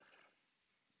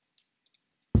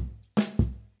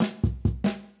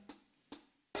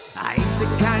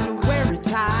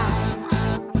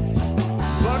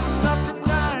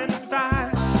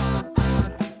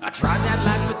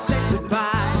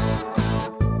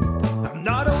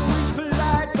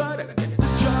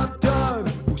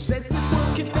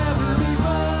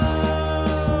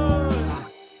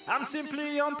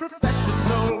simply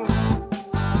unprofessional.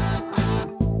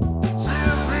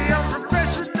 Simply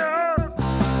unprofessional.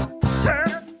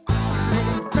 Yeah.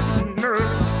 Unprofessional.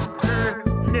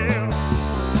 Yeah.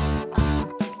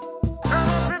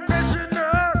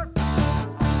 Unprofessional.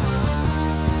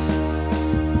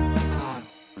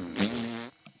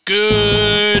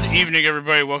 Good evening,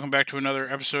 everybody. Welcome back to another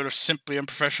episode of Simply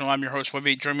Unprofessional. I'm your host,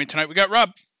 Webby. Joining me tonight, we got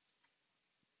Rob.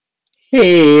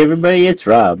 Hey, everybody, it's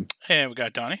Rob. And we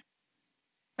got Donnie.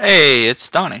 Hey, it's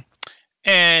Donnie.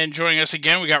 And joining us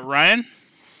again, we got Ryan.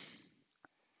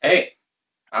 Hey,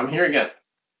 I'm here again.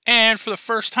 And for the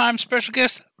first time, special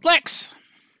guest, Lex.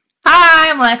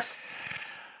 Hi, I'm Lex.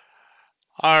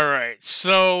 All right,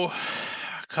 so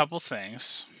a couple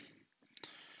things.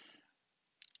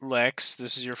 Lex,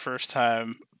 this is your first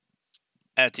time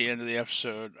at the end of the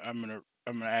episode. I'm gonna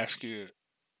ask you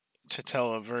to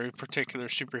tell a very particular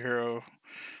superhero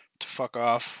to fuck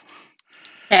off.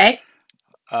 Okay.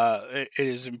 It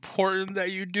is important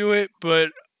that you do it,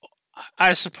 but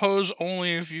I suppose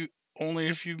only if you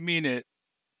mean it.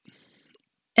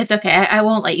 It's okay. I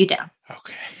won't let you down.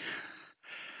 Okay.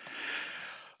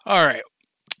 All right.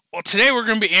 Well, today we're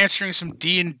going to be answering some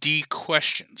D&D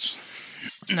questions.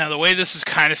 Now, the way this is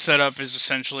kind of set up is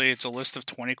essentially it's a list of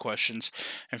 20 questions,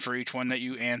 and for each one that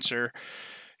you answer,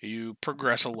 you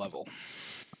progress a level.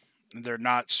 They're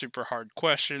not super hard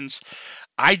questions.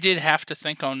 I did have to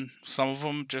think on some of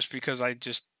them just because I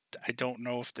don't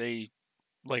know if I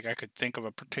could think of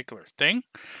a particular thing.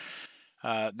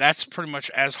 That's pretty much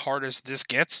as hard as this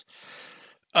gets.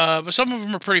 But some of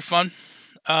them are pretty fun.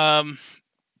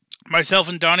 Myself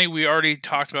and Donnie, we already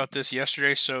talked about this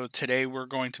yesterday, so today we're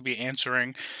going to be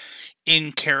answering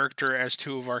in character as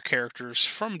two of our characters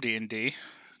from D&D,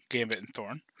 Gambit and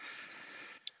Thorn.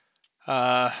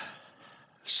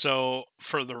 So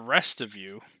for the rest of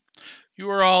you, you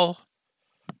are all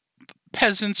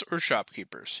peasants or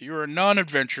shopkeepers. You are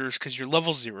non-adventurers because you're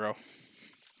level 0.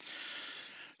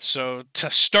 So to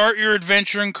start your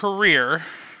adventuring career,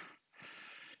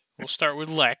 we'll start with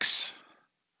Lex.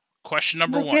 Question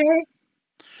number 1.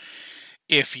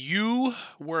 If you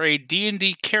were a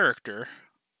D&D character,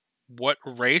 what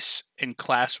race and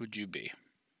class would you be?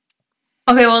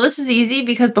 Okay, well, this is easy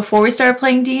because before we started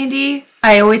playing D&D,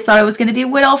 I always thought I was going to be a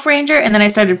Wood Elf Ranger, and then I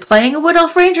started playing a Wood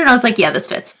Elf Ranger, and I was like, yeah, this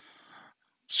fits.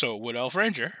 So, Wood Elf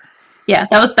Ranger. Yeah,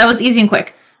 that was easy and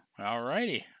quick.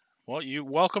 Alrighty. Well,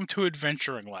 welcome to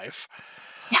adventuring life.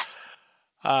 Yes.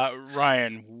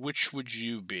 Ryan, which would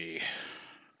you be?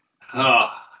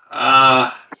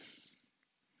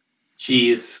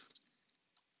 Jeez.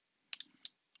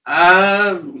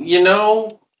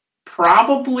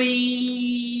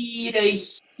 Probably a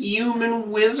human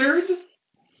wizard?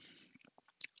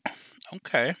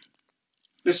 Okay.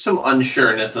 There's some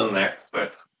unsureness in there,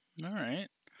 but... Alright.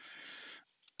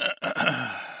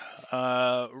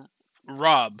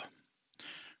 Rob,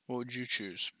 what would you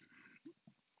choose?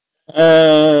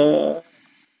 For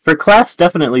class,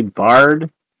 definitely Bard.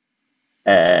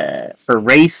 For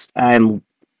race, I'm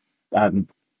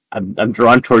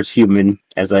drawn towards human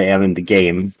as I am in the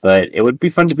game, but it would be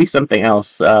fun to be something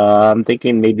else. I'm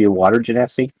thinking maybe a water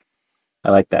genasi.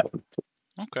 I like that one.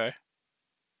 Okay.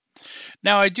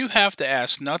 Now I do have to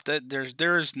ask, not that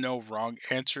there is no wrong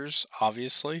answers,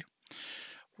 obviously.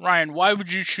 Ryan, why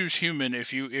would you choose human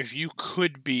if you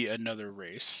could be another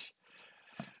race?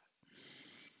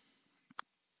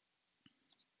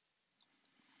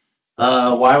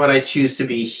 Why would I choose to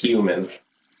be human?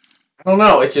 I don't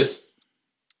know, it just...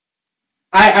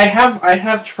 I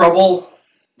have trouble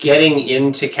getting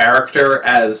into character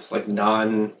as, like,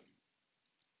 non...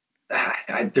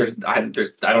 I don't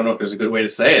know if there's a good way to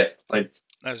say it. Like,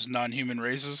 as non-human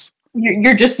races?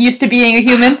 You're just used to being a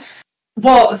human?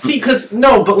 Well, see,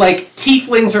 but, like,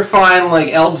 tieflings are fine,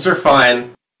 like, elves are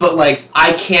fine, but, like,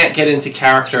 I can't get into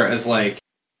character as, like,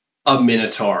 a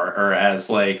minotaur, or as,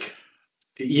 like,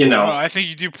 you know... Well, I think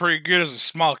you do pretty good as a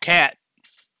small cat.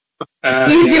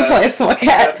 You do play a small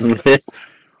cat.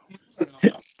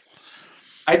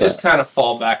 I just kind of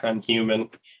fall back on human.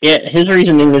 Yeah, his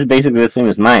reasoning is basically the same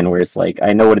as mine, where it's like,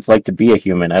 I know what it's like to be a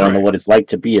human. I don't know what it's like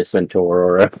to be a centaur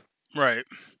or a... Right.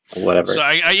 Whatever. So,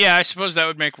 I suppose that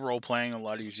would make role-playing a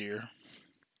lot easier.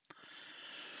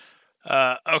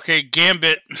 Okay,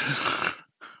 Gambit.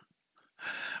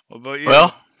 What about you?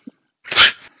 Well,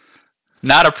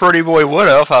 not a pretty boy wood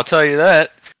elf, I'll tell you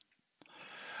that.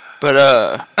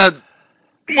 But,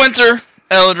 Winter,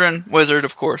 Eldrin, Wizard,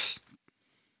 of course.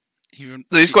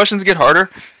 These questions get harder.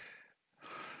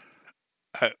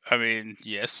 I mean,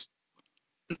 yes.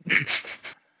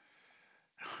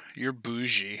 You're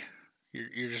bougie.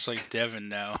 You're just like Devin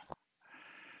now,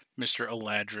 Mr.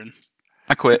 Eladrin.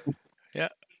 I quit. Yeah.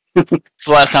 It's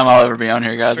the last time I'll ever be on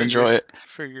here, guys. Figured. Enjoy it.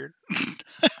 Figured.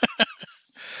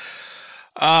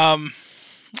 And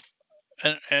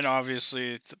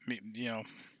obviously,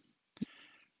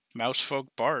 Mousefolk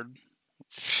Bard,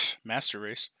 Master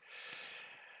Race.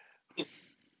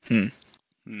 I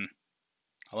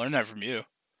learned that from you.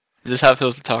 Is this how it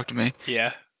feels to talk to me?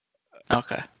 Yeah.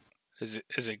 Okay.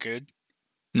 Is it good?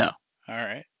 No. All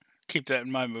right. Keep that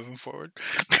in mind moving forward.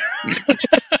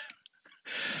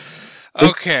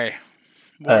 Okay.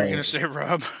 What are you gonna say,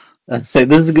 Rob? I'd say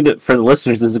this is gonna, for the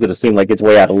listeners, this is gonna seem like it's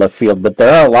way out of left field, but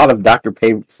there are a lot of Dr.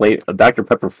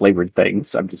 Pepper flavored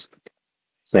things. I'm just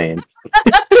saying.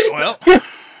 Well,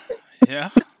 yeah.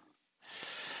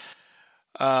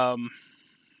 Are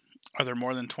there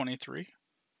more than 23?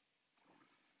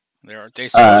 There are. They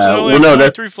say there's only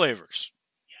 23 flavors.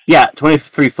 Yeah,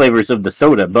 23 flavors of the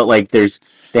soda, but like they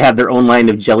have their own line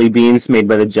of jelly beans made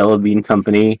by the Jelly Bean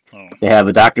Company. Oh. They have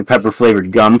a Dr. Pepper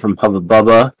flavored gum from Hubba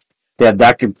Bubba. They have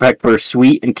Dr. Pepper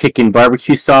sweet and kickin'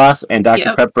 barbecue sauce and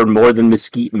Dr. Pepper more than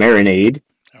mesquite marinade.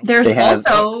 There's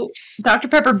also Dr.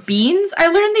 Pepper beans I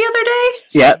learned the other day.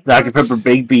 Yeah, Dr. Pepper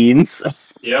baked beans.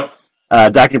 Yep.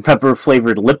 Dr. Pepper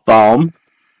flavored lip balm.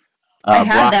 I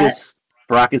had that.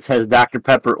 Brockets has Dr.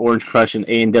 Pepper Orange Crush and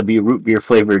A&W root beer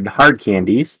flavored hard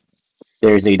candies.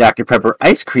 There's a Dr. Pepper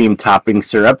ice cream topping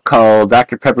syrup called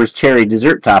Dr. Pepper's cherry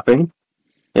dessert topping.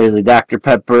 There's a Dr.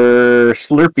 Pepper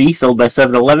Slurpee sold by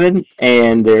 7-Eleven,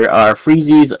 and there are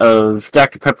freezies of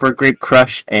Dr. Pepper Grape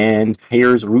Crush and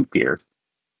Hare's root beer.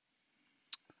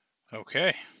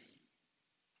 Okay.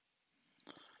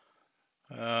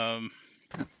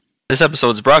 This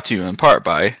episode is brought to you in part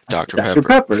by Dr. Dr.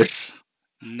 Pepper. Pepper.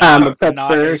 I'm a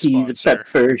pepper, he's a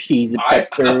pepper, she's a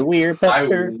pepper, we're a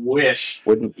pepper. I wish.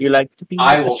 Wouldn't you like to be?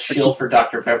 I will shill for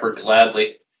Dr. Pepper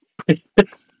gladly.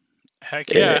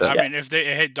 Heck yeah. I mean,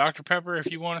 hey, Dr. Pepper,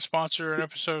 if you want to sponsor an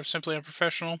episode of Simply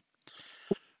Unprofessional,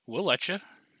 we'll let you.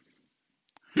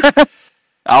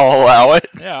 I'll allow it.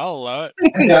 Yeah, I'll allow it.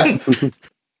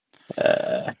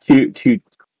 To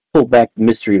pull back the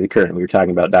mystery of the current, we were talking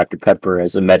about Dr. Pepper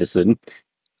as a medicine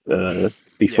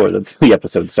before the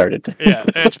episode started. Yeah,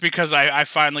 it's because I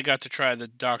finally got to try the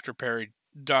Dr. Pepper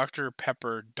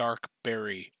Dark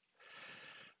Berry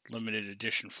limited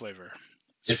edition flavor.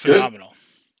 It's phenomenal. Good.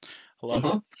 I love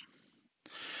it.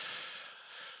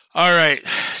 All right,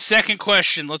 second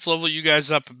question. Let's level you guys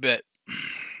up a bit.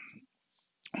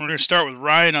 We're going to start with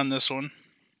Ryan on this one.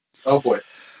 Oh boy.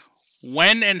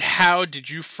 When and how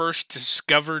did you first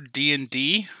discover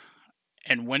D&D,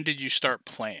 and when did you start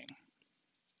playing?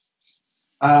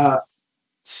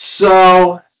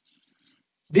 So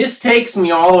this takes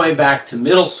me all the way back to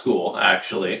middle school,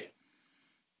 actually.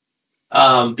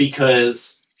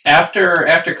 Because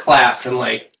after class in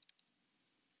like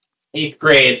 8th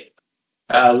grade,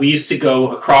 we used to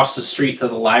go across the street to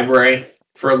the library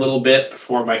for a little bit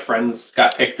before my friends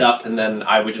got picked up, and then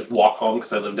I would just walk home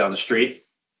because I lived down the street.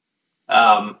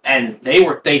 And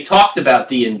they talked about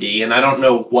D&D, and I don't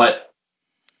know what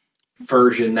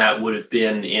version that would have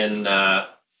been in,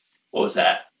 what was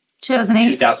that?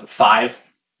 2008. 2005.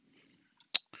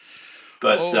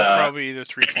 But probably either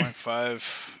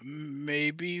 3.5,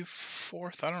 maybe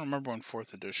 4th. I don't remember when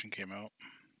 4th edition came out.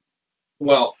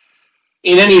 Well,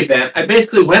 in any event, I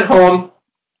basically went home.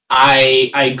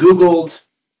 I Googled,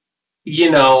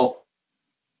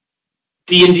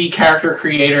 D&D character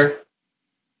creator.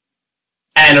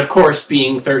 And of course,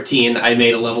 being 13, I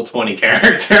made a level 20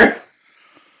 character.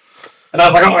 And I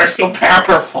was like, oh, they're so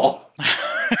powerful.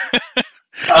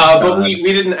 But we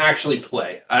didn't actually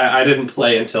play. I didn't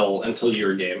play until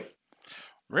your game.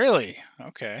 Really?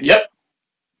 Okay. Yep.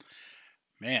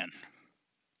 Man.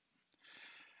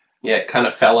 Yeah, it kind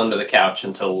of fell under the couch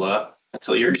until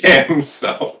your game,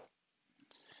 so.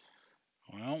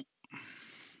 Well,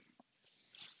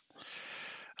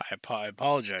 I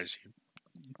apologize.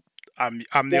 I'm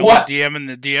the only DM in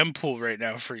the DM pool right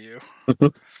now for you.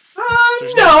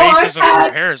 There's no basis of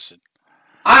comparison.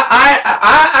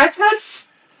 I've had 4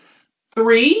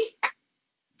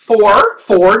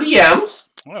 DMs.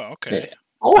 Oh, okay. Yeah.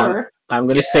 Or I'm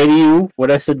going to say to you what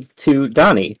I said to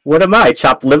Donnie. What am I,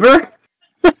 chopped liver?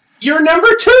 You're number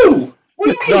 2. What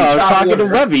do you mean? No, I was talking to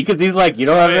Webby because he's like, you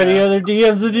don't have any other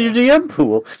DMs in your DM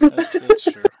pool. That's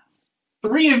true.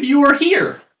 3 of you are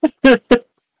here.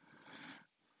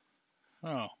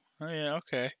 Oh, yeah,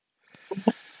 okay.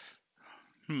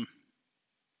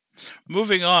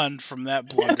 Moving on from that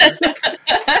blunder.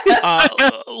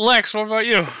 Lex, what about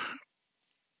you?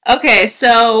 Okay,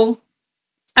 so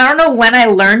I don't know when I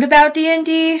learned about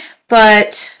D&D,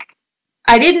 but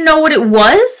I didn't know what it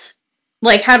was,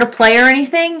 like how to play or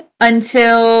anything,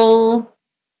 until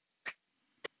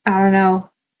I don't know,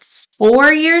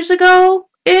 4 years ago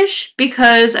ish,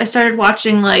 because I started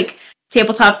watching like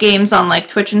tabletop games on like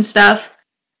Twitch and stuff.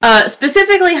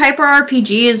 Specifically, Hyper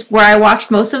RPG is where I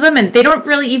watched most of them, and they don't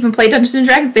really even play Dungeons and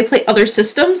Dragons. They play other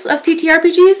systems of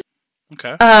TTRPGs.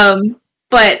 Okay.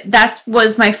 But that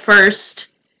was my first,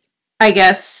 I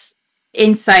guess,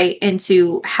 insight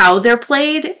into how they're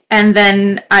played, and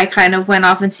then I kind of went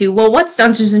off into, well, what's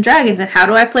Dungeons and Dragons, and how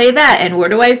do I play that, and where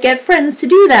do I get friends to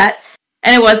do that?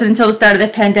 And it wasn't until the start of the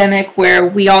pandemic where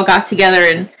we all got together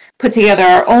and put together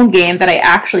our own game that I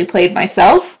actually played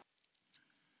myself.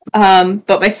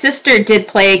 But my sister did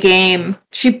play a game.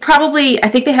 She probably, I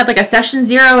think they had like a session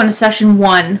 0 and a session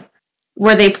 1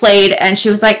 where they played, and she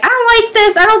was like, I don't like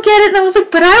this, I don't get it. And I was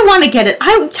like, but I want to get it.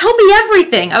 Tell me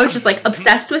everything. I was just like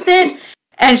obsessed with it,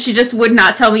 and she just would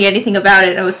not tell me anything about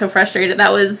it. I was so frustrated.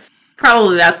 That was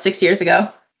probably about 6 years ago.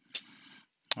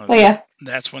 But yeah.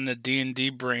 That's when the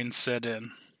D&D brain set in.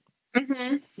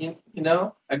 Mm-hmm. You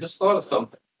know, I just thought of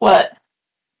something. What?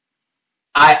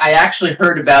 I actually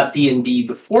heard about D&D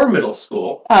before middle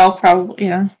school. Oh, probably,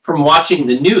 yeah. From watching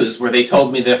the news, where they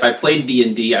told me that if I played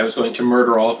D&D, I was going to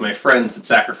murder all of my friends and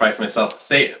sacrifice myself to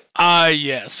Satan.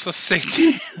 Yes, a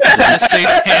satanic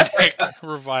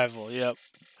revival. Yep.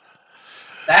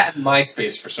 That and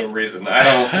MySpace for some reason.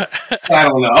 I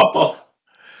don't know.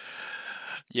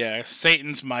 Yeah,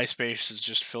 Satan's MySpace is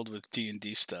just filled with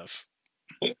D&D stuff.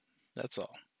 That's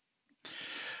all.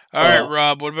 All right,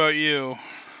 Rob, what about you?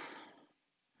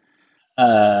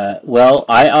 Well,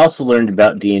 I also learned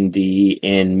about D&D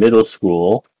in middle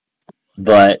school,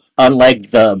 but unlike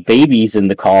the babies in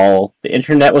the call, the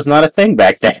internet was not a thing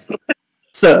back then.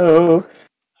 So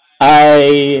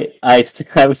I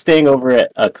was staying over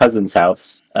at a cousin's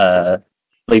house,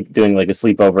 doing like a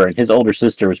sleepover, and his older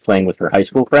sister was playing with her high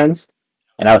school friends,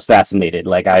 and I was fascinated.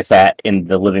 Like, I sat in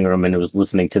the living room and was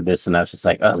listening to this, and I was just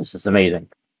like, oh, this is amazing.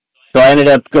 So I ended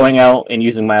up going out and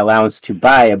using my allowance to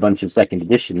buy a bunch of second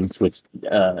editions,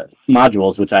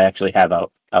 modules, which I actually have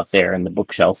out there in the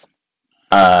bookshelf.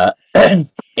 But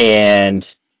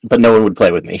no one would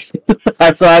play with me.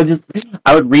 So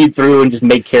I would read through and just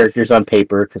make characters on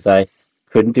paper because I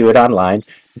couldn't do it online.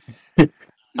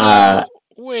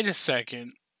 Wait a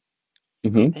second.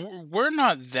 Mm-hmm. We're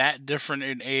not that different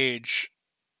in age,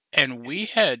 and we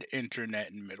had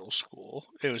internet in middle school.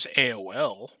 It was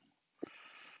AOL.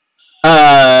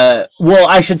 Well,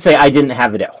 I should say I didn't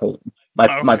have it at home.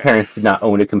 My parents did not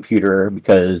own a computer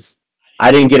because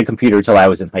I didn't get a computer until I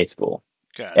was in high school.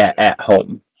 Gotcha. At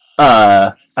home.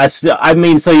 So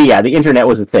yeah, the internet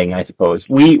was a thing, I suppose.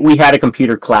 We had a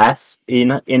computer class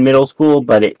in middle school,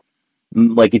 but it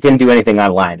didn't do anything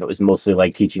online. It was mostly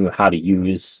like teaching you how to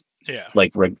use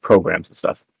programs and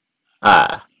stuff.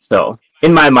 So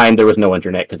in my mind, there was no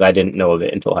internet because I didn't know of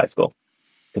it until high school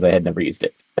because I had never used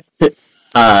it.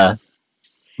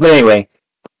 But anyway,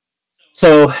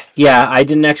 so yeah, I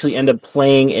didn't actually end up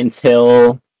playing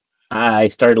until I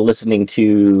started listening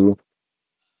to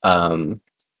Dungeon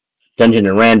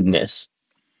and Randomness,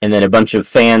 and then a bunch of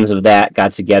fans of that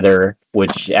got together,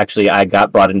 which actually I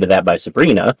got brought into that by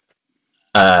Sabrina,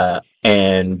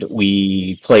 and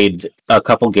we played a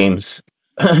couple games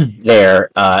there,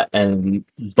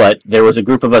 but there was a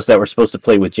group of us that were supposed to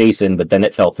play with Jason, but then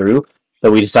it fell through. So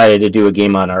we decided to do a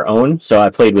game on our own. So I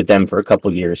played with them for a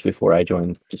couple years before I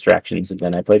joined Distractions, and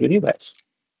then I played with you guys.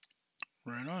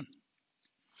 Right on.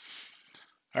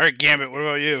 All right, Gambit, what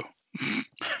about you?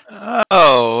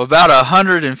 About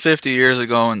 150 years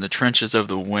ago in the trenches of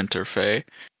the Winterfell.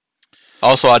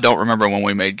 Also, I don't remember when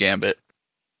we made Gambit.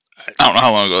 I don't know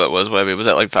how long ago that was, Webby. Was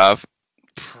that like 5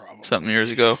 something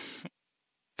years ago?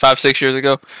 5-6 years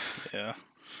ago? Yeah.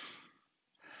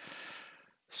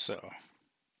 So,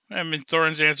 I mean,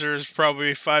 Thorin's answer is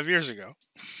probably 5 years ago.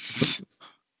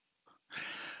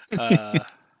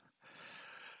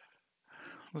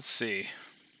 Let's see.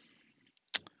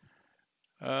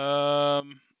 All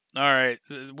right.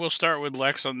 We'll start with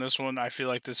Lex on this one. I feel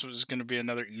like this was going to be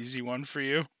another easy one for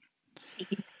you.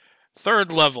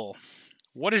 3rd level.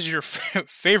 What is your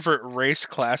favorite race,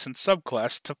 class, and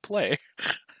subclass to play?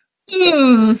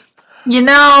 You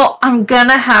know, I'm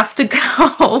gonna have to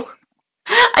go.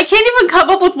 I can't even come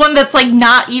up with one that's like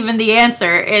not even the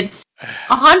answer. It's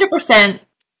 100%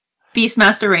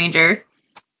 Beastmaster Ranger.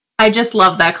 I just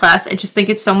love that class. I just think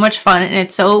it's so much fun and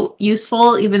it's so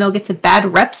useful, even though it gets a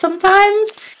bad rep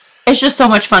sometimes. It's just so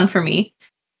much fun for me.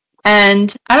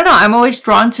 And I don't know, I'm always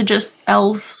drawn to just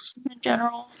elves in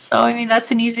general. So, I mean, that's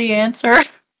an easy answer.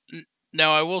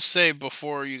 Now, I will say,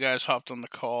 before you guys hopped on the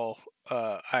call,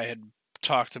 I had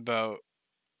talked about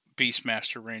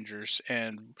Beastmaster Rangers,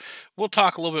 and we'll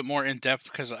talk a little bit more in depth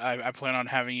because I plan on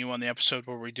having you on the episode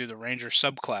where we do the Ranger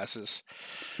subclasses,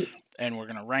 and we're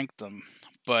gonna rank them.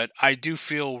 But I do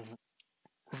feel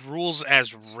rules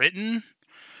as written,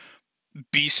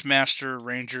 Beastmaster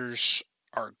Rangers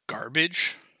are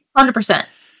garbage. 100%.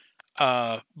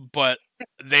 But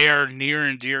they are near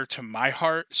and dear to my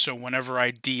heart. So whenever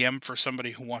I DM for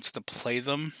somebody who wants to play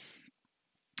them,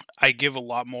 I give a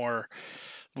lot more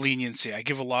leniency. I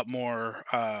give a lot more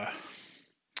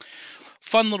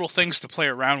fun little things to play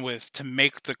around with to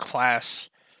make the class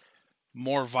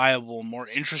more viable, more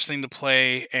interesting to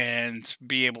play, and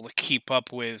be able to keep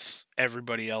up with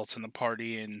everybody else in the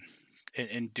party and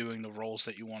in doing the roles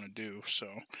that you want to do. So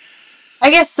I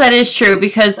guess that is true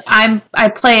because I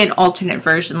play an alternate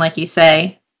version, like you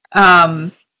say.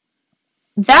 That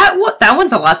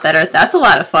one's a lot better. That's a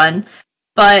lot of fun,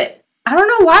 but I don't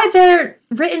know why they're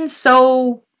written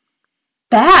so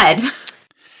bad.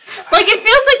 Like it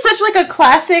feels like such like a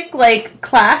classic like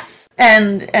class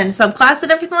and subclass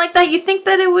and everything like that. You think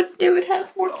that it would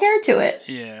have more care to it.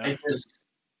 yeah, It just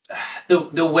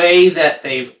the way that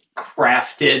they've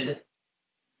crafted,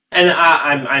 and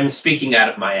I'm speaking out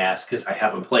of my ass because I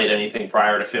haven't played anything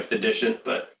prior to 5th edition,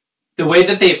 but the way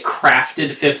that they've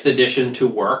crafted 5th edition to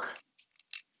work,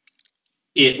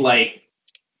 it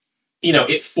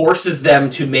it forces them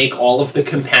to make all of the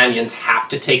companions have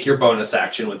to take your bonus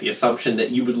action with the assumption that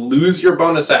you would lose your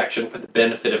bonus action for the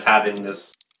benefit of having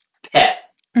this pet.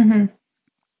 Mm-hmm.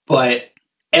 But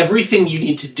everything you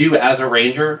need to do as a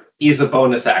ranger is a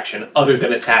bonus action other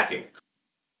than attacking.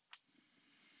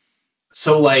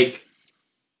 So, like,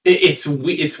 it's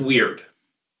weird.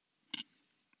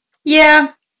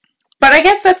 Yeah, but I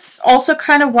guess that's also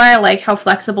kind of why I like how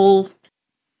flexible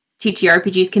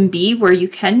TTRPGs can be, where you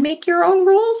can make your own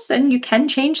rules and you can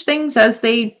change things as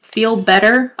they feel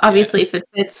better, obviously if it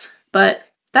fits. But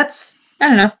that's, I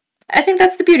don't know. I think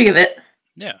that's the beauty of it.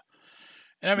 yeah.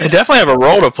 And I They mean, definitely have a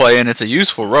role to play, and it's a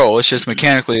useful role. It's just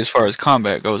mechanically, as far as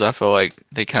combat goes, I feel like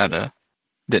they kind of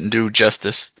didn't do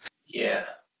justice. Yeah.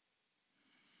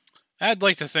 I'd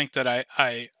like to think that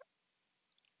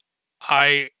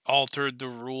I altered the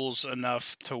rules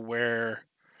enough to where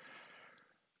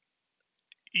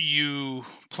you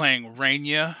playing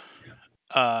Raina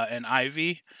and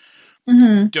Ivy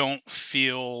Mm-hmm. don't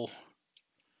feel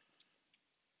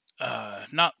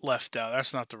not left out.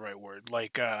 That's not the right word.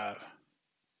 Like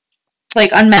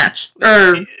Unmatched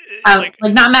or like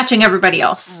not matching everybody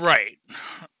else. right.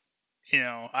 You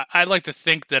know, I'd like to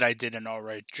think that I did an all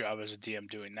right job as a DM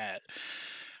doing that.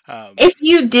 If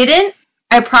you didn't,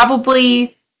 I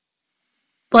probably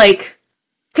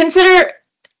consider,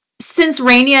 since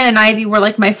Raina and Ivy were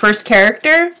like my first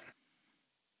character,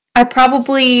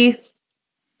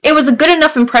 it was a good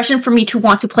enough impression for me to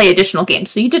want to play additional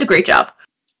games. So you did a great job.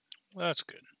 Well, that's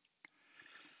good.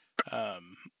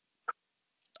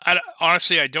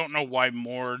 Honestly, I don't know why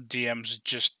more DMs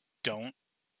just don't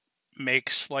make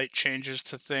slight changes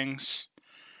to things,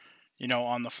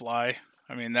 on the fly.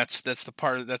 I mean, that's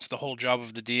the whole job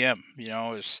of the DM,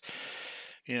 is,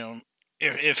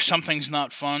 if something's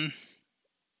not fun,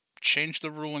 change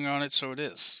the ruling on it so it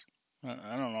is.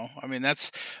 I don't know. I mean,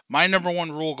 that's my number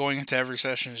one rule going into every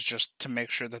session, is just to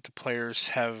make sure that the players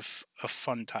have a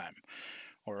fun time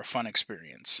or a fun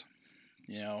experience.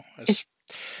 As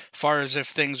far as if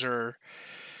things are,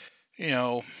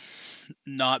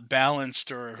 not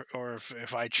balanced, or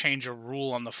if I change a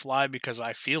rule on the fly because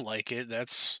I feel like it,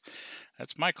 that's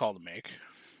my call to make.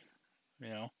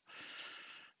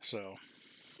 So.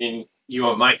 And you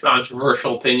want my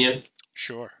controversial opinion?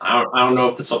 Sure. I don't know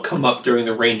if this will come up during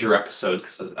the Ranger episode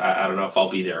because I don't know if I'll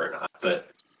be there or not, but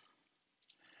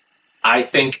I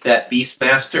think that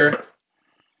Beastmaster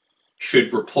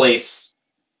should replace,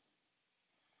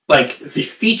 like, the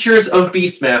features of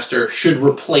Beastmaster should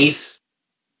replace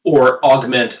or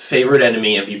augment Favorite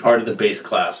Enemy and be part of the base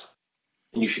class.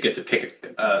 And you should get to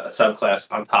pick a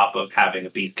subclass on top of having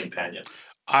a Beast Companion.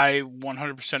 I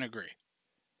 100% agree.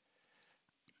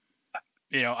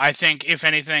 I think if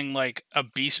anything, like a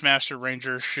Beastmaster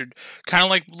Ranger should kind of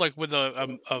like with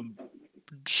a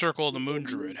Circle of the Moon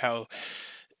Druid, how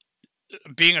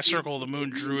being a Circle of the Moon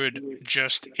Druid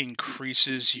just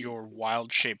increases your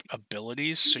wild shape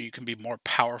abilities, so you can be more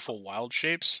powerful wild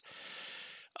shapes.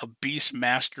 A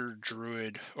Beastmaster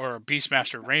Druid or a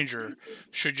Beastmaster Ranger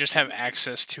should just have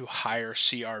access to higher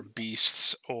CR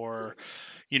beasts, or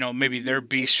maybe their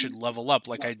beast should level up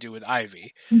like I do with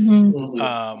Ivy.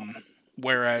 Mm-hmm.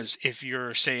 Whereas if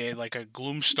you're, say, like a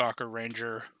Gloomstalker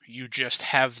Ranger, you just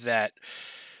have that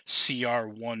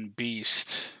CR1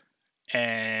 beast,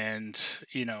 and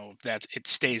that it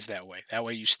stays that way. That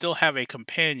way you still have a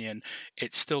companion,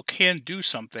 it still can do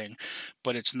something,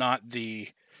 but it's not the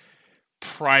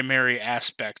primary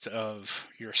aspect of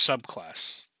your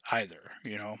subclass either,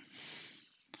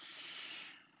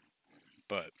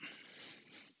 but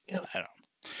Yeah. I don't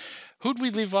know. Who'd we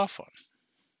leave off on?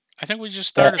 I think we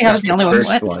just I started think I was the only one who first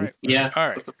went. one. right. Yeah. All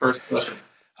right. That's the first question.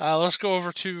 Let's go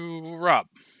over to Rob.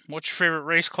 What's your favorite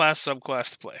race, class,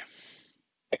 subclass to play?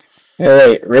 All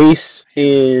right, race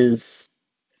is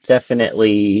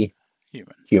definitely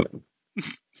Human.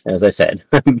 As I said,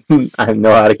 I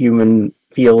know how the human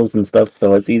feels and stuff,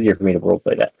 so it's easier for me to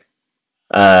roleplay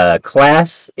that.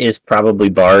 Class is probably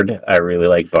Bard. I really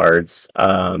like Bards.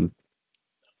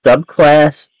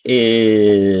 Subclass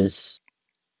is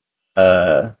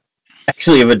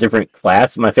actually of a different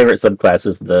class. My favorite subclass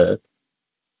is the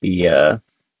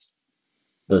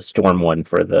storm one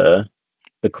for the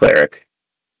cleric.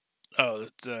 Oh,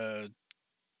 the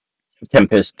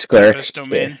Tempest cleric. Tempest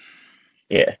domain.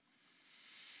 Yeah.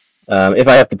 If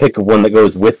I have to pick one that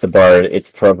goes with the bard, it's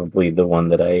probably the one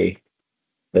the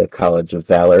College of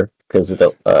Valor, because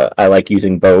I like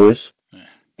using bows,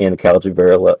 and the College of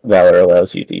Valor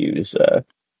allows you to use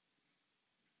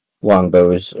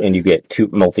longbows, and you get 2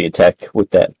 multi-attack with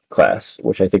that class,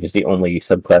 which I think is the only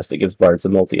subclass that gives bards a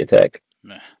multi-attack.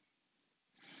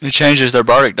 It changes their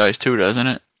bardic dice too, doesn't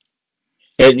it?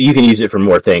 You can use it for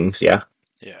more things, yeah.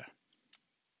 Yeah.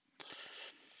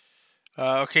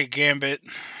 Okay, Gambit.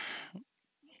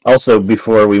 Also,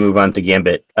 before we move on to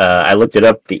Gambit, I looked it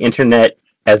up. The internet,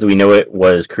 as we know it,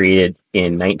 was created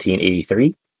in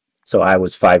 1983. So I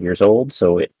was 5 years old,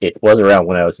 so it was around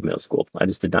when I was in middle school. I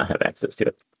just did not have access to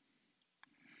it.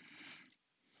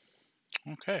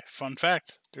 Okay, fun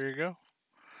fact. There you go.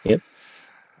 Yep.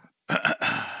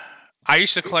 I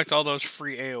used to collect all those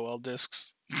free AOL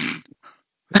discs.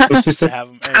 Just to have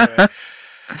them. Anyway,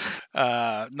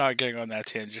 not getting on that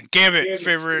tangent. Gambit,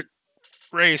 favorite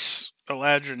race,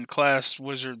 Eladrin, class,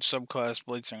 wizard, subclass,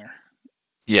 bladesinger.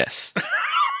 Yes.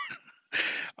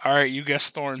 All right, you guess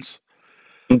Thorns.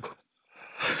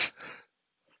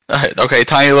 Alright, okay,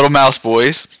 tiny little mouse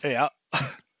boys. Yeah,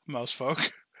 mouse folk.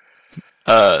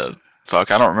 Fuck,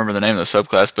 I don't remember the name of the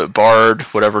subclass, but Bard,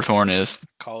 whatever Thorn is.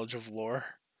 College of Lore.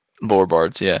 Lore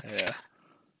Bards, yeah. Yeah.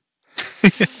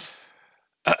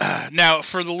 Now,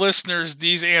 for the listeners,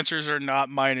 these answers are not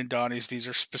mine and Donnie's. These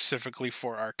are specifically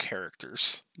for our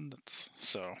characters.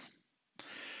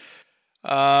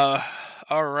 All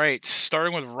right.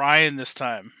 Starting with Ryan this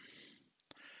time.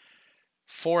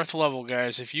 4th level,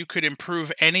 guys. If you could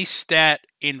improve any stat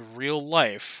in real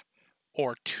life,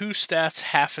 or 2 stats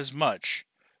half as much,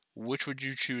 which would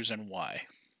you choose and why?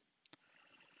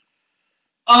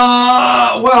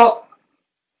 Well,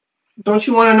 don't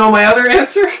you want to know my other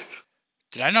answer?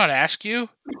 Did I not ask you?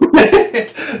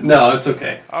 No, it's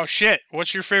okay. Oh shit!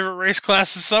 What's your favorite race,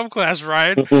 class, and subclass,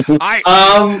 Ryan?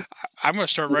 I'm gonna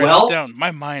start writing this down.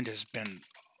 My mind has been.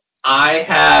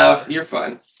 You're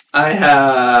fine. I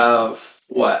have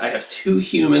what? I have 2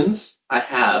 humans. I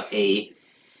have a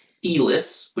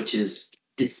Elis, which is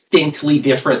distinctly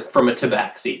different from a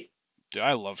Tabaxi. Dude,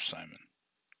 I love Simon.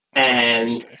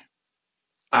 And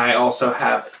I also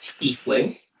have a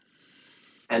Tiefling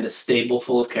and a stable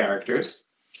full of characters.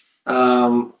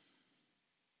 And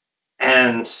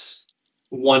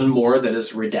one more that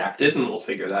is redacted, and we'll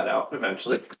figure that out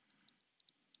eventually.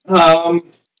 I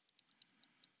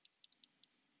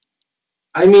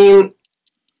mean,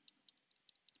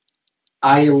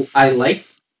 I like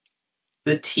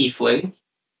the Tiefling,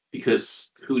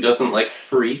 because who doesn't like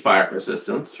free fire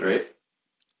resistance, right?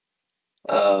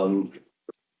 I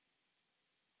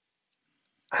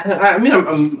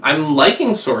mean, I'm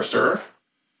liking Sorcerer,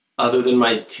 other than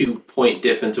my 2-point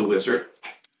dip into Wizard.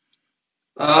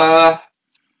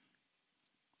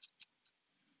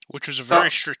 Which was a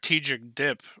very strategic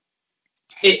dip.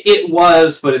 It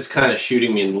was, but it's kind of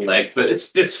shooting me in the leg. But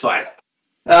it's fine.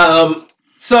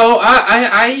 So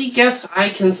I guess I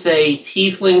can say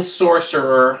Tiefling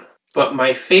Sorcerer, but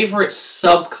my favorite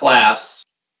subclass,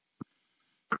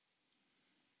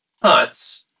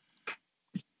 Hunts.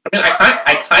 I mean,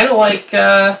 I kind of like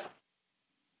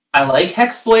I like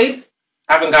Hexblade.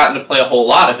 Haven't gotten to play a whole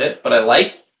lot of it, but I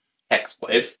like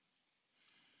Hexblade.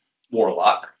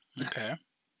 Warlock. Okay.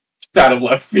 Out of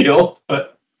left field,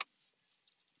 but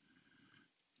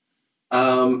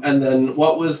and then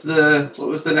what was the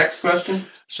next question?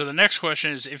 So the next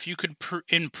question is, if you could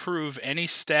improve any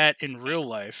stat in real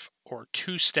life, or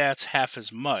 2 stats half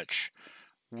as much,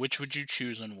 which would you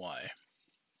choose and why?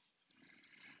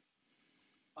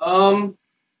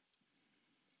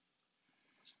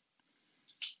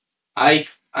 I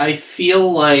I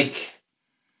feel like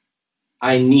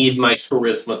I need my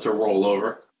charisma to roll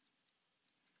over.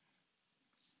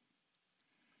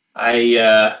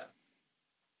 I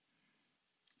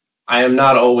am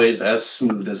not always as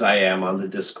smooth as I am on the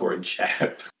Discord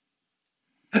chat.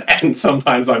 And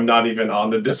sometimes I'm not even on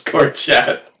the Discord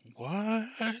chat.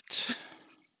 What?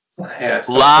 Yeah,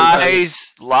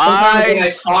 Lies! Sometimes when I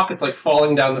Lies! talk, it's like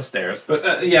falling down the stairs.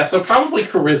 But yeah, so probably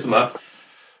charisma.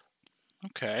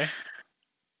 Okay.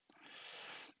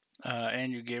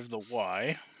 And you gave the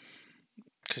Y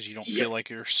because you don't feel like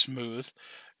you're smooth.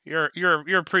 You're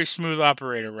a pretty smooth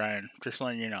operator, Ryan. Just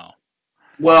letting you know.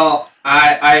 Well,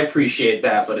 I appreciate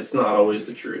that, but it's not always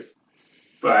the truth.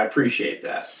 But I appreciate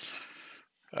that.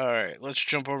 All right, let's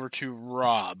jump over to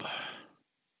Rob.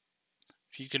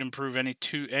 If you could improve any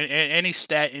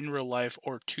stat in real life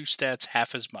or 2 stats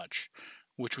half as much,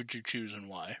 which would you choose and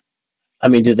why? I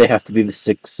mean, do they have to be the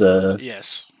 6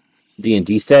 Yes.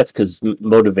 D&D stats? Because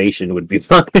motivation would be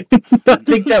fine. I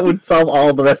think that would solve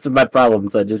all the rest of my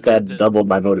problems. I just had double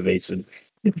my motivation.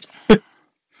 I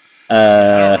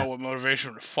don't know what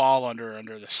motivation would fall under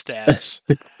the stats.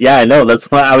 Yeah, I know.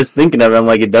 That's what I was thinking of. I'm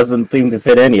like, it doesn't seem to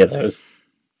fit any of those.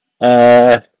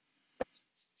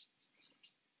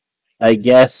 I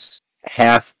guess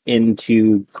half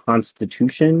into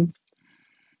Constitution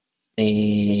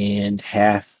and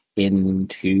half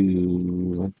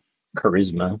into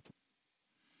Charisma.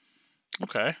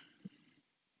 Okay.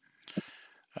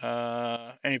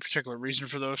 Any particular reason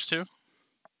for those two?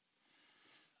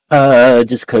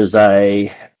 Just because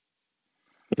I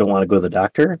don't want to go to the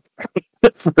doctor.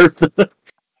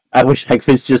 I wish I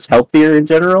was just healthier in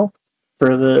general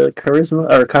for the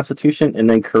Charisma or Constitution, and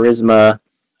then Charisma.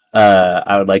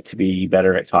 I would like to be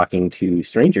better at talking to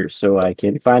strangers so I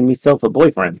can find myself a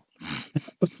boyfriend.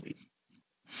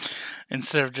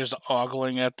 Instead of just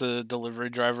ogling at the delivery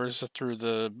drivers through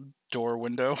the door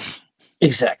window.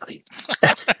 Exactly.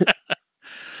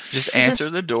 Just answer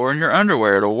the door in your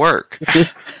underwear. It'll work.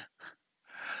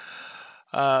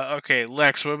 Okay,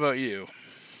 Lex, what about you?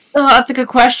 Oh, that's a good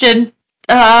question.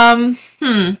 I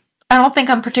don't think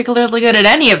I'm particularly good at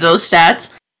any of those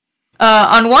stats.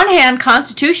 On one hand,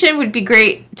 Constitution would be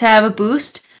great to have a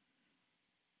boost,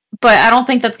 but I don't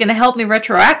think that's going to help me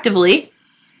retroactively.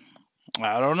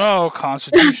 I don't know.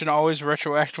 Constitution always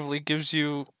retroactively gives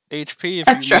you HP if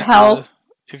Extra you meet health.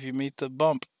 if you meet the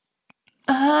bump.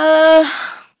 I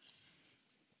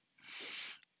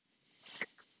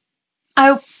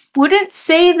wouldn't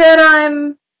say that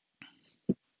I'm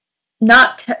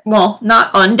not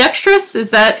undexterous.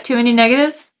 Is that too many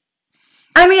negatives?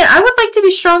 I mean, I would like to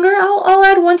be stronger. I'll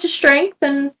add 1 to strength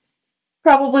and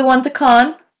probably 1 to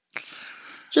con,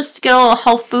 just to get a little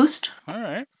health boost. All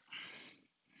right.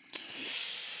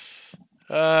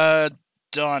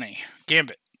 Donnie,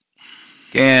 Gambit.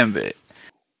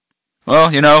 Well,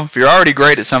 if you're already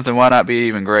great at something, why not be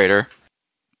even greater?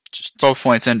 Just both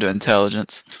points into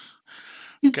intelligence.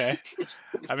 Okay.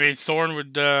 I mean, Thorn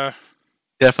would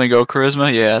definitely go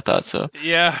charisma. Yeah, I thought so.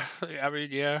 Yeah. I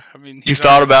mean, you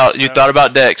thought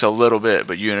about Dex a little bit,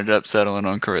 but you ended up settling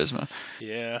on charisma.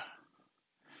 Yeah.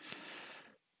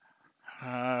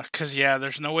 Because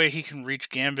there's no way he can reach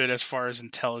Gambit as far as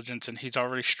intelligence, and he's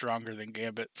already stronger than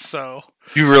Gambit. So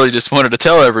you really just wanted to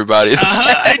tell everybody.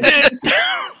 I did.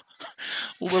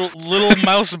 little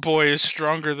mouse boy is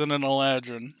stronger than an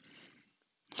Eladrin.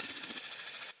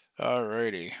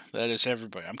 Alrighty, that is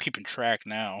everybody. I'm keeping track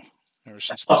now. Ever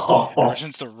since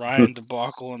the Ryan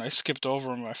debacle, and I skipped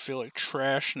over him, I feel like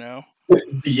trash now.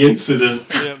 The incident.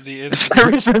 Yeah, the incident.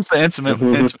 Ever since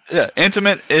the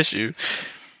intimate issue.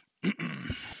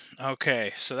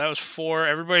 Okay, so that was 4.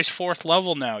 Everybody's 4th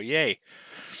level now. Yay!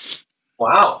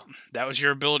 Wow, that was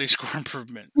your ability score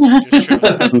improvement. Just showed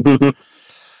that.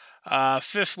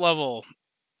 5th level.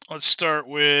 Let's start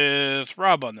with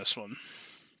Rob on this one.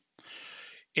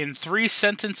 In 3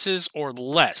 sentences or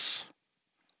less.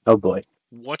 Oh boy.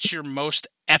 What's your most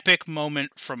epic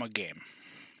moment from a game?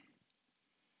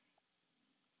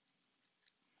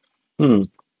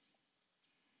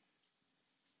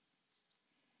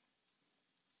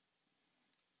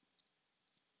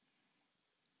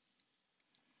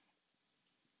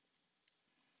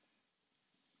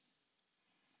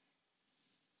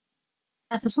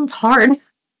 This one's hard.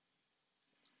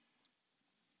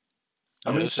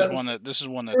 Yeah, this is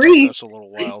one that 3. took us a little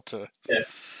while to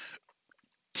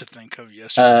think of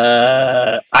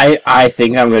yesterday. I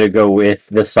think I'm gonna go with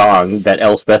the song that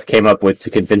Elspeth came up with to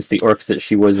convince the orcs that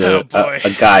she was a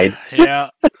guide. Yeah.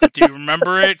 Do you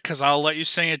remember it? Because I'll let you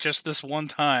sing it just this one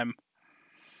time.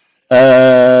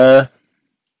 I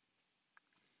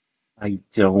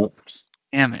don't.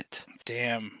 Damn it.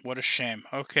 Damn, what a shame.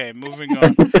 Okay, moving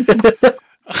on.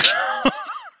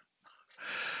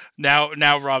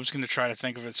 Now Rob's going to try to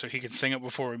think of it so he can sing it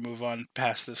before we move on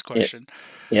past this question.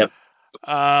 Yep.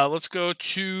 Let's go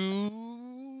to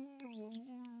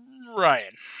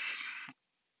Ryan.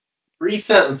 3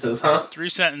 sentences, huh? 3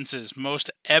 sentences.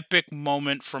 Most epic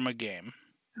moment from a game.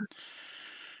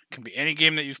 Can be any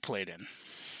game that you've played in.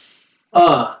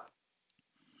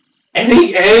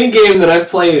 Any game that I've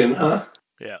played in, huh?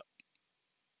 Yeah.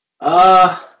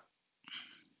 How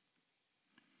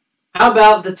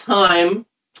about the time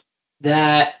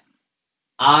that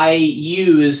I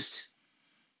used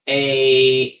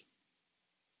a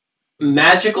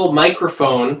magical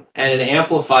microphone and an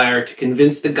amplifier to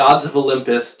convince the gods of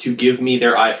Olympus to give me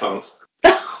their iPhones?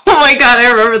 Oh my god, I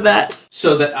remember that.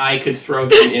 So that I could throw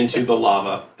them into the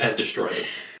lava and destroy them.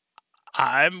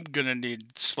 I'm gonna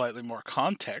need slightly more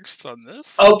context on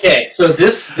this. Okay, so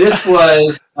this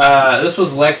was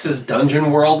Lex's Dungeon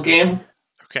World game.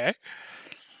 Okay.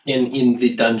 In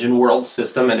the Dungeon World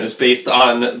system, and it was based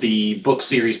on the book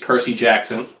series Percy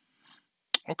Jackson.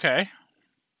 Okay.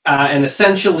 And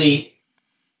essentially,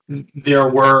 there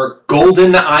were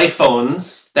golden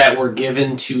iPhones that were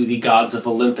given to the gods of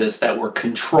Olympus that were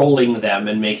controlling them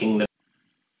and making them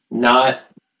not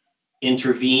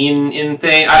intervene in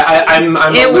things. I'm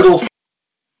a little.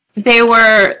 They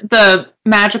were the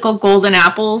magical golden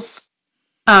apples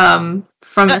from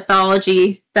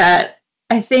mythology that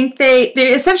I think they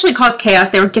essentially caused chaos.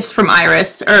 They were gifts from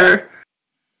Iris, Iris,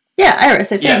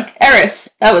 I think. Yeah.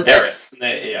 Eris, that was Eris.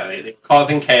 They were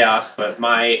causing chaos, but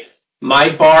my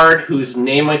bard, whose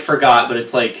name I forgot, but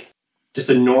it's like just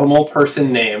a normal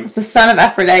person name. It's the son of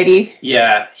Aphrodite.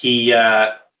 Yeah, he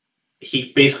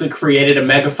basically created a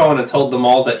megaphone and told them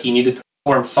all that he needed to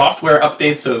perform software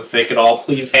updates so that they could all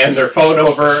please hand their phone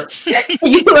over.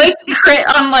 You like crit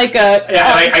on like a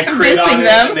I crit on convincing it,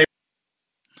 them. and they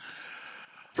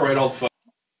destroyed all the phone.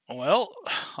 Well,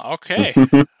 okay.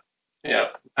 Yeah,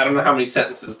 I don't know how many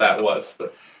sentences that was,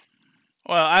 but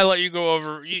Well, I let you go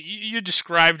over. You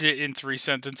described it in 3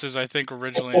 sentences, I think,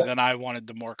 originally, and then I wanted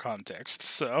the more context.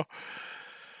 So,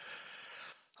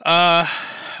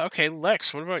 okay,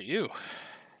 Lex, what about you?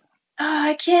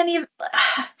 I can't even.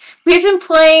 We've been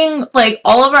playing like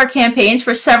all of our campaigns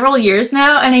for several years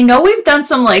now, and I know we've done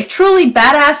some like truly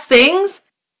badass things,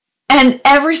 and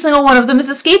every single one of them is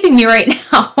escaping me right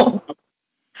now.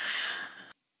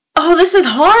 Oh, this is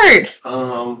hard.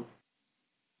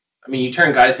 I mean, you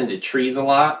turn guys into trees a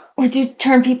lot. We do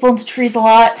turn people into trees a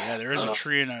lot. Yeah, there is a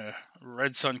tree in a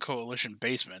Red Sun Coalition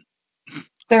basement.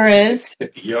 There is.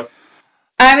 Yep.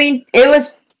 I mean, it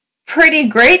was pretty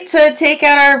great to take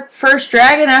out our first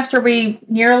dragon after we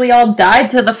nearly all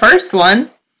died to the first one.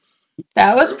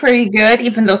 That was pretty good,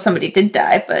 even though somebody did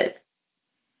die, but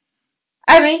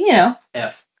I mean, you know.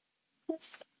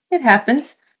 It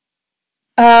happens.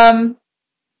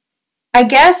 I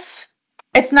guess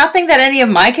it's nothing that any of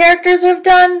my characters have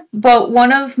done, but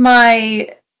one of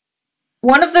the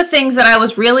things that I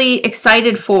was really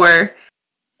excited for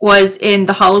was in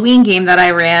the Halloween game that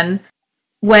I ran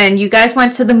when you guys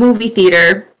went to the movie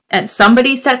theater and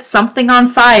somebody set something on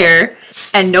fire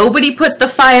and nobody put the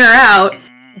fire out.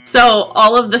 So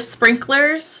all of the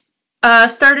sprinklers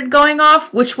started going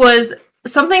off, which was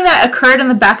something that occurred in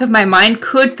the back of my mind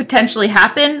could potentially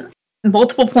happen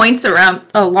multiple points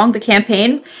along the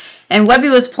campaign. And Webby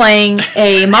was playing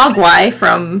a Mogwai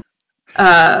from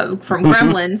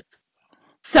Gremlins.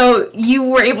 So you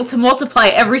were able to multiply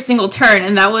every single turn,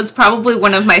 and that was probably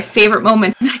one of my favorite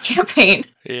moments in that campaign.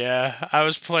 Yeah, I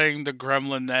was playing the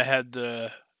gremlin that had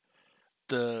the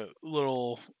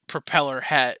little propeller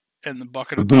hat and the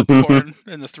bucket of popcorn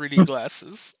and the 3D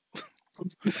glasses.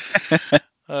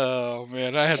 Oh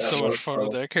man, I had so much fun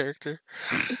with that character.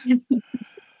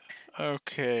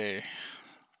 Okay.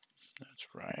 That's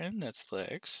Ryan, that's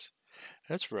Lex,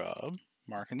 that's Rob.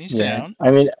 Marking these down.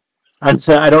 I mean, I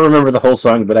don't remember the whole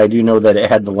song, but I do know that it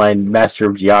had the line "Master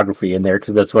of Geography" in there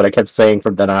because that's what I kept saying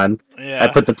from then on. Yeah. I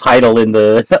put the title on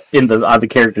the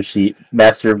character sheet,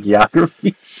 "Master of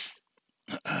Geography."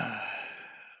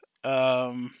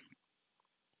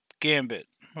 Gambit.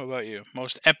 What about you?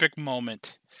 Most epic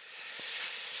moment.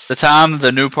 The time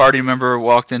the new party member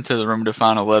walked into the room to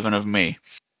find 11 of me.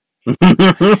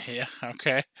 Yeah.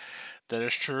 Okay. That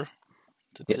is true.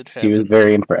 That did happen. He was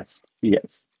very impressed.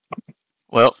 Yes.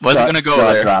 Well, wasn't going to go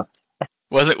there. Dropped.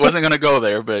 Wasn't going to go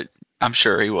there, but I'm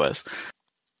sure he was.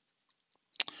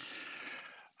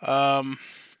 Thorn.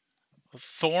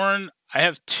 I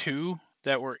have 2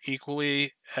 that were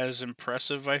equally as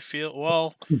impressive. I feel.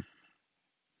 Well,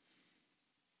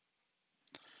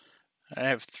 I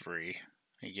have 3.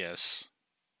 I guess.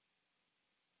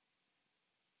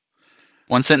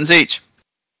 One sentence each.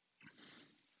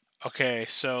 Okay,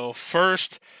 so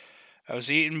first, I was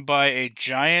eaten by a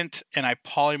giant, and I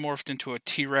polymorphed into a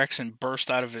T-Rex and burst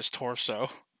out of his torso.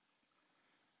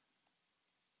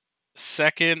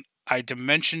 Second, I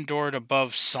dimension doored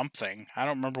above something. I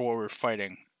don't remember what we were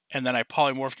fighting. And then I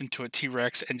polymorphed into a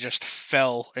T-Rex and just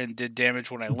fell and did damage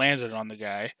when I landed on the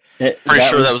guy. Pretty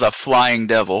sure that was a flying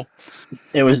devil.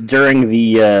 It was during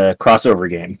the crossover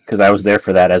game, because I was there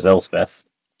for that as Elspeth.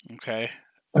 Okay.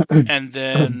 And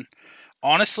then,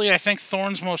 honestly, I think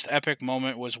Thorn's most epic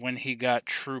moment was when he got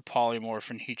true polymorph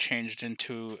and he changed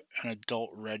into an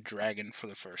adult red dragon for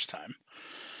the first time.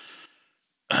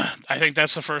 I think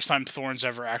that's the first time Thorn's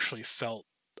ever actually felt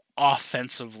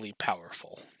offensively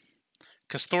powerful.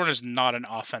 Because Thorn is not an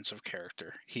offensive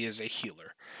character. He is a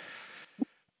healer.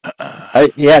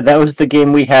 Yeah, that was the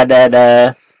game we had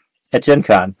at Gen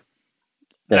Con.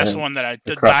 That's the one that I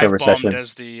dive crossover bombed session.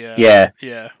 as the...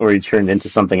 yeah, where he turned into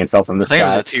something and fell from the I think sky. it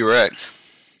was a T-Rex.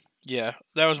 Yeah,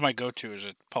 that was my go-to, is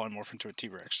a polymorph into a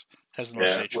T-Rex. Has the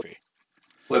most HP.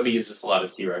 Webby uses a lot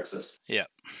of T-Rexes. Yeah.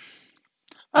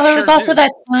 Oh, there was also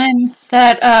that time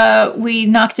that we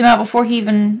knocked him out before he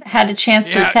even had a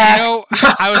chance to attack. You know,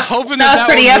 I was hoping that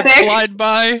pretty one would epic. slide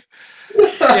by.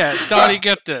 Yeah, Donnie,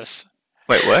 get this.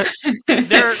 Wait, what?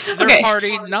 Their Okay.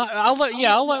 party. I'll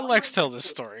let Lex tell this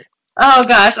story. Oh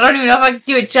gosh, I don't even know if I can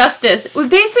do it justice. We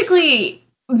basically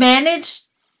managed.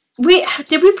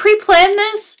 Did we pre-plan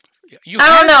this? You I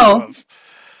don't had to know. have.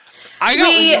 I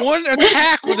got one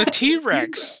attack with a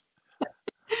T-Rex.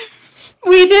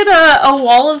 We did a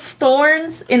wall of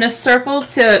thorns in a circle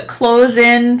to close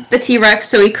in the T-Rex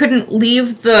so he couldn't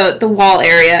leave the wall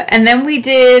area. And then we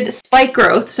did spike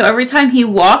growth, so every time he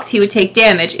walked, he would take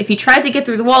damage. If he tried to get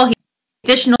through the wall, he took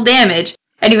additional damage,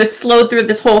 and he was slowed through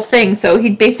this whole thing, so he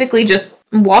basically just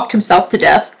walked himself to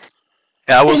death.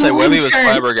 Yeah, I will say And Webby was turn.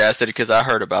 flabbergasted because I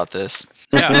heard about this.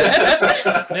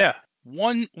 Yeah, yeah.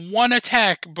 One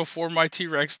attack before my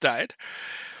T-Rex died.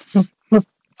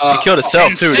 He killed himself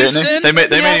and too, since didn't he? then-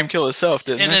 They made yeah. him kill himself,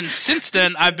 didn't And they? then since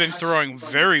then, I've been throwing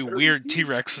very weird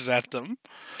T-Rexes at them.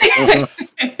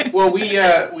 Well, we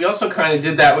also kind of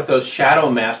did that with those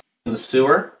shadow mastiffs in the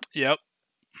sewer. Yep.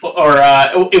 Or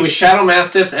it was shadow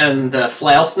mastiffs and the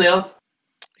flail snails,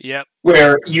 Yep.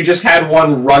 where you just had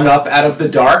one run up out of the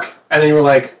dark, and then you were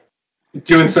like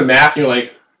doing some math, and you're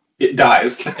like, it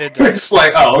dies. It You're does. just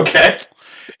like, oh, okay.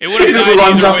 It would have It just died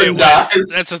runs either up way. and dies.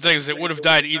 That's the thing, is it would have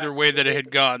died either way that it had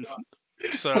gone.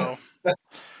 So,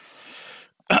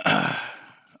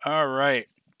 all right.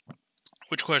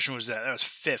 Which question was that? That was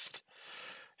 5th.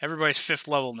 Everybody's 5th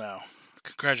level now.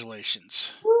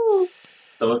 Congratulations.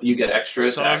 Some of you get extra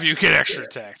attack. Some of you get extra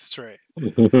attack. That's right.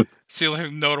 It's the only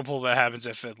thing notable that happens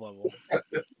at 5th level.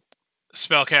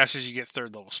 Spellcasters, you get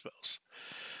 3rd level spells.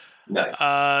 Nice.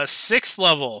 6th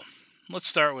level. Let's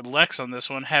start with Lex on this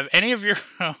one. Have any of your...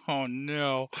 Oh,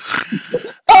 no.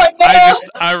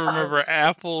 I remember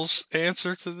Apple's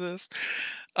answer to this.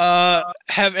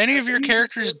 Have any of your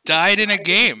characters died in a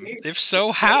game? If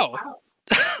so, how?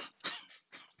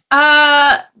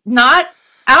 Not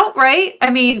outright. I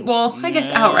mean, well, I guess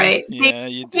outright. Yeah,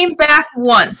 you They came did. back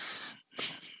once.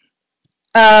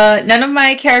 None of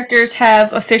my characters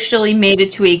have officially made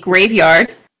it to a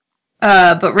graveyard.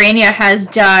 But Rainia has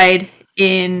died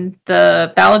in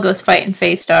the Balagos fight in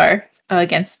Faystar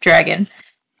against Dragon.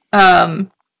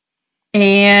 And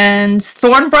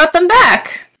Thorn brought them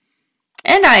back.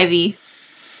 And Ivy.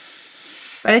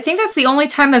 But I think that's the only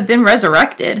time I've been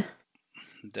resurrected.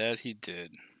 That he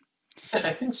did.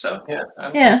 I think so, yeah. I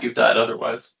don't Yeah. think you've died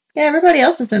otherwise. Yeah, everybody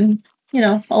else has been,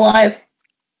 alive.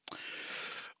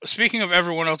 Speaking of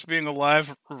everyone else being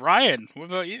alive, Ryan, what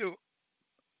about you?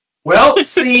 Well,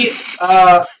 see,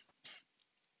 I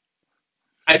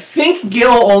think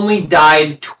Gil only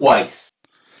died twice.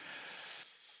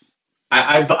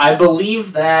 I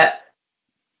believe that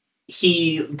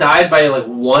he died by like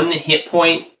 1 hit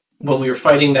point when we were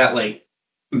fighting that like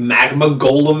magma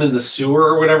golem in the sewer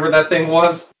or whatever that thing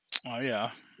was. Oh,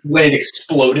 yeah. When it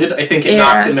exploded, I think it Yeah.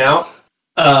 knocked him out.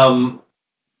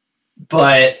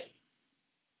 But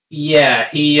yeah,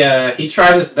 he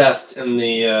tried his best in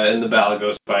the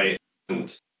Balagos fight,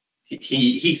 and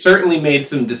he certainly made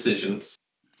some decisions.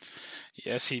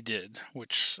 Yes, he did,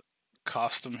 which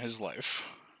cost him his life.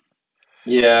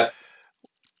 Yeah.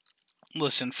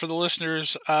 Listen, for the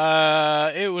listeners,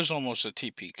 it was almost a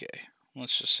TPK.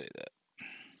 Let's just say that.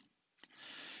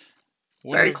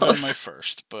 Wouldn't Very have been close. my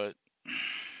first, but...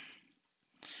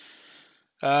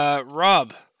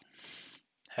 Rob,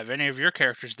 have any of your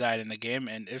characters died in the game,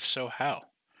 and if so, how?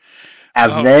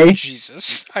 Have Oh, they?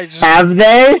 Jesus. Have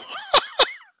they?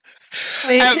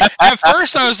 At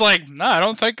first, I was like, no, I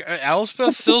don't think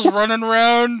Elspeth still's running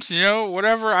around.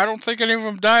 Whatever. I don't think any of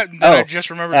them died. And then I just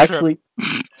remembered. Actually,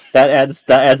 that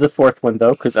adds a fourth one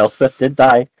though, because Elspeth did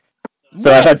die.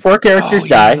 So I had 4 characters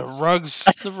die. The rugs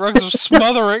are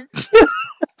smothering.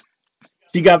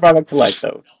 She got brought up to life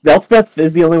though. Elspeth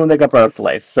is the only one that got brought up to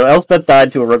life. So Elspeth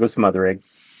died to a rug of smothering.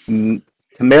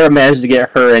 Tamara managed to get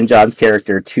her and John's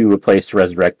character to a place to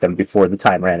resurrect them before the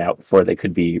time ran out, before they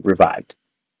could be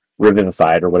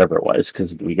revivified, or whatever it was,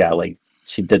 because we got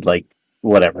she did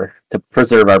whatever to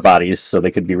preserve our bodies so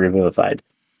they could be revivified.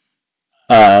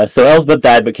 So Elspeth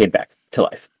died but came back to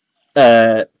life.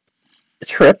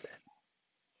 Trip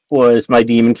was my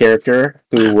demon character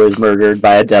who was murdered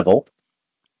by a devil.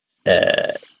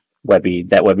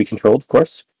 Webby controlled, of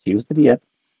course. He was the DM.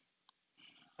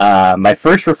 My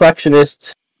first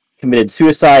reflectionist committed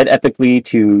suicide epically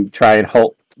to try and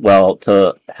help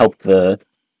the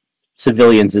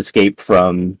civilians escape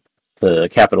from the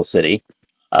capital city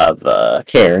of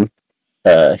Cairn.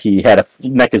 He had a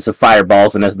necklace of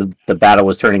fireballs, and as the battle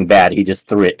was turning bad, he just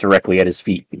threw it directly at his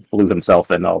feet and blew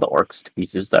himself and all the orcs to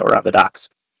pieces that were on the docks,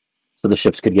 so the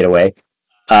ships could get away.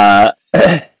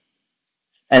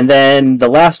 And then the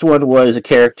last one was a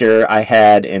character I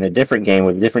had in a different game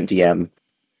with a different DM,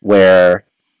 where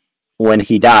when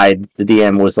he died, the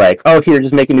DM was like, "Oh, here,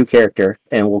 just make a new character,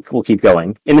 and we'll keep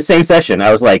going." In the same session,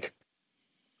 I was like,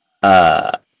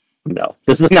 "No,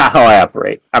 this is not how I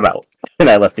operate. I'm out," and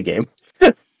I left the game.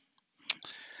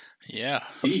 Yeah,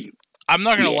 I'm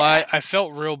not gonna lie. I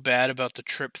felt real bad about the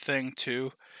trip thing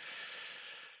too.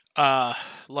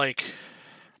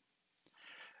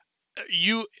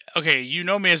 You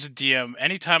know me as a DM.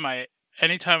 Anytime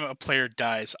a player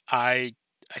dies, I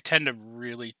tend to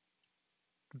really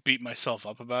beat myself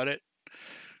up about it,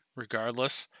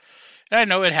 regardless. And I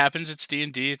know it happens. It's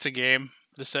D&D. It's a game.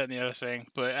 This, that, and the other thing.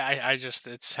 But I just,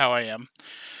 it's how I am.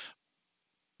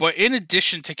 But in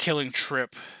addition to killing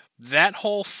Trip, that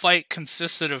whole fight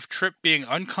consisted of Trip being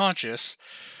unconscious,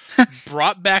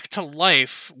 brought back to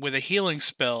life with a healing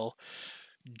spell,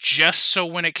 just so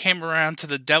when it came around to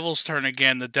the devil's turn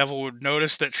again, the devil would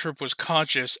notice that Trip was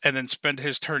conscious and then spend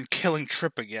his turn killing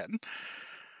Trip again.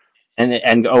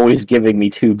 And always giving me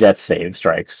 2 death save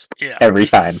strikes every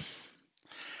time.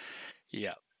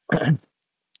 Yeah.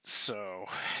 So,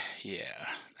 yeah,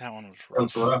 that one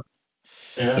was rough.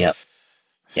 Yeah. Yep.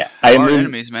 Yeah. Hard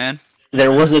enemies, man.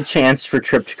 There was a chance for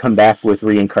Trip to come back with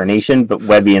reincarnation, but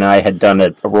Webby and I had done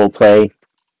a role play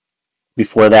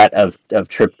before that of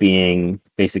Trip being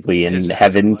basically in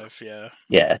heaven. Life,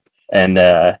 yeah.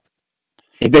 And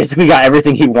he basically got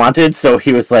everything he wanted, so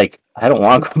he was like, I don't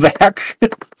want to go back.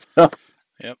 So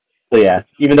yeah,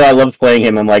 even though I loved playing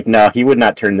him, I'm like, no, he would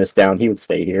not turn this down. He would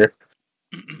stay here.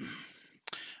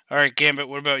 All right, Gambit,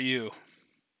 what about you?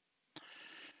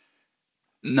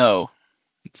 No.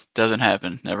 Doesn't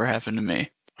happen. Never happened to me.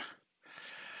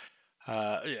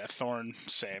 Yeah, Thorn,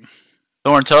 same.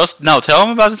 Thorn, tell him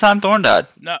about the time Thorn died.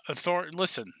 No, Thorn,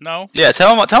 listen, no. Yeah,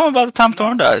 tell him about the time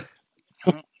Thorn died.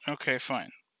 Okay, fine.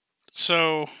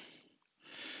 So,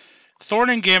 Thorn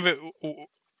and Gambit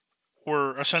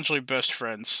were essentially best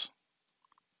friends.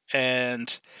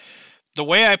 And the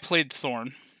way I played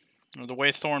Thorn, or the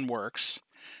way Thorn works,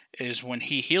 is when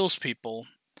he heals people,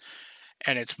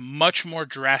 and it's much more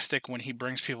drastic when he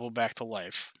brings people back to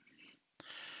life.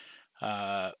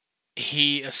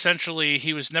 He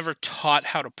was never taught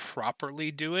how to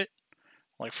properly do it,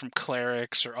 like from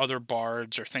clerics or other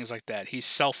bards or things like that. He's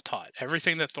self-taught.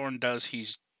 Everything that Thorn does, he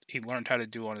learned how to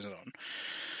do on his own.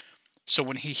 So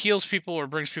when he heals people or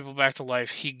brings people back to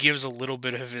life, he gives a little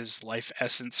bit of his life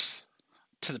essence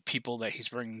to the people that he's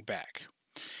bringing back.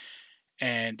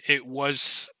 And it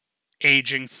was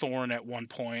aging Thorn at one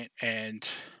point, and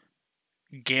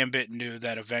Gambit knew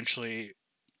that eventually,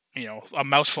 a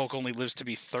mousefolk only lives to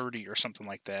be 30 or something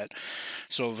like that.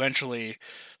 So eventually,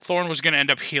 Thorn was going to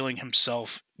end up healing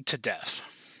himself to death.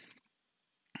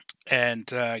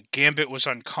 And Gambit was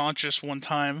unconscious one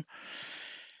time,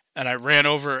 and I ran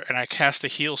over and I cast a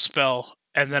heal spell,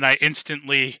 and then I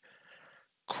instantly,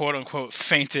 quote-unquote,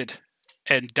 fainted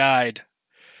and died,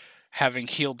 having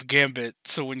healed Gambit.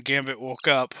 So when Gambit woke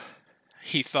up,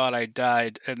 he thought I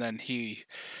died, and then he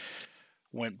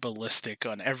went ballistic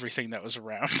on everything that was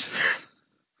around.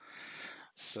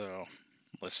 So,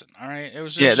 listen, alright? It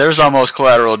was there's almost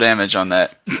collateral damage on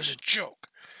that. It was a joke.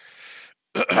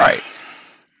 Right.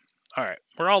 Alright,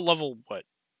 we're all level, what?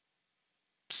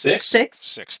 6?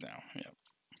 6 now, yeah.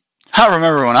 I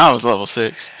remember when I was level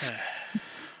 6.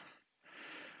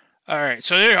 Alright,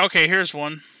 so here's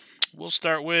one. We'll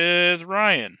start with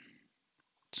Ryan.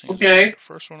 Okay.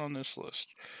 First one on this list.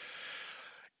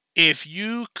 If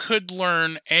you could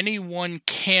learn any one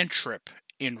cantrip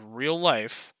in real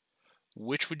life,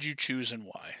 which would you choose and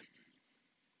why?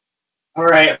 All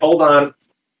right, hold on.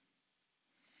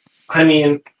 I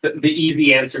mean, the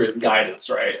easy answer is guidance,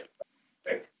 right?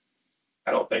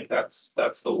 I don't think that's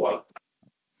the one.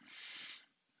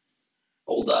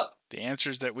 Hold up. The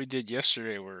answers that we did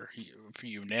yesterday were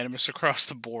unanimous across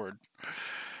the board.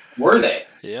 Were they?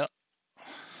 Yeah.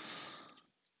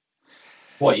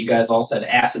 What, you guys all said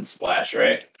acid splash,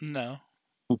 right? No.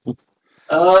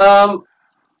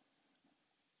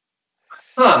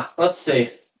 Let's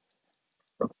see.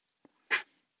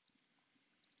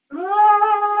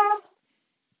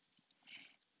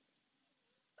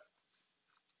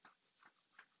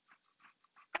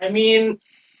 I mean,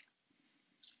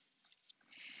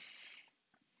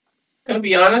 gonna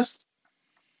be honest,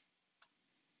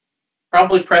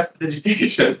 probably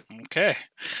prestidigitation. Okay.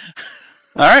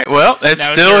 All right. Well, it's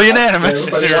Now, still unanimous.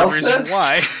 Is there a reason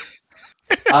why?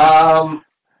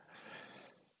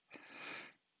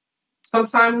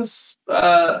 Sometimes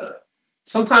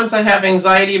I have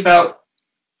anxiety about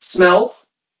smells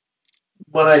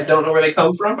when I don't know where they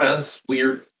come from. And it's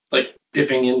weird, like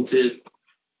dipping into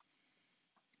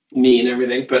me and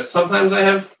everything. But sometimes I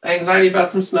have anxiety about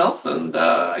some smells, and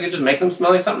I can just make them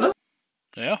smell like something else.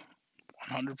 Yeah,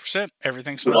 100%.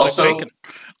 Everything But smells also like bacon.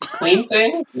 clean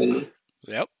things and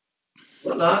Yep.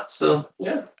 whatnot. So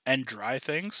yeah, And dry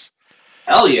things.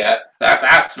 hell yeah,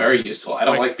 that's very useful. I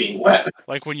don't like being wet.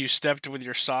 Like when you stepped with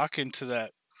your sock into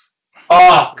that.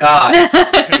 Oh god,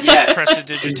 Could you yes,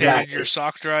 prestidigitated exactly. your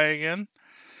sock dry again?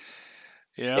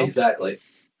 You know? Exactly.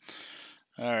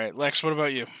 All right, Lex. What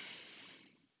about you?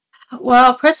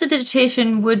 Well,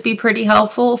 prestidigitation would be pretty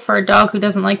helpful for a dog who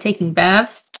doesn't like taking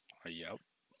baths. Yep.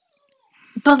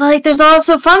 But like, there's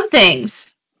also fun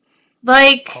things,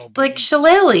 like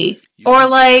shillelagh or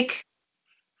like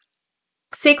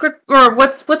sacred or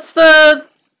what's the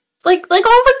like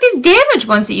all like these damage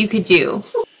ones that you could do.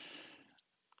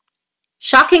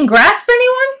 Shocking grasp,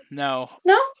 anyone? No.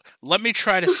 Let me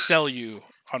try to sell you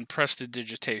on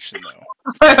prestidigitation, though.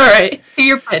 All right,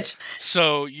 your pitch.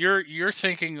 So you're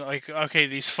thinking like, okay,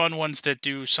 these fun ones that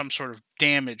do some sort of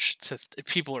damage to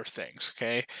people or things.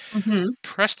 Okay. Mm-hmm.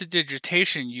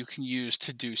 Prestidigitation you can use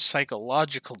to do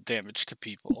psychological damage to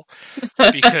people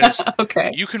because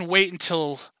you can wait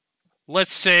until,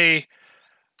 let's use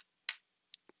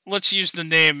the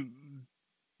name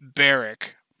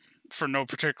Barrick for no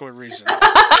particular reason.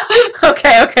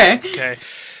 Okay.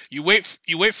 You wait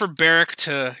for Barrick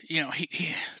to,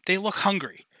 they look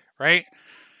hungry, right?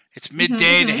 It's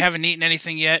midday, they haven't eaten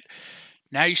anything yet.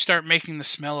 Now you start making the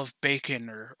smell of bacon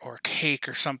or cake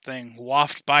or something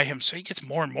waft by him, so he gets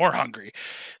more and more hungry.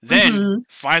 Then,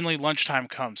 finally, lunchtime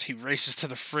comes. He races to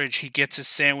the fridge. He gets his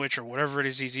sandwich or whatever it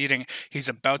is he's eating. He's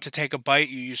about to take a bite.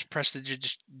 You use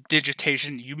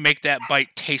prestidigitation. You make that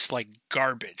bite taste like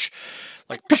garbage.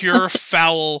 Like pure,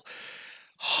 foul,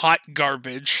 hot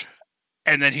garbage.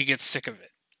 And then he gets sick of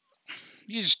it.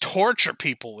 You just torture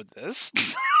people with this.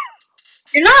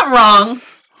 You're not wrong.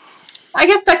 I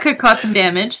guess that could cause some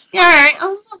damage. Yeah, all right.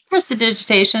 Oh,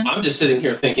 prestidigitation. I'm just sitting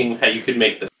here thinking how you could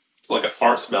make this like a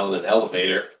fart smell in an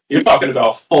elevator. You're talking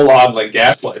about full on like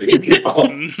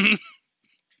gaslighting.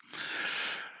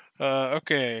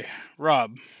 Okay,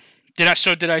 Rob. Did I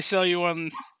sell you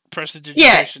on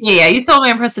prestidigitation? Yeah. You sold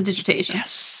me on prestidigitation.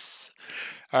 Yes.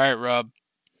 All right, Rob.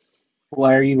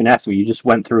 Why are you even asking me? You just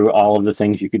went through all of the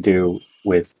things you could do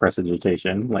with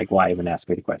prestidigitation. Like, why even ask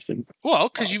me the question? Well,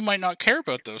 because you might not care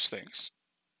about those things.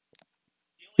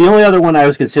 The only other one I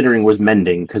was considering was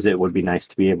mending, because it would be nice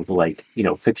to be able to,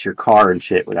 fix your car and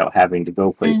shit without having to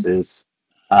go places.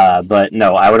 But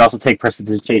no, I would also take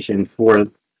prestidigitation for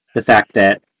the fact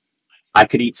that I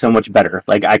could eat so much better.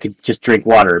 Like, I could just drink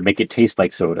water and make it taste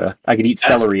like soda. I could eat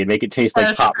celery and make it taste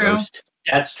like pot roast.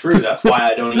 That's true. That's why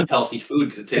I don't eat healthy food,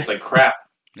 because it tastes like crap.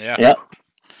 Yeah. Yep.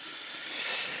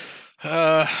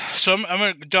 So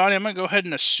I'm gonna go ahead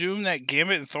and assume that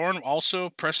Gambit and Thorn also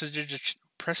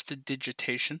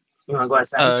prestidigitation. You want to go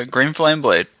outside? Green Flame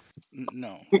Blade.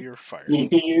 No, you're fired.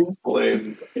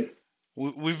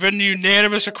 We've been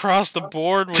unanimous across the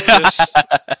board with this.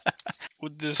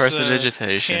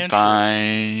 Prestidigitation.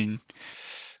 Fine.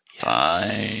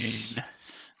 Yes.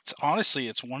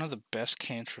 It's one of the best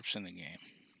cantrips in the game.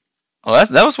 Well,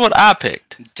 that was what I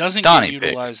picked. It doesn't Donnie get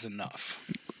utilized enough.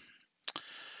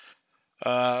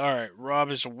 All right,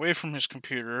 Rob is away from his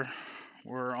computer.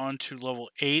 We're on to level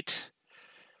 8.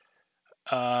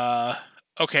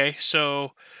 Okay,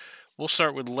 so we'll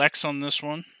start with Lex on this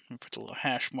one. We put the little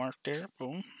hash mark there.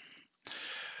 Boom.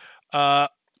 Are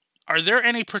Are there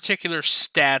any particular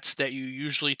stats that you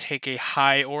usually take a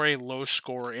high or a low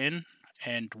score in,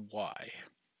 and why?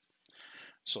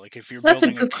 So, like, if you're That's a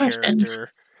building a good question.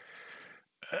 character,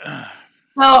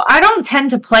 Well, I don't tend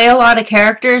to play a lot of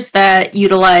characters that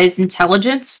utilize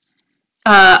intelligence.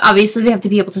 Obviously, they have to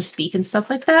be able to speak and stuff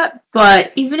like that.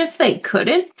 But even if they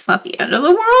couldn't, it's not the end of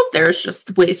the world. There's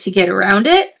just ways to get around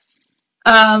it.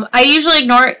 I usually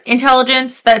ignore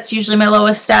intelligence. That's usually my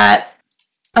lowest stat.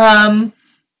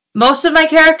 Most of my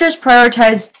characters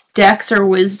prioritize dex or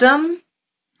wisdom.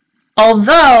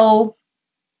 Although,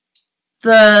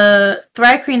 the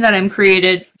Thri-Kreen that I'm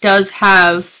created does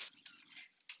have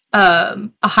a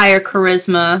higher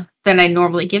charisma than I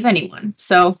normally give anyone.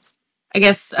 So, I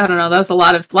guess, I don't know, that was a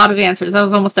lot of answers. That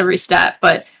was almost every stat.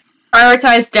 But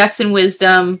prioritize dex and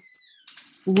wisdom,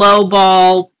 low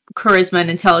ball charisma and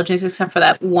intelligence, except for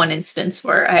that one instance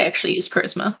where I actually used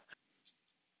charisma.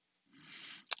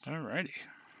 alrighty.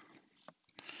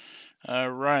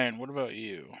 Ryan, what about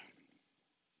you?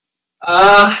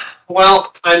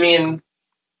 Well, I mean,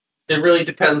 it really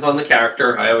depends on the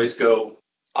character. I always go,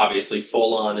 obviously,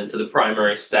 full on into the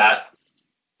primary stat.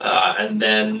 And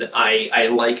then I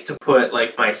like to put,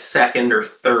 like, my second or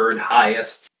third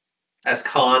highest as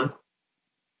con.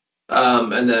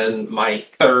 And then my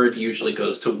third usually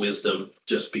goes to wisdom,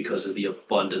 just because of the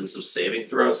abundance of saving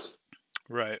throws.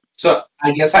 Right. So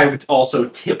I guess I would also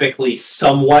typically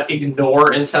somewhat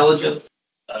ignore intelligence.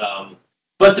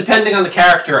 But depending on the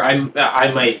character,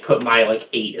 I might put my, like,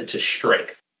 8 into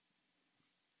strength.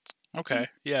 Okay.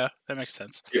 Yeah, that makes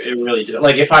sense. It really does.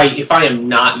 Like, if I am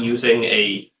not using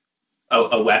a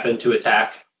weapon to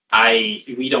attack,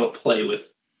 we don't play with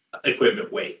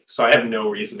equipment weight, so I have no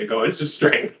reason to go into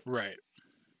strength. Right.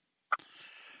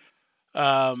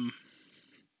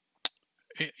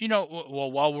 You know,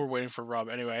 well, while we're waiting for Rob,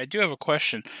 anyway, I do have a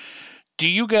question. Do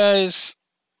you guys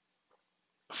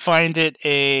find it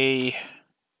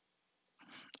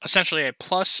essentially a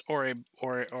plus or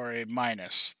a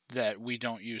minus that we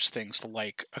don't use things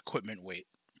like equipment weight?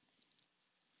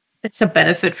 It's a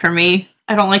benefit for me.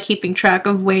 I don't like keeping track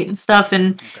of weight and stuff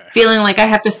and feeling like I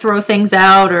have to throw things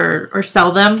out or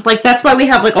sell them. Like, that's why we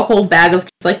have, like, a whole bag of,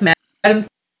 like, magic items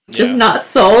just not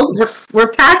sold.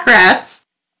 We're pack rats.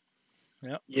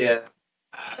 Yep. Yeah.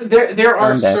 There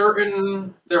are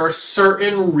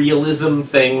certain realism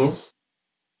things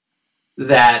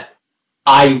that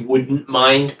I wouldn't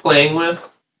mind playing with,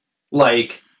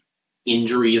 like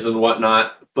injuries and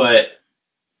whatnot, but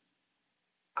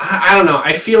I don't know.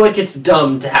 I feel like it's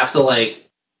dumb to have to, like,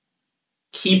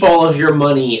 keep all of your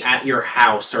money at your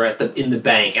house or in the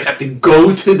bank and have to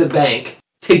go to the bank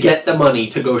to get the money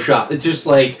to go shop. It's just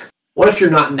like, what if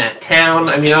you're not in that town?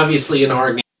 I mean, obviously in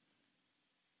our game,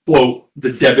 quote,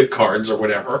 the debit cards or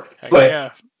whatever.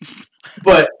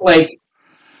 But like,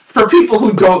 for people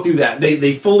who don't do that,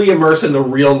 they fully immerse in the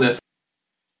realness.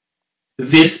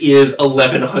 This is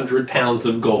 1,100 pounds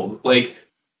of gold. Like,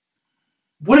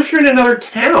 what if you're in another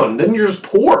town? Then you're just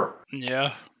poor.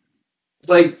 Yeah.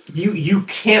 Like, you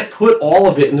can't put all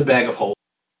of it in the bag of holding.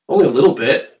 Only a little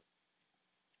bit.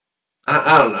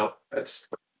 I don't know.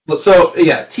 So,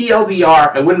 yeah,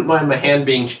 TLDR, I wouldn't mind my hand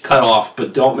being cut off,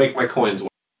 but don't make my coins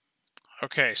work.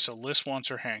 Okay, so Liz wants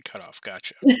her hand cut off.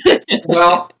 Gotcha.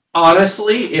 Well,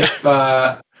 honestly, if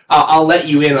I'll let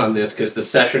you in on this because the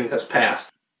session has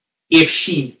passed. If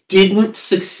she didn't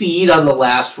succeed on the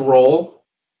last roll,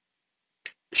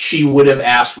 she would have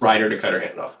asked Ryder to cut her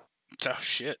hand off. Oh,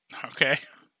 shit. Okay.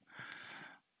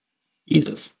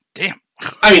 Jesus. Damn.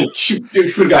 I mean, she would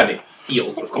have gotten it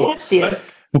healed, of course. But,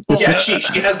 yeah,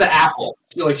 she has the apple.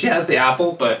 Like, she has the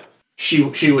apple, but she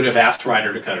would have asked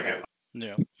Ryder to cut her hand off.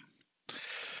 Yeah.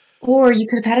 Or you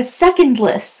could have had a second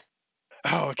list.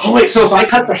 Oh, wait, so if I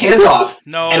cut the hand off,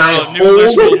 no, and I new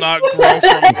list will not grow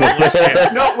from a list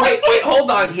hand. No, wait, hold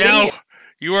on. No,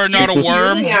 you are not a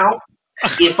worm.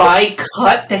 If I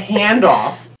cut the hand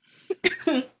off,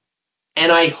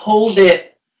 and I hold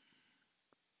it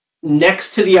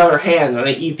next to the other hand, and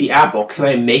I eat the apple, can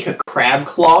I make a crab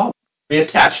claw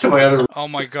reattached to my other? Oh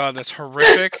my god, that's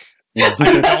horrific. I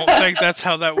don't think that's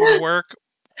how that would work.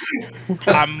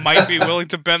 I might be willing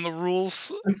to bend the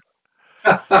rules.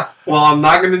 Well, I'm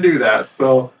not going to do that,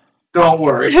 so don't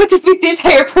worry. You have to defeat the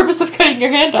entire purpose of cutting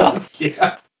your hand off.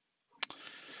 Yeah.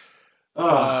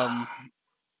 All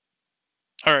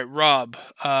right, Rob.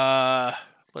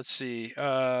 Let's see.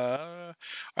 Are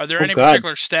there any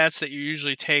particular stats that you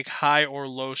usually take high or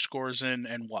low scores in,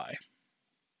 and why?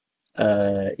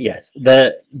 Yes.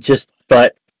 But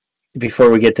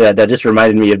before we get to that, that just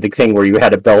reminded me of the thing where you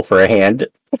had a bell for a hand.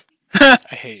 I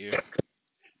hate you.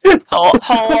 Hello.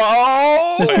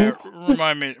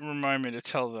 Remind me to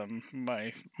tell them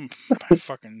my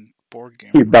fucking board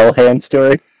game. Your bell hand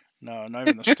story. No, not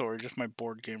even the story, just my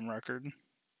board game record.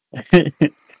 I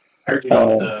heard you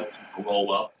don't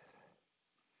roll up.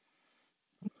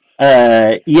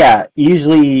 Yeah,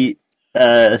 usually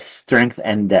strength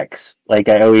and dex. Like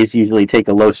I always usually take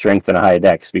a low strength and a high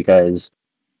dex because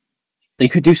you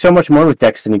could do so much more with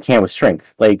dex than you can with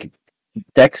strength. Like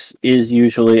dex is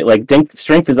usually like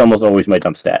strength is almost always my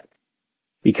dump stat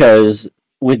because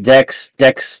with dex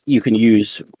you can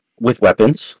use with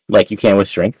weapons like you can with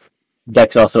strength.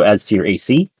 Dex also adds to your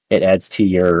AC. It adds to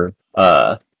your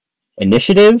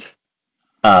initiative.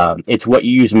 It's what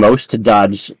you use most to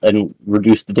dodge and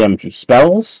reduce the damage of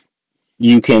spells.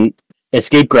 You can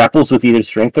escape grapples with either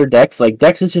strength or dex. Like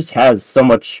dex just has so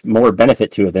much more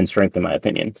benefit to it than strength, in my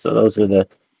opinion. So those are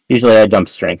usually I dump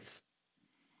strength.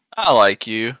 I like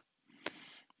you.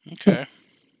 Okay.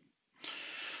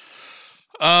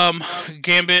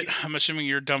 Gambit, I'm assuming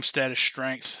your dump stat is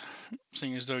strength,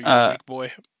 seeing as though you're a weak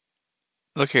boy.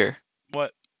 Look here.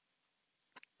 What?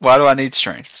 Why do I need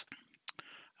strength?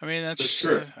 I mean, that's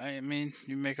true. I mean,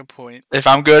 you make a point. If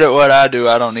I'm good at what I do,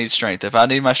 I don't need strength. If I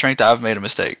need my strength, I've made a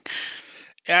mistake.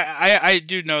 I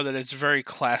do know that it's very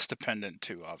class dependent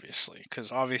too, obviously,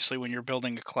 because obviously when you're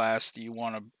building a class, you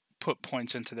want to put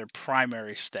points into their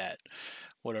primary stat,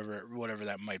 whatever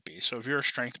that might be. So if you're a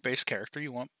strength based character,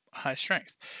 you want high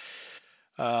strength.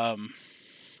 I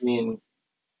mean,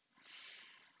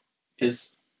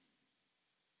 there's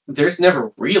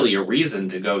never really a reason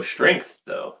to go strength,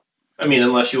 though. I mean,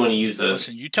 unless you want to use a.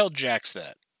 Listen, you tell Jax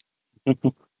that.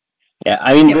 Yeah,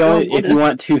 I mean, if you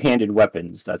want two-handed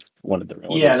weapons, that's one of the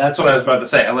real. Yeah, that's what I was about to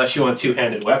say. Unless you want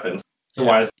two-handed weapons,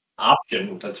 otherwise, an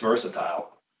option that's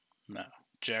versatile. No,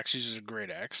 Jax uses a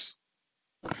great axe.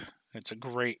 It's a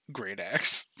great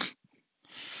axe.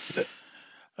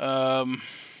 But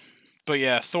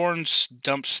yeah, Thorn's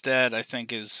dump stat I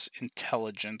think is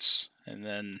intelligence, and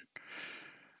then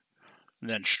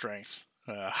strength.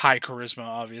 High charisma,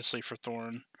 obviously, for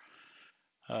Thorn.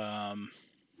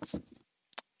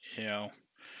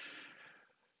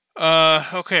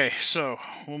 Okay, so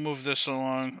we'll move this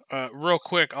along. Real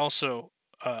quick, also,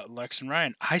 Lex and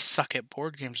Ryan, I suck at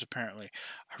board games, apparently.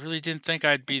 I really didn't think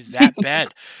I'd be that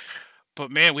bad.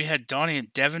 But man, we had Donnie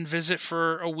and Devin visit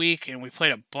for a week, and we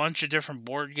played a bunch of different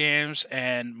board games,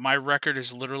 and my record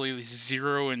is literally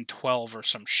 0-12 or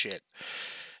some shit.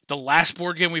 The last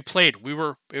board game we played,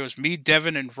 it was me,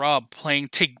 Devin, and Rob playing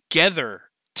together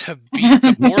to beat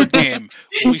the board game.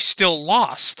 We still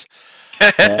lost.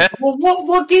 Well,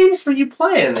 what games were you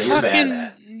playing that you're bad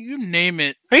at? You name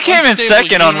it. We came in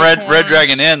second on Red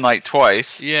Dragon Inn like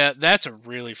twice. Yeah, that's a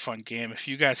really fun game. If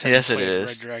you guys haven't played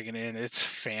Red Dragon Inn, it's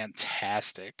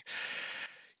fantastic.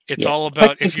 It's all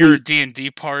about, if you're a D&D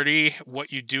party,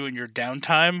 what you do in your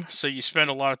downtime. So you spend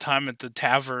a lot of time at the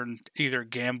tavern, either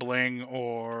gambling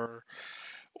or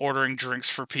ordering drinks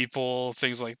for people,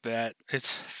 things like that.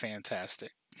 It's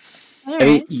fantastic. I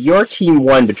mean, your team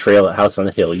won Betrayal at House on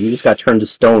the Hill. You just got turned to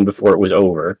stone before it was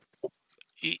over.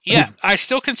 Yeah, I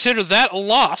still consider that a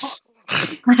loss.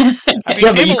 I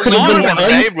became a lawn ornament.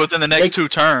 Saved within the next 2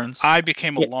 turns. I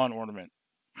became a lawn ornament.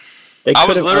 I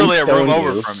was literally a room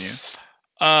over from you.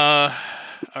 All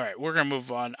right, we're gonna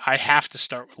move on. I have to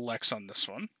start with Lex on this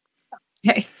one.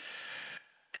 Okay.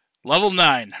 Level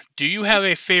 9. Do you have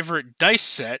a favorite dice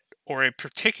set or a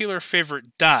particular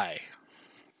favorite die?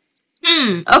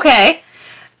 Okay.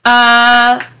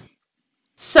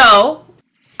 So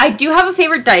I do have a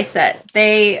favorite dice set.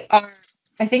 They are,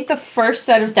 I think, the first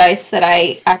set of dice that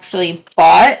I actually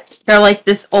bought. They're like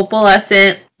this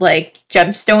opalescent, like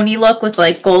gemstone-y look with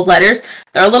like gold letters.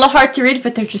 They're a little hard to read,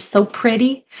 but they're just so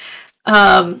pretty.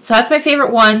 So that's my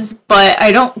favorite ones, but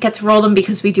I don't get to roll them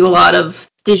because we do a lot of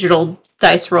digital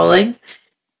dice rolling.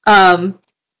 But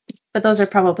those are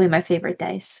probably my favorite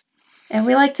dice. And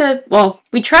we like to,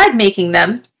 we tried making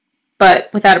them, but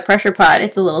without a pressure pot,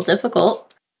 it's a little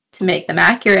difficult to make them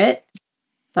accurate.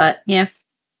 But yeah,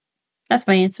 that's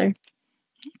my answer.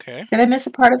 Okay. Did I miss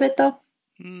a part of it, though?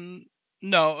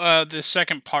 No, the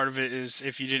second part of it is,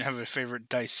 if you didn't have a favorite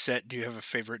dice set, do you have a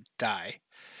favorite die?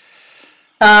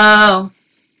 Oh.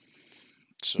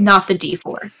 So, not the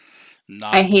D4.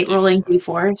 I hate rolling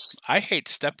D4s. I hate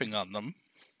stepping on them.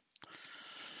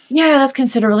 Yeah, that's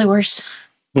considerably worse.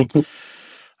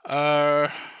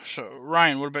 So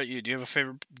Ryan, what about you? Do you have a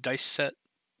favorite dice set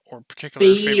or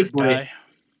particular favorite die?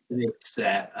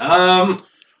 Set.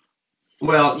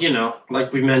 Well,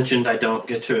 like we mentioned, I don't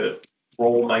get to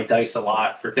roll my dice a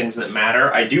lot for things that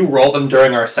matter. I do roll them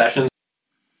during our sessions.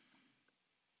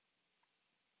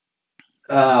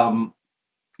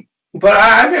 But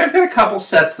I've got a couple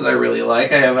sets that I really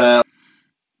like. I have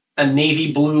a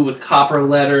navy blue with copper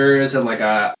letters and like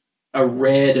a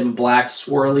red and black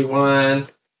swirly one.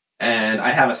 And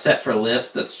I have a set for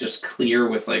list that's just clear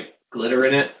with like glitter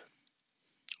in it.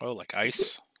 Oh, like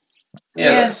ice?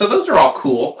 Yeah. So those are all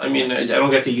cool. I mean, I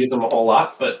don't get to use them a whole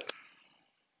lot, but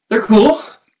they're cool.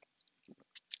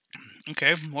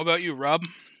 Okay, what about you, Rob?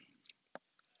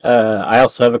 I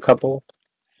also have a couple.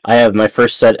 I have my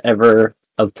first set ever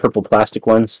of purple plastic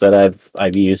ones that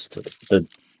I've used.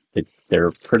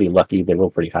 They're pretty lucky. They roll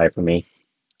pretty high for me.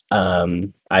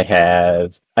 I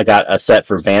got a set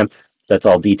for Vamp that's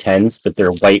all D10s, but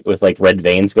they're white with like red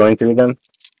veins going through them.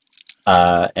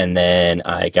 And then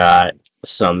I got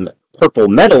some purple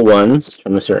metal ones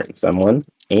from a certain someone,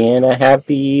 and I have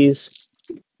these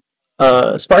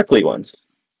sparkly ones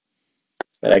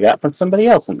that I got from somebody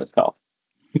else in this call.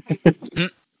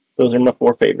 Those are my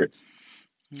 4 favorites.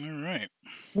 All right.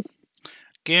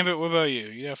 Gambit, what about you?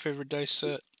 You got a favorite dice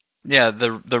set? Yeah,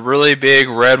 the really big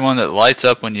red one that lights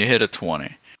up when you hit a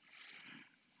 20.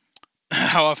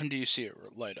 How often do you see it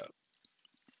light up?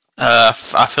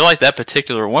 I feel like that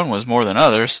particular one was more than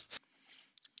others.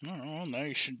 I don't know. Now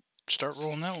you should start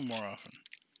rolling that one more often.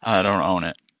 I don't own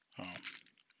it. Oh,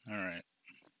 all right.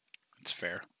 That's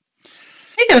fair. I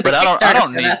think there was But a I Kickstarter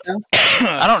don't for need- that, though.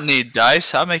 I don't need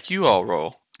dice. I'll make you all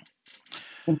roll.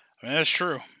 I mean, that's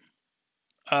true.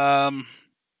 Thorn,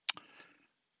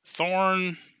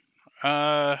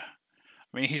 I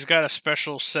mean, he's got a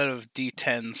special set of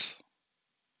D10s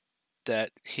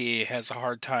that he has a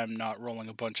hard time not rolling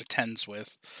a bunch of 10s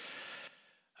with.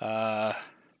 And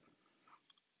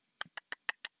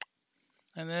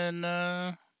then,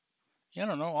 I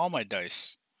don't know, all my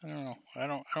dice. I don't know. I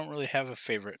don't really have a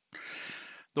favorite.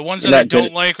 The ones that I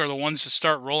don't like are the ones that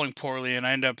start rolling poorly, and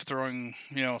I end up throwing,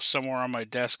 somewhere on my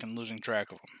desk and losing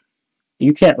track of them.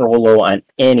 You can't roll low on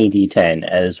any D10,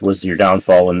 as was your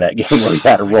downfall in that game where you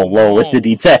had to roll low with the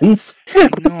D10s.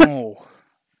 No.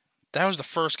 That was the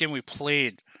first game we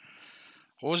played.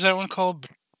 What was that one called?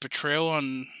 Betrayal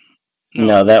on...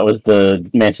 No, that was the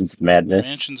Mansions of Madness.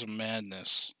 Mansions of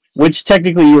Madness. Which,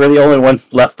 technically, you were the only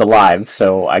ones left alive,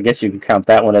 so I guess you can count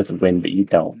that one as a win, but you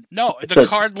don't. No, the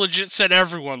card legit said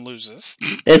everyone loses.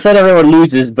 It said everyone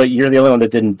loses, but you're the only one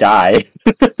that didn't die.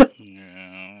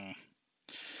 Yeah.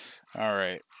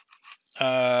 Alright.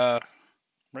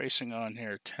 Racing on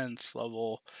here, 10th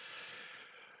level.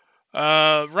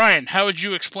 Ryan, how would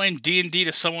you explain D&D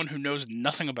to someone who knows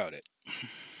nothing about it?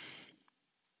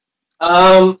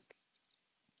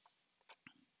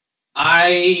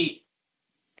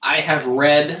 I have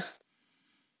read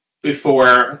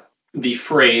before the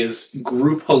phrase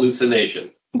group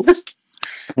hallucination.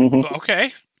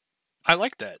 Okay. I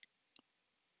like that.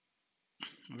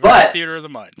 But theater of the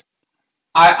mind.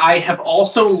 I have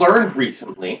also learned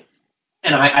recently,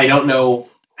 and I don't know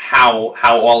how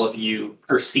all of you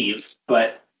perceive,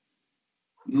 but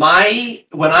when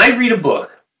I read a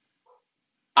book,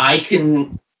 I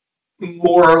can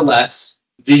more or less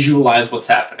visualize what's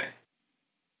happening.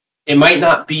 It might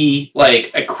not be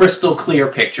like a crystal clear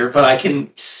picture, but I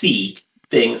can see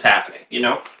things happening,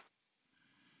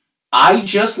 I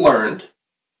just learned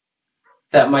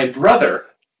that my brother,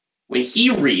 when he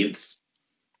reads,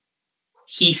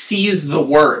 he sees the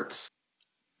words.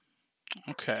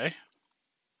 Okay.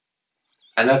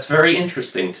 And that's very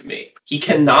interesting to me. He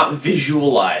cannot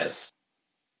visualize.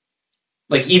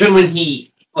 Like, even when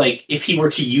if he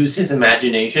were to use his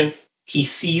imagination, he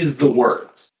sees the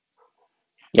words.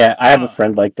 Yeah, I have a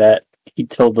friend like that. He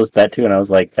told us that too, and I was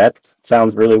like, that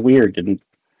sounds really weird. And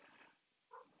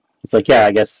it's like, yeah,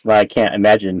 I guess I can't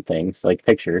imagine things, like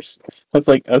pictures. I was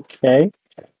like, okay.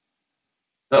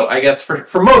 So I guess for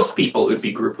most people, it would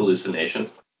be group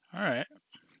hallucination. All right.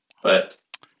 But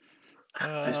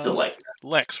I still like that.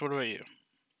 Lex, what about you?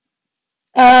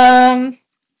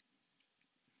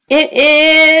 It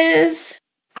is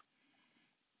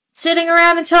sitting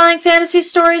around and telling fantasy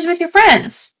stories with your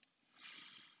friends.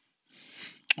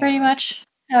 Pretty much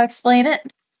how I explain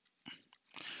it.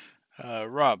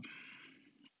 Rob.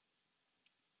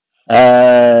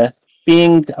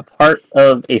 Being a part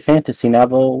of a fantasy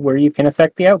novel where you can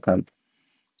affect the outcome.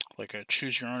 Like a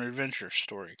choose-your-own-adventure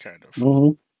story, kind of.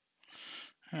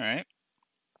 Mm-hmm. All right.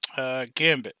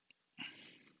 Gambit.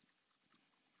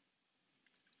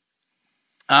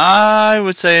 I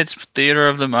would say it's theater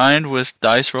of the mind with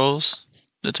dice rolls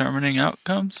determining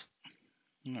outcomes.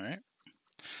 All right.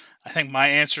 I think my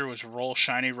answer was roll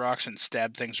shiny rocks and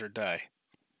stab things or die.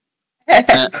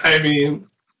 I mean,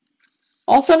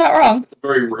 also not wrong. It's a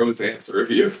very Rose answer of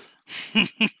you.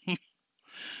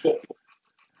 Oh,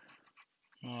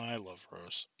 I love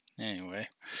Rose. Anyway.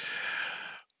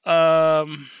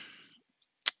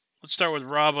 Let's start with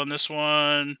Rob on this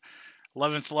one.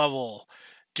 11th level.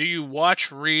 Do you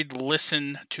watch, read,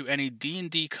 listen to any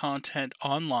D&D content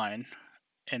online?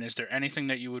 And is there anything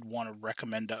that you would want to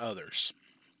recommend to others?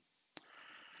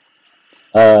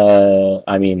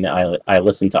 I mean, I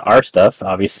listen to our stuff,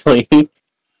 obviously,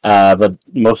 but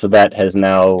most of that has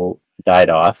now died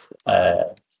off.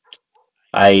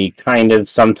 I kind of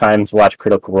sometimes watch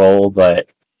Critical Role, but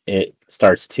it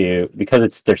starts to,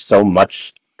 because there's so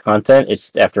much content.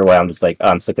 It's after a while I'm just like, oh,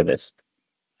 I'm sick of this.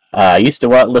 I used to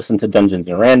listen to Dungeons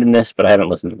and Randomness, but I haven't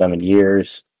listened to them in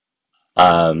years.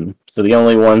 So the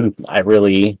only one I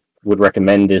really would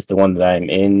recommend is the one that I'm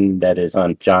in, that is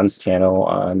on John's channel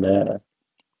on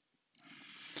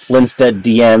Linstead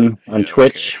DM on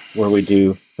Twitch, where we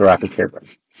do the Rock of Care.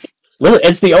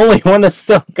 It's the only one that's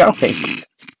still going.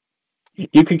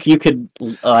 You could.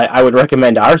 I would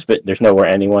recommend ours, but there's nowhere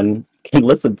anyone can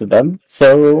listen to them.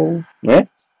 So yeah.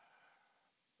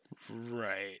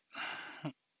 Right.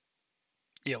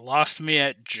 You lost me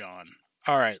at John.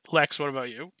 All right, Lex. What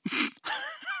about you?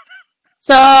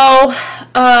 So,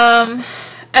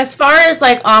 as far as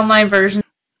like online versions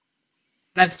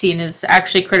I've seen is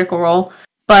actually Critical Role.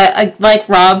 But like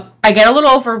Rob, I get a little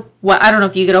I don't know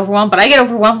if you get overwhelmed, but I get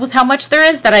overwhelmed with how much there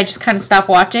is that I just kind of stop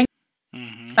watching.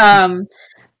 Mm-hmm.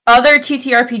 Other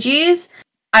TTRPGs,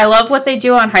 I love what they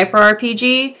do on Hyper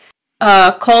RPG.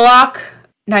 Kolok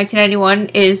 1991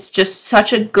 is just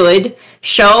such a good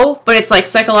show, but it's like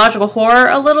psychological horror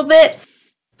a little bit.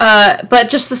 But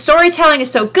just the storytelling is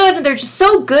so good, and they're just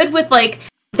so good with like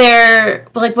their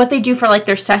like what they do for like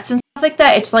their sets and stuff like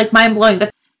that. It's like mind blowing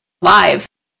that live.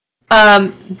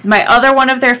 My other one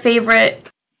of their favorite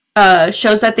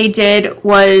shows that they did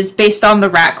was based on the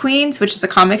Rat Queens, which is a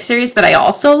comic series that I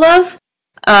also love.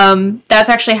 That's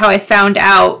actually how I found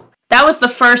out. That was the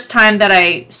first time that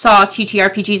I saw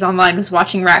TTRPGs online, was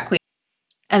watching Rat Queen.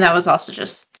 And that was also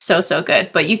just so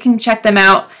good. But you can check them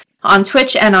out on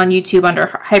Twitch and on YouTube under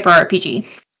Hyper RPG.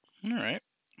 All right.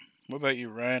 What about you,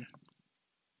 Ryan?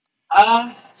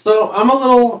 So I'm a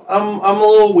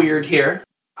little weird here.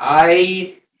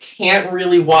 I can't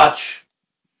really watch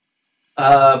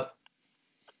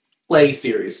play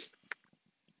series.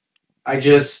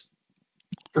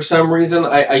 For some reason,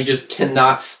 I just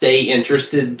cannot stay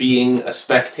interested being a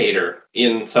spectator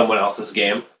in someone else's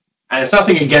game. And it's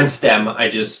nothing against them. I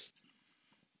just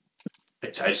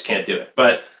can't do it.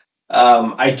 But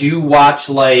I do watch,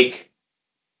 like,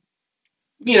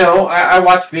 I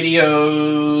watch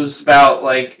videos about,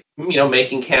 like,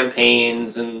 making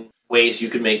campaigns and ways you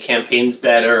could make campaigns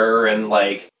better, and,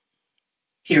 like,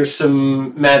 here's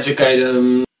some magic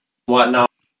items,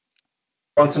 whatnot.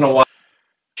 Once in a while,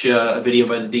 a video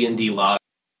by the D&D log,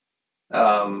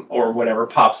 or whatever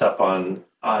pops up on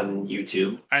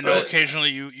YouTube. I know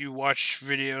occasionally you watch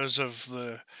videos of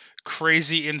the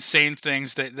crazy, insane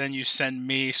things that then you send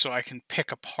me so I can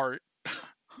pick apart.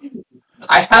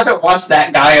 I haven't watched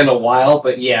that guy in a while,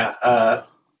 but yeah.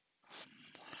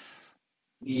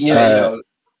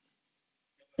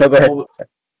 No, go ahead.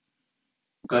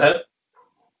 Go ahead.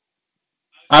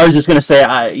 I was just going to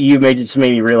say, you made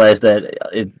me realize that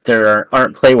there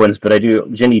aren't play ones, but I do.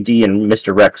 Jenny D and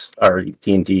Mr. Rex are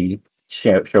D&D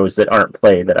shows that aren't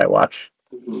play that I watch.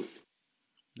 Mm-hmm.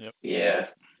 Yep. Yeah.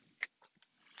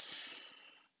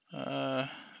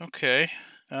 Okay.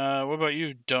 What about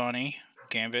you, Donnie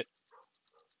Gambit?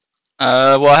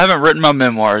 Well, I haven't written my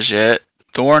memoirs yet.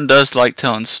 Thorn does like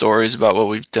telling stories about what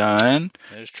we've done.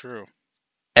 That is true.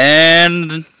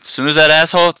 And as soon as that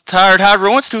asshole Tired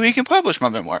Hydra wants to, he can publish my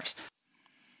memoirs.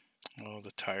 Oh,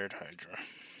 the Tired Hydra.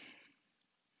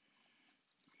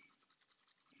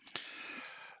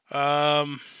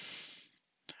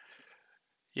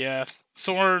 Yeah,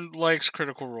 Thorn likes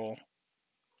Critical Role.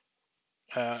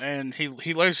 And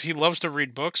he loves to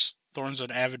read books. Thorn's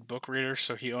an avid book reader,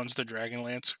 so he owns the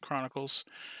Dragonlance Chronicles.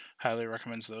 Highly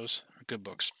recommends those. Good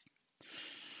books.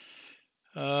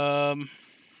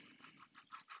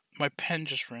 My pen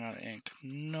just ran out of ink.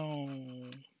 No.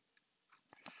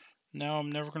 Now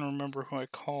I'm never going to remember who I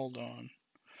called on.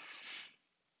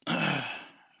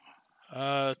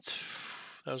 That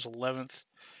was 11th.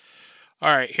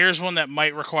 Alright, here's one that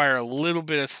might require a little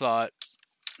bit of thought.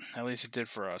 At least it did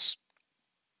for us.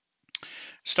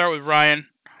 Start with Ryan.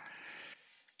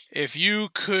 If you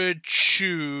could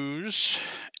choose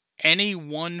any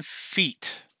one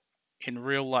feat in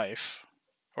real life,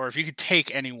 or if you could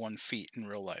take any one feat in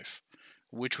real life,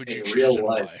 which would you choose and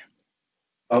why?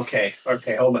 Okay,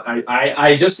 hold on.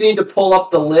 I just need to pull up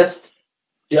the list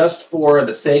just for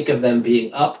the sake of them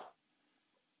being up.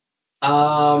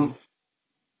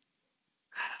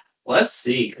 Let's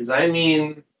see, because I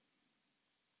mean,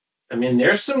 I mean,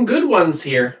 there's some good ones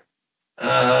here.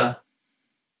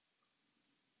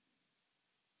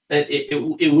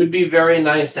 It would be very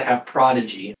nice to have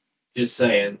Prodigy. Just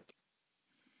saying.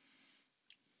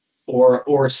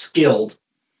 Or Skilled.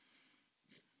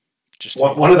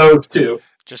 One of those two.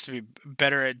 Just to be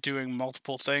better at doing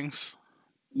multiple things.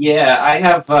 Yeah, I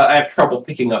have trouble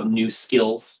picking up new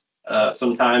skills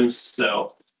sometimes.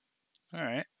 So, all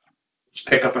right, just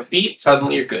pick up a feat.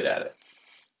 Suddenly, you're good at it.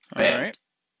 All right.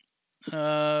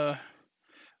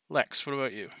 Lex, what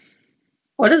about you?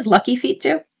 What does Lucky Feet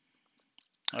do?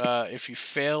 If you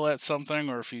fail at something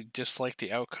or if you dislike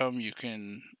the outcome, you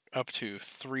can up to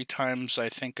 3 times, I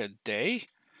think, a day.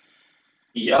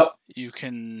 Yep. You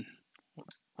can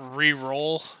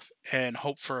re-roll and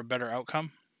hope for a better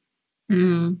outcome.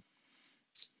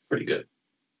 Pretty good.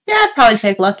 Yeah, I'd probably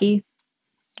take Lucky.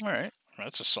 All right.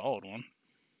 That's a solid one.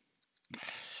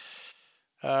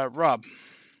 Rob.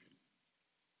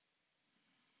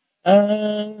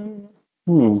 I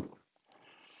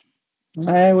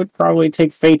would probably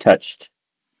take Fey Touched.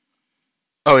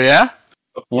 Oh, yeah?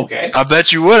 Okay. I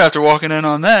bet you would after walking in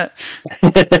on that.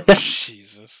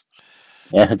 Jesus.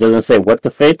 Yeah, it doesn't say what the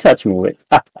Fey touch me with.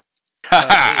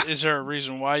 Is there a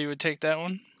reason why you would take that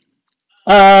one?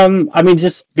 I mean,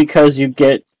 just because you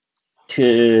get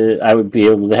to, I would be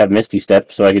able to have Misty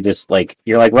Step, so I could just, like,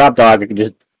 you're like Rob Dog, I could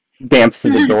just bamf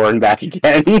through the door and back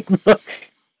again.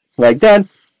 Like, done.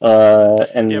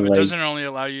 And yeah, but like, doesn't it only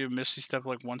allow you to Misty Step,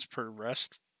 like, once per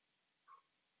rest?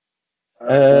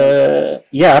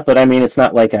 yeah, but I mean, it's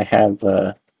not like I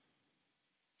have,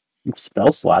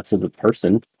 spell slots as a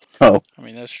person, so. I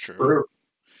mean, that's true.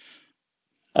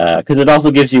 Because it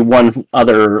also gives you one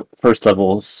other first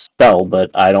level spell,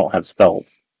 but I don't have spell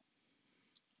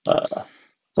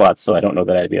slots, so I don't know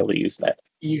that I'd be able to use that.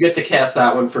 You get to cast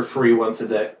that one for free once a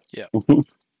day. Yeah.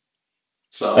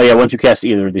 So. Oh yeah, once you cast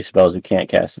either of these spells, you can't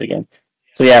cast it again.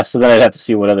 So yeah, so then I'd have to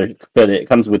see what other. But it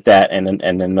comes with that and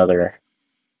another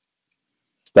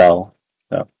spell.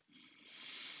 So.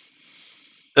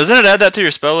 Doesn't it add that to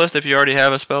your spell list if you already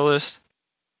have a spell list?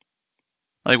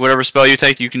 Like whatever spell you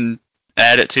take, you can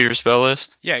add it to your spell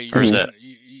list. Yeah,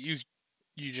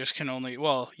 you just can only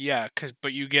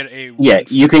but you get a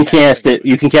you can cast it.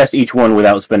 You can cast each one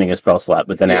without spending a spell slot,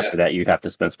 but then after that, you have to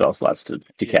spend spell slots to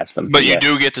cast them. But you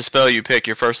do get the spell you pick,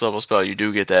 your first level spell. You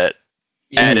do get that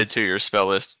added to your spell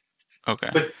list. Okay.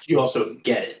 But you also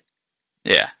get it.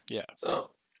 Yeah. Yeah. So.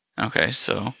 Okay,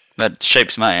 so that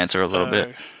shapes my answer a little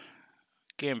bit.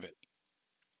 Gambit.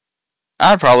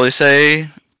 I'd probably say,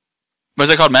 what's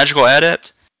it called? Magical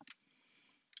Adept?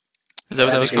 Is that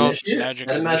what that was called? Magic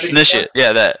Initiate.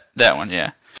 Yeah, that one,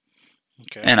 yeah.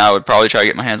 Okay. And I would probably try to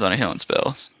get my hands on a healing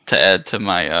spell to add to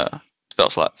my spell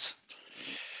slots.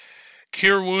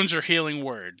 Cure Wounds or Healing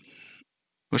Word?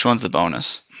 Which one's the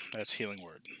bonus? That's Healing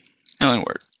Word. Healing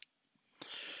Word.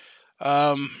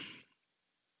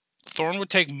 Thorn would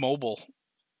take Mobile.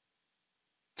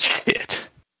 Shit.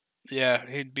 Yeah,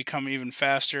 he'd become even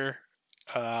faster.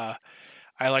 I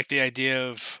like the idea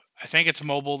of... I think it's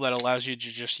Mobile that allows you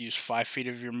to just use 5 feet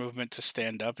of your movement to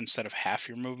stand up instead of half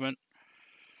your movement.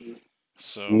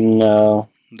 So no,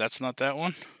 that's not that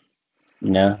one.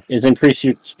 No, it's increase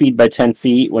your speed by 10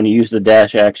 feet when you use the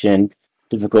dash action.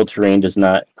 Difficult terrain does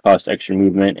not cost extra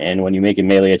movement, and when you make a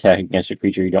melee attack against a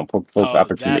creature, you don't provoke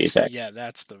opportunity attacks. Yeah,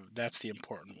 that's the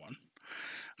important one.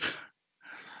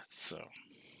 So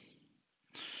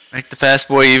make the fast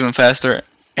boy even faster,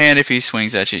 and if he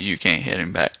swings at you, you can't hit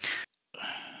him back.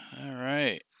 All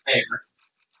right. Fair.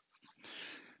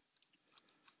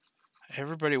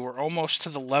 Everybody, we're almost to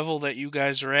the level that you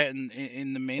guys are at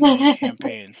in the mainline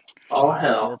campaign. Oh,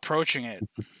 hell. We're approaching it.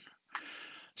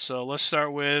 So let's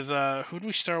start with, who do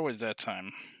we start with that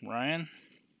time? Ryan?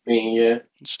 Yeah.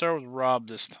 Let's start with Rob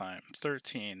this time.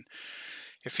 13.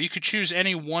 If you could choose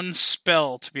any one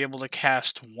spell to be able to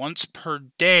cast once per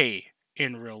day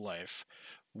in real life,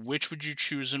 which would you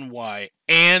choose and why?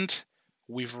 And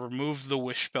we've removed the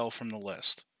wish spell from the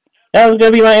list. That was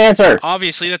going to be my answer.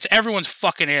 Obviously, that's everyone's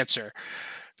fucking answer.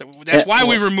 That's why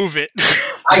we remove it.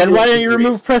 Then why don't you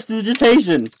remove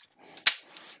prestidigitation?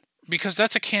 Because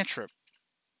that's a cantrip.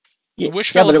 Yeah, the wish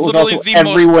spell is literally the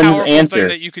most powerful thing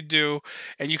that you could do,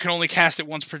 and you can only cast it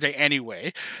once per day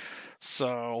anyway.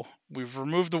 So we've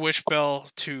removed the wish spell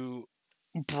to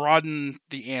broaden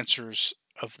the answers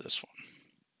of this one.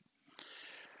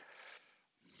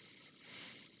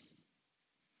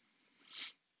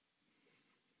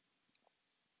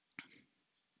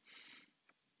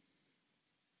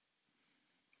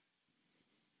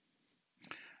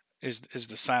 Is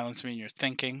the silence mean you're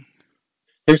thinking?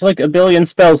 There's like a billion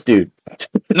spells, dude.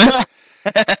 I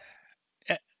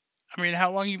I mean,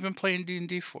 how long you been playing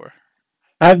D&D for?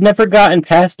 I've never gotten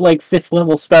past like 5th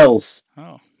level spells.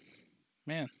 Oh,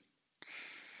 man.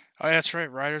 Oh, that's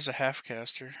right. Ryder's a half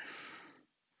caster.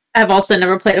 I've also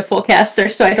never played a full caster,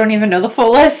 so I don't even know the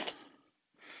full list.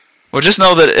 Well, just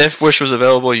know that if Wish was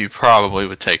available, you probably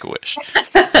would take a Wish.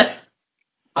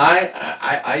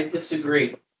 I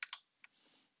disagree.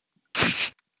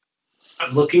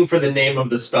 I'm looking for the name of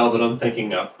the spell that I'm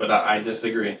thinking of, but I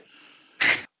disagree.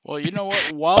 Well, you know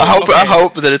what? I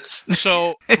hope that it's...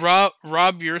 So,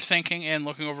 Rob, you're thinking and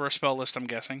looking over a spell list, I'm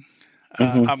guessing.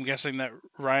 I'm guessing that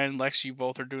Ryan, Lex, you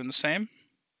both are doing the same?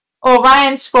 Oh,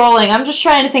 Ryan's scrolling. I'm just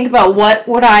trying to think about what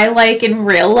would I like in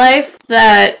real life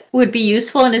that would be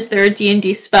useful, and is there a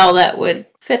D&D spell that would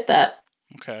fit that?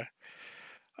 Okay.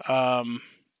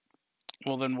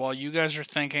 Well, then, while you guys are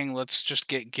thinking, let's just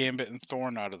get Gambit and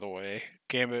Thorn out of the way.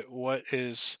 Gambit, what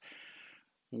is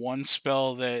one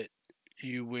spell that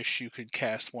you wish you could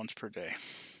cast once per day?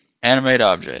 Animate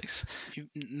objects.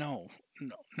 No,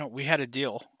 we had a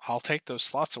deal. I'll take those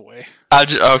slots away.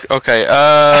 Okay,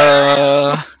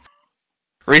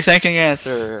 rethinking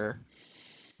answer.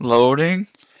 Loading.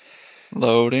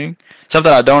 Something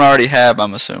I don't already have,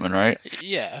 I'm assuming, right?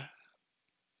 Yeah.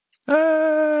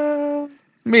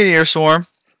 Meteor Swarm.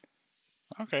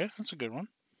 Okay, that's a good one.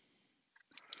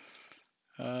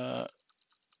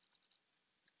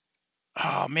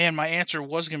 Oh man, my answer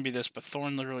was gonna be this, but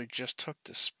Thorn literally just took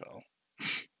this spell.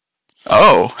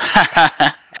 Oh.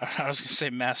 I was gonna say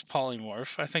mass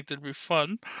polymorph. I think that'd be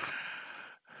fun.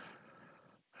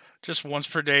 Just once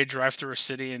per day, drive through a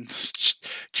city and just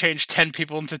change 10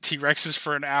 people into T-Rexes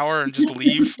for an hour and just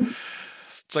leave.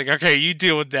 It's like, okay, you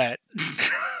deal with that.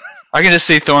 I can just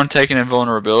see Thorn taking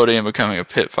invulnerability and becoming a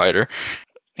pit fighter.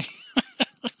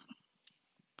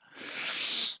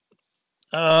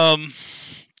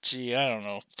 Gee, I don't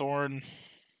know. Thorn.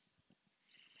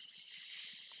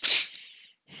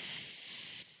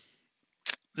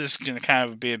 This is gonna kind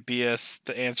of be a BS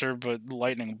the answer, but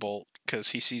lightning bolt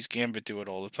because he sees Gambit do it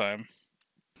all the time.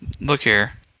 Look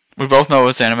here, we both know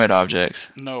it's animate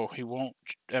objects. No, he won't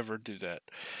ever do that.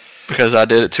 Because I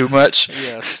did it too much.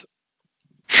 Yes.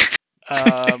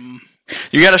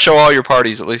 You got to show all your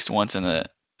parties at least once in the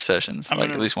sessions,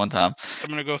 at least one time. I'm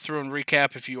gonna go through and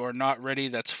recap. If you are not ready,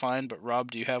 that's fine. But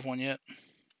Rob, do you have one yet?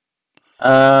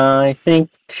 I think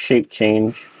shape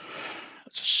change.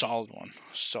 It's a solid one.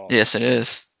 Solid. Yes, it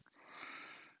is.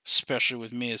 Especially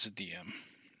with me as a DM.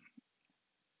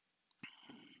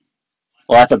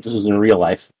 Well, I thought this was in real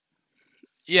life.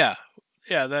 Yeah,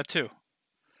 that too.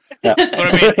 Yeah. But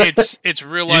I mean, it's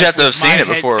real life. You'd have to have seen it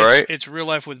before, right? It's real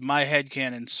life with my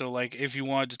headcanon. So, like, if you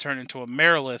wanted to turn into a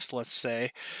Merilith, let's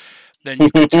say, then you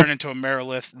could turn into a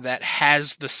Merilith that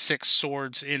has the 6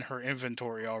 swords in her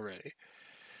inventory already.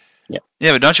 Yeah,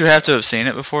 but don't you have to have seen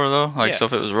it before, though? Like, Yeah. So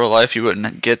if it was real life, you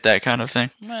wouldn't get that kind of thing?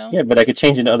 Well, Yeah, but I could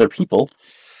change into other people.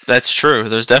 That's true.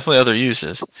 There's definitely other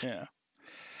uses. yeah.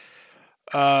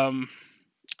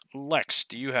 Lex,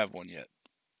 do you have one yet?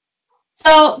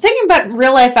 So, thinking about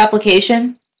real life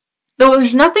application,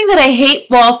 there's nothing that I hate.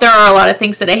 Well, there are a lot of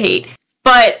things that I hate,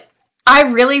 but I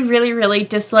really, really, really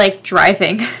dislike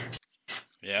driving.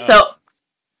 Yeah. So,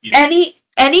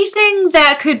 anything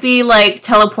that could be like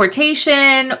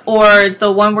teleportation or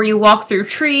the one where you walk through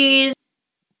trees,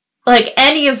 like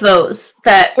any of those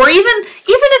that, or even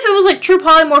if it was like true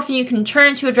polymorph and you can turn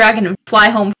into a dragon and fly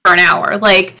home for an hour,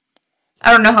 like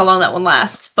I don't know how long that one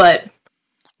lasts, but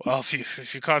well, if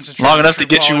you concentrate Long on enough to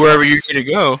true get you polymorph- wherever you need to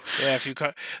go. Yeah,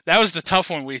 that was the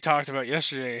tough one we talked about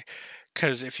yesterday,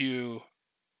 because if you,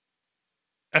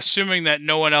 assuming that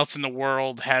no one else in the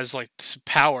world has like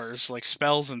powers, like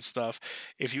spells and stuff,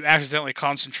 if you accidentally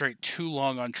concentrate too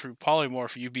long on true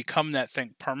polymorph, you become that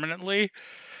thing permanently.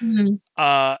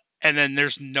 And then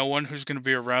there's no one who's going to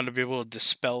be around to be able to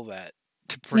dispel that,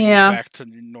 to bring you back to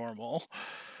normal.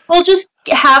 Well, just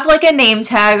have like a name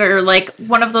tag or like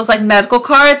one of those like medical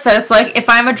cards that it's like, if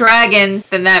I'm a dragon,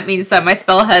 then that means that my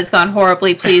spell has gone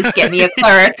horribly. Please get me a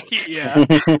cleric. Yeah.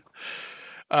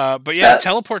 But yeah,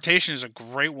 teleportation is a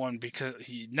great one because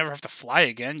you never have to fly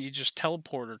again. You just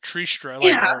teleport or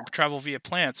or travel via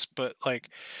plants. But like,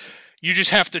 you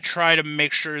just have to try to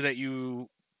make sure that you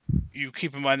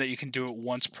keep in mind that you can do it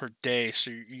once per day.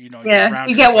 So you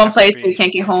get one place so you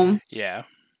can't get home. Yeah.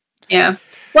 Yeah.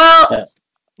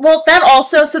 Well, that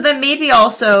also. So then maybe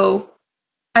also,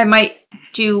 I might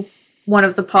do one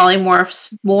of the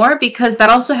polymorphs more because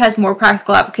that also has more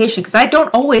practical application. Because I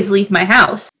don't always leave my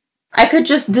house. I could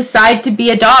just decide to be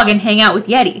a dog and hang out with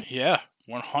Yeti. Yeah,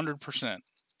 100%.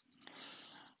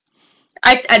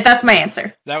 That's my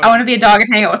answer. I want to be a dog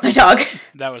and hang out with my dog.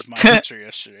 That was my answer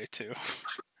yesterday too.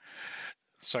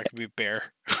 so I can be bear.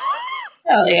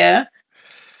 Hell yeah.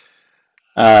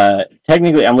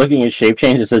 Technically, I'm looking at shape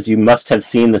change. It says you must have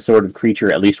seen the sort of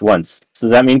creature at least once. So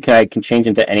does that mean I can change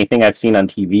into anything I've seen on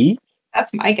TV?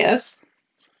 That's my guess.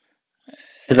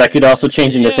 Because I could also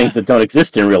change into things that don't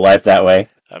exist in real life that way.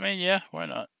 I mean, yeah, why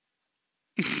not?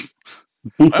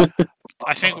 Well,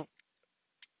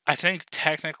 I think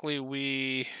technically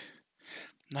we.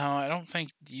 No, I don't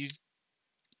think you.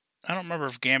 I don't remember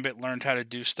if Gambit learned how to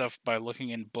do stuff by looking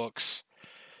in books,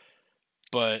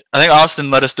 but I think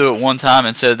Austin let us do it one time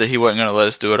and said that he wasn't going to let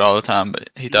us do it all the time, but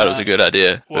he thought it was a good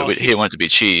idea. well, But he didn't want it to be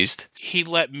cheesed. he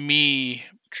let me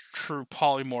true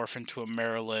polymorph into a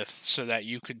Merilith so that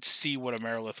you could see what a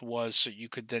Merilith was, so you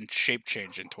could then shape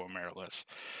change into a Merilith.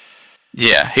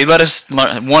 Yeah, he let us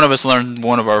learn. One of us learned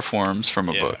one of our forms from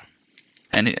a book,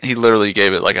 and he literally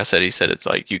gave it. Like I said, he said it's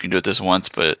like you can do it this once,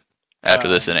 but after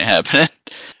this, it ain't happening.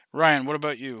 Ryan, what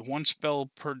about you? 1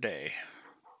 spell per day.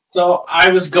 So I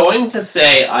was going to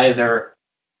say either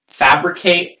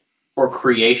fabricate or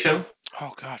creation.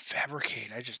 Oh God, fabricate!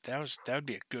 That would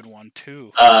be a good one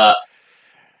too.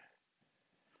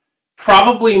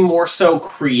 Probably more so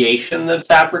creation than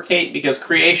fabricate, because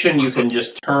creation you can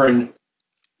just turn,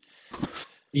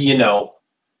 the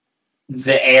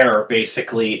air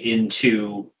basically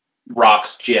into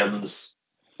rocks, gems,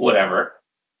 whatever.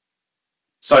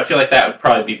 So I feel like that would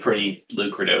probably be pretty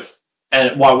lucrative.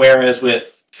 And whereas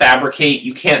with fabricate,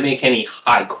 you can't make any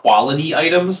high quality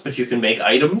items, but you can make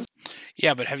items.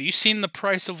 Yeah, but have you seen the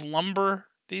price of lumber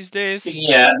these days?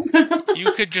 Yeah.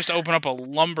 You could just open up a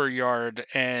lumber yard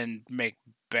and make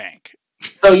bank.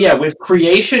 So yeah, with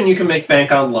creation, you can make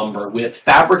bank on lumber. With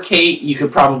fabricate, you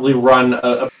could probably run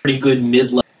a pretty good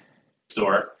mid-level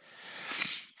store.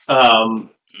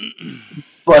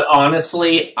 But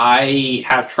honestly, I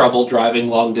have trouble driving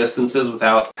long distances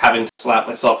without having to slap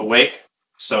myself awake.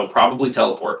 So probably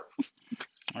teleport.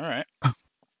 All right.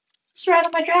 Just ride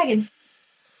on my dragon.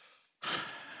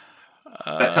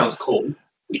 That sounds cool.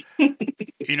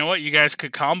 You know what? You guys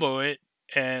could combo it,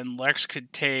 and Lex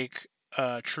could take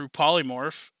True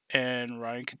Polymorph, and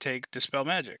Ryan could take Dispel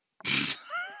Magic.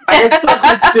 I just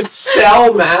thought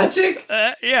Dispel Magic?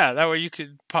 Yeah, that way you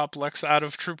could pop Lex out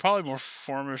of True Polymorph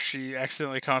form if she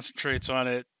accidentally concentrates on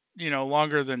it,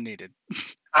 longer than needed.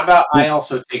 How about I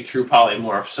also take True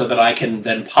Polymorph so that I can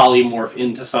then polymorph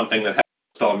into something that has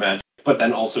Dispel Magic, but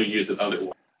then also use it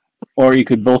otherwise? Or you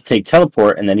could both take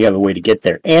teleport, and then you have a way to get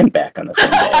there and back on the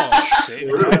same day. Oh, see,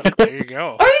 there you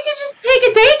go. Or you could just take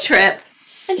a day trip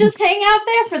and just hang out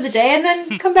there for the day and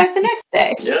then come back the next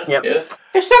day. Yeah.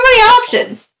 There's so many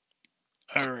options.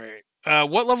 All right.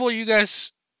 What level are you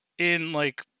guys in,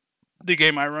 the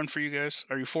game I run for you guys?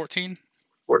 Are you 14?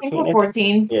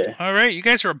 14. Yeah. All right. You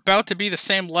guys are about to be the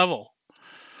same level.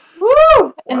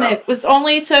 Woo! And it was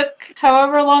only took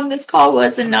however long this call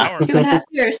was, and not 2.5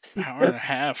 years. An hour and a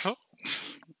half.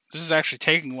 This is actually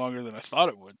taking longer than I thought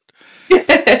it would.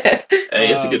 Hey,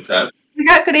 it's a good time. We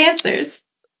got good answers.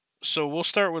 So we'll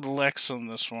start with Lex on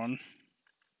this one.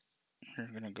 You're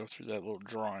going to go through that little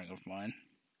drawing of mine.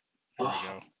 There we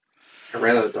go. I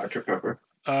ran out of Dr. Pepper.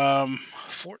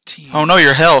 14. Oh no,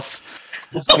 your health.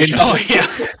 Oh,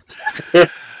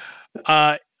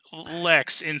 yeah.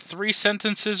 Lex, in 3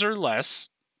 sentences or less,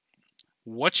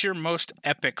 what's your most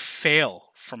epic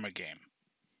fail from a game?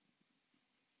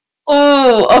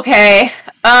 Oh, okay.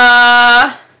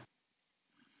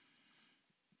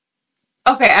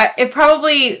 It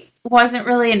probably wasn't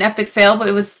really an epic fail, but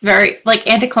it was very,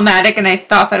 anticlimactic, and I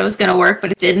thought that it was going to work,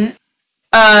 but it didn't.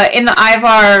 In the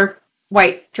Ivar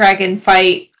White Dragon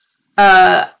fight,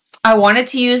 I wanted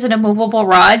to use an immovable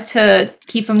rod to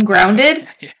keep him grounded.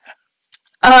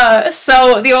 Yeah.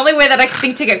 So the only way that I could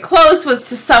think to get close was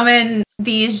to summon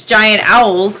these giant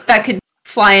owls that could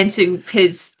fly into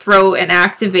his throat and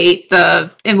activate the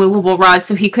immovable rod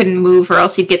so he couldn't move or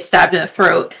else he'd get stabbed in the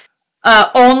throat.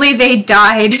 Only they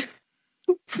died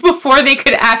before they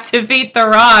could activate the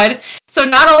rod. So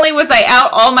not only was I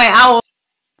out all my owls,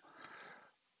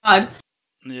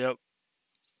 Yep.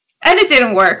 and it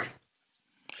didn't work.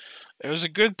 It was a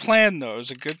good plan, though. It was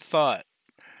a good thought.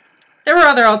 There were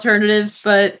other alternatives,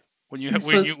 but When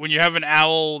you have an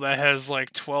owl that has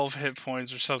 12 hit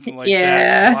points or something like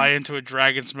that, fly into a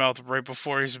dragon's mouth right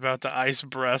before he's about to ice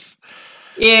breath.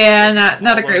 yeah,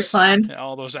 not a great plan.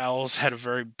 All those owls had a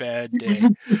very bad day.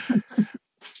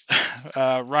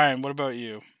 Ryan, what about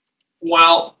you?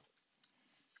 Well,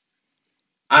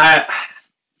 I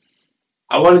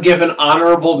want to give an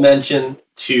honorable mention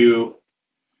to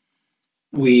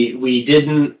we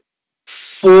didn't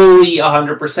fully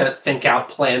 100% think out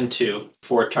Plan 2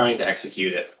 before trying to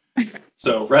execute it.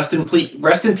 So rest in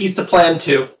peace to Plan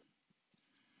 2.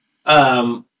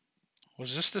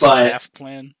 Was this the But- staff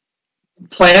plan?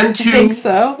 Plan I think 2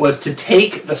 so. was to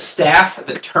take the staff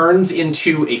that turns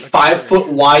into a tree. 5-foot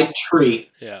wide tree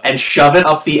Yeah. and shove it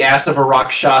up the ass of a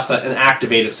Rakshasa and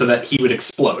activate it so that he would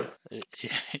explode.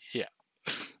 Yeah.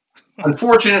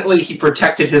 Unfortunately, he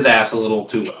protected his ass a little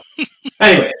too well.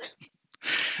 Anyways.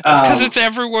 That's because it's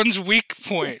everyone's weak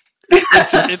point.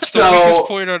 It's the So- weakest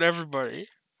point on everybody.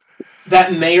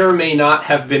 That may or may not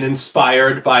have been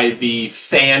inspired by the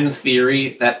fan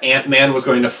theory that Ant-Man was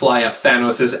going to fly up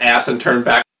Thanos' ass and turn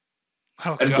back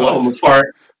Oh, and God. blow him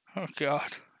apart. Oh,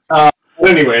 God.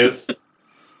 Anyways,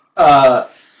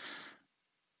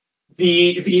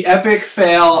 the epic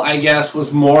fail, I guess,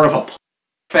 was more of a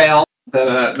fail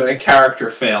than a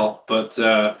character fail. But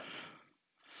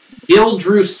Gil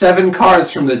drew 7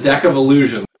 cards from the deck of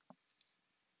illusion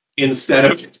instead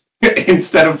of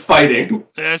fighting.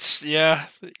 That's, yeah.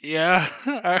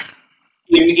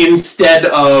 Instead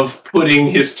of putting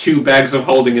his 2 bags of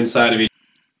holding inside of each,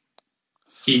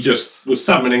 he just was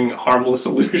summoning harmless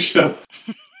illusion.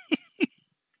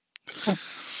 All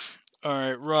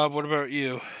right, Rob, what about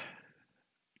you?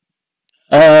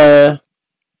 I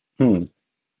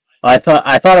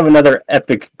thought of another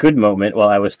epic good moment while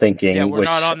I was thinking. Yeah, we're which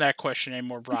not on that question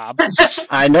anymore, Rob.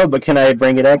 I know, but can I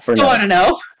bring it up or Still no? want to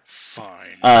know.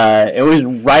 Fine. It was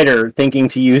Ryder thinking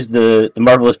to use the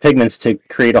marvelous pigments to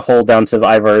create a hole down to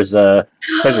Ivar's treasure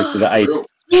to the ice. True.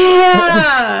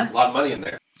 Yeah. A lot of money in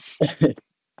there.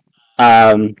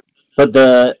 But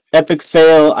the epic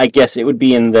fail, I guess it would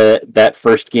be in that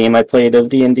first game I played of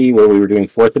D&D where we were doing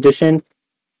 4th edition.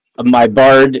 My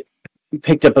bard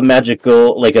picked up a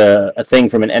magical, like a thing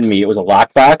from an enemy. It was a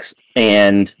lockbox,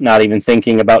 and not even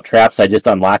thinking about traps, I just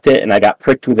unlocked it, and I got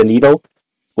pricked with a needle,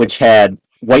 which had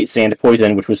white sand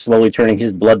poison, which was slowly turning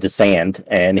his blood to sand,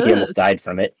 and he almost died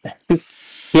from it.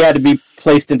 He had to be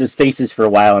placed into stasis for a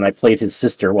while, and I played his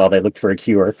sister while they looked for a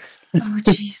cure. Oh,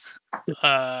 jeez.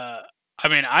 I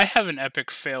mean, I have an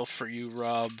epic fail for you,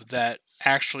 Rob, that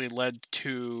actually led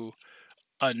to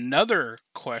another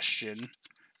question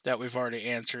that we've already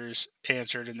answered,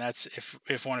 and that's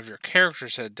if one of your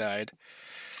characters had died.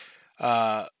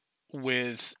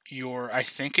 With your, I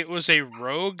think it was a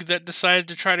rogue that decided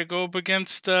to try to go up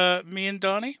against me and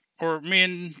Donnie, or me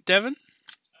and Devin.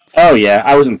 Oh yeah,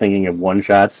 I wasn't thinking of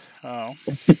one-shots. Oh,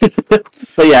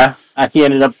 But yeah, he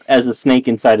ended up as a snake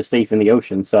inside a safe in the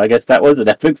ocean, so I guess that was an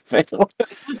epic fail.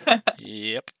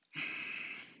 yep.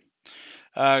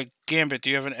 Gambit, do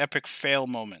you have an epic fail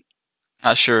moment?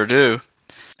 I sure do.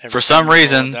 Every For some time you roll a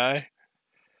reason- die?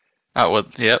 Oh, well,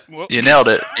 yep. Whoop. You nailed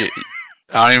it.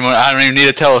 I don't even need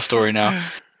to tell a story now.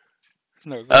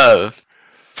 No,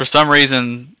 For some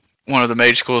reason, one of the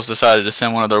mage schools decided to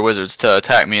send one of their wizards to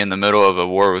attack me in the middle of a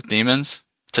war with demons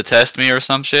to test me or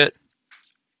some shit.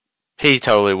 He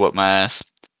totally whooped my ass.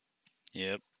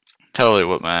 Yep. Totally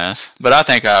whooped my ass. But I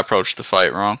think I approached the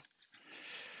fight wrong.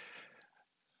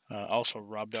 Also,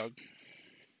 Rob Dog.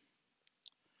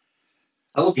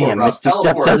 Teleport, Damn, Rob, Misty Step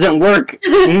teleport. doesn't work.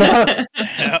 No.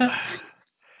 Yeah.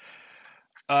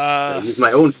 I use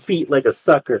my own feet like a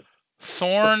sucker.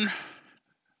 Thorn.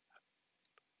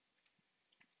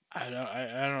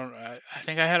 I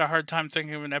think I had a hard time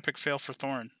thinking of an epic fail for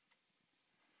Thorn.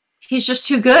 He's just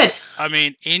too good. I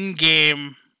mean, in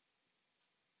game,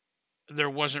 there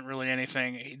wasn't really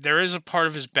anything. There is a part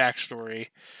of his backstory.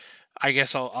 I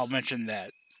guess I'll mention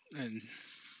that and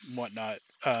whatnot.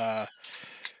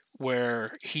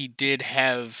 Where he did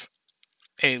have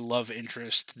a love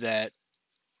interest that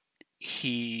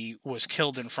he was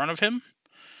killed in front of him.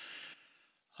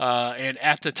 And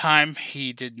at the time,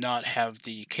 he did not have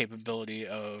the capability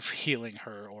of healing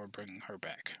her or bringing her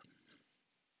back.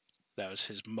 That was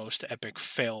his most epic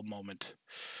fail moment,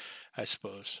 I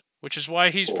suppose. Which is why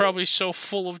he's probably so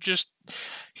full of just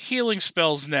healing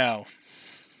spells now.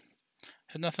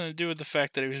 Had nothing to do with the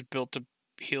fact that he was built to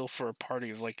heal for a party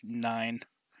of like 9.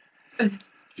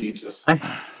 Jesus.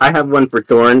 I have one for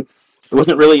Thorn. It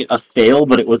wasn't really a fail,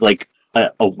 but it was like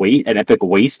an epic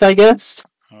waste, I guess.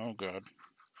 Oh, God.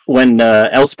 When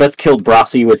Elspeth killed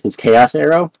Brossi with his Chaos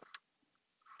Arrow,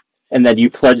 and then you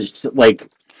pledged like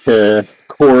to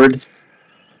Cord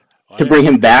to bring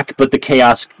him back, but the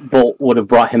Chaos Bolt would have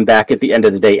brought him back at the end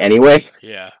of the day anyway.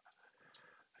 Yeah.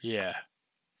 Yeah.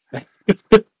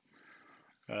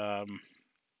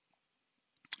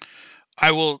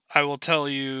 I will tell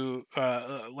you,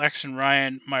 Lex and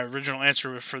Ryan, my original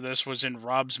answer for this was in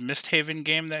Rob's Misthaven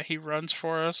game that he runs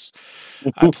for us.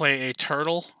 I play a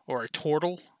turtle or a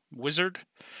turtle wizard,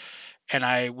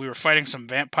 and we were fighting some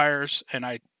vampires, and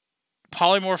I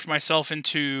polymorphed myself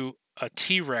into a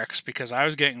T-Rex because I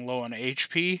was getting low on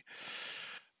HP.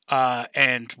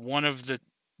 and one of the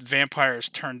vampires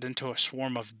turned into a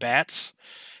swarm of bats.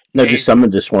 No, just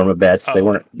summoned a swarm of bats.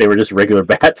 Oh. They were just regular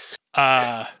bats.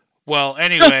 Well,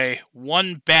 anyway,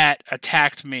 one bat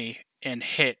attacked me and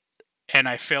hit, and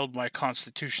I failed my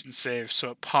Constitution save,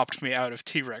 so it popped me out of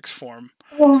T-Rex form.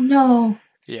 Oh no.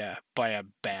 Yeah, by a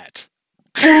bat.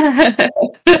 Hey,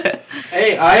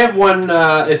 I have one.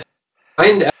 It's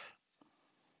combined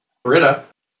Britta.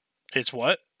 It's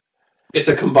what? It's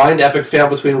a combined epic fail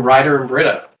between Ryder and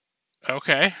Britta.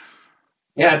 Okay.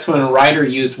 Yeah, it's when Ryder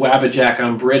used Wabbajack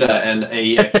on Britta and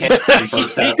a cannon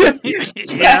burst out.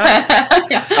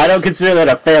 Yeah. I don't consider that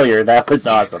a failure. That was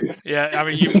awesome. Yeah, I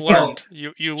mean, you've learned.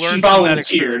 You She learned from that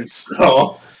volunteered, experience.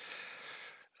 so...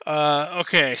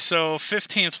 Okay, so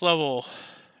 15th level.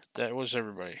 That was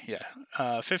everybody. Yeah.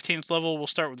 15th level, we'll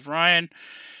start with Ryan.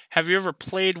 Have you ever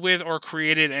played with or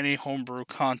created any homebrew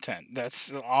content?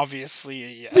 That's obviously a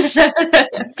yes.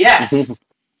 Yes.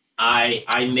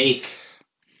 I make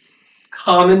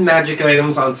common magic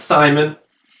items on Simon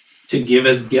to give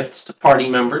as gifts to party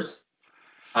members.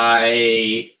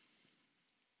 I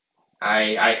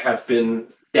have been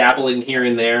dabbling here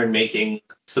and there and making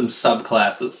some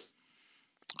subclasses.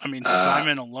 I mean,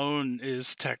 Simon alone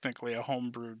is technically a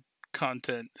homebrewed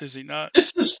content, is he not?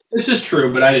 This is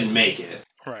true, but I didn't make it.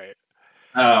 Right.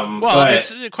 Well,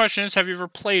 the question is, have you ever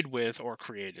played with or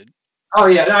created? Oh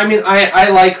yeah, I mean, I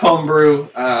like homebrew.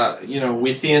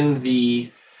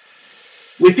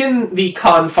 Within the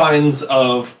confines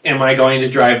of, am I going to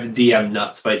drive the DM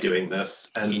nuts by doing this?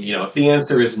 And if the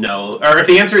answer is no, or if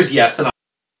the answer is yes, then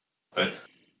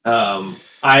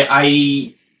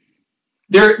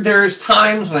there's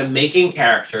times when I'm making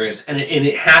characters, and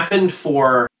it happened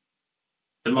for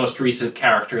the most recent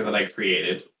character that I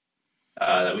created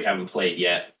that we haven't played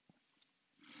yet.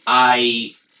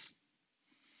 I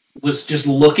was just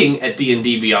looking at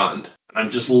D&D Beyond. I'm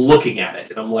just looking at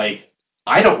it, and I'm like,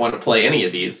 I don't want to play any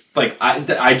of these. Like,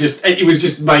 it was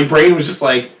just, my brain was just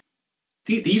like,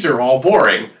 these are all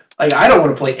boring. Like, I don't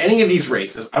want to play any of these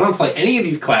races. I don't want to play any of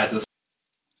these classes.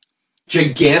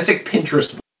 Gigantic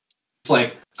Pinterest. It's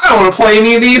like, I don't want to play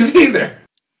any of these either.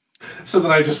 So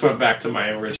then I just went back to my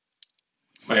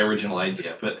original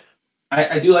idea. But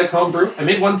I do like homebrew. I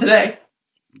made one today.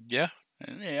 Yeah,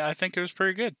 I think it was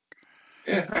pretty good.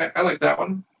 Yeah, I like that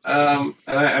one. And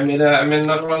I made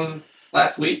another one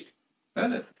last week.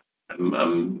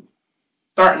 I'm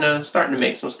starting to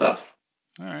make some stuff.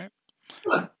 All right.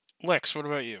 Lex, what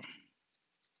about you?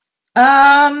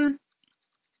 I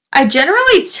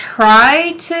generally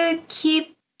try to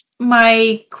keep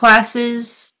my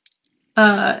classes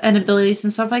and abilities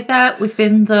and stuff like that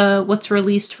within the what's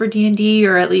released for D&D,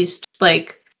 or at least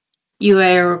like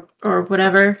UA or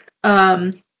whatever.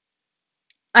 I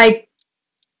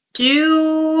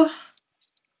do.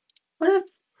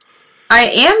 I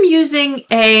am using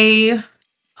a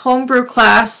homebrew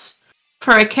class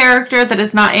for a character that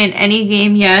is not in any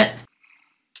game yet.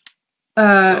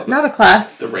 Not a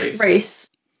class. The race.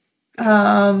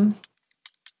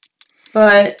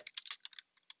 But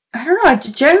I don't know. I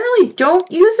generally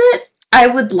don't use it. I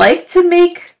would like to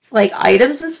make like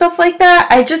items and stuff like that.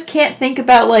 I just can't think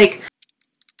about like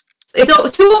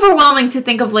it's too overwhelming to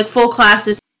think of like full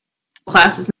classes and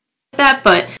like that.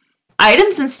 But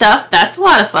items and stuff, that's a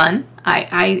lot of fun.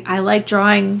 I like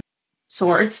drawing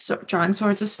swords. So drawing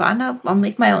swords is fun. I'll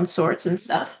make my own swords and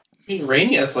stuff. I mean,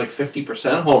 Rainy has like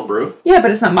 50% homebrew. Yeah,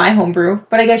 but it's not my homebrew.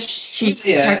 But I guess she's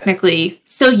technically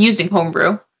still using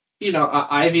homebrew.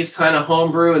 Ivy's kind of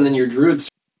homebrew, and then your druids.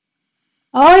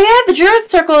 Oh yeah, the druid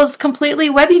circle is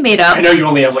completely webby made up. I know you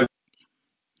only have like,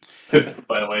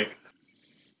 but like,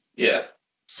 yeah.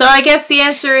 So I guess the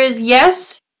answer is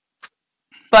yes,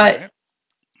 but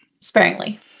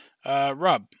sparingly.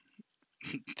 Rob.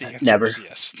 The answer Never. is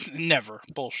yes. Never.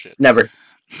 Bullshit. Never.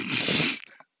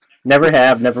 Never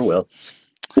have, never will.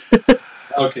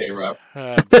 Okay, Rob.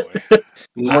 Oh, boy.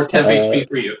 More 10 HP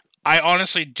for you. I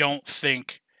honestly don't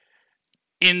think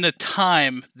in the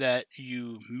time that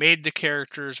you made the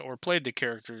characters or played the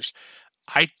characters,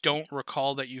 I don't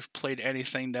recall that you've played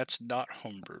anything that's not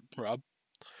homebrewed, Rob.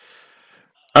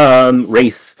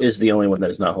 Wraith is the only one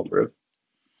that is not homebrewed.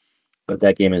 But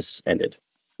that game is ended.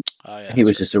 Yeah, he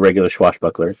was just a regular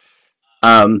swashbuckler.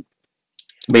 But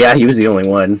yeah, he was the only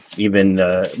one. Even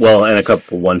and a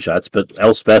couple one-shots. But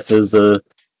Elspeth was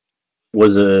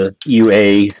a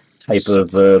UA type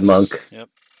of monk. Yep.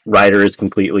 Ryder is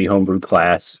completely homebrewed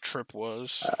class. Trip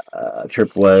was.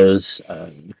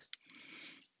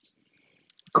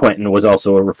 Quentin was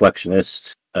also a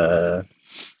reflectionist.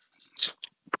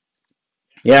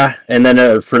 Yeah, and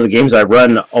then for the games I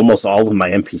run, almost all of my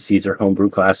NPCs are homebrew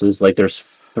classes. Like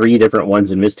there's 3 different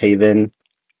ones in Misthaven.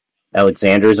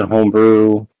 Alexander's a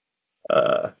homebrew.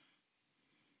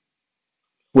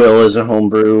 Will is a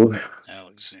homebrew.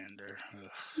 Alexander.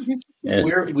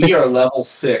 We are level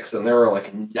 6, and there were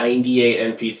like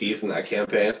 98 NPCs in that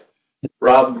campaign.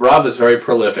 Rob is very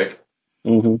prolific.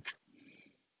 Mm-hmm.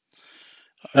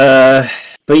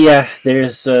 But yeah,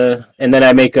 there's and then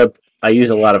I use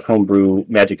a lot of homebrew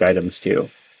magic items too,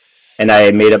 and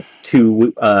I made up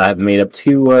 2. I've made up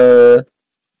 2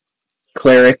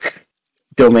 cleric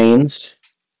domains,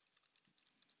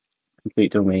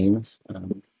 complete domains.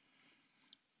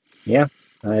 Yeah,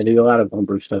 I do a lot of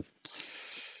homebrew stuff.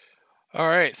 All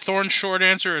right, Thorn's short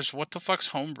answer is what the fuck's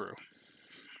homebrew?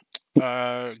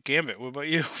 Gambit, what about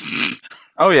you?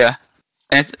 Oh yeah,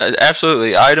 and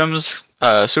absolutely items,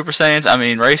 Super Saiyans. I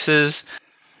mean races.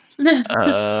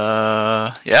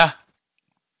 Yeah.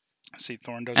 See,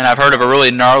 Thorn doesn't. And I've heard of a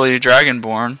really gnarly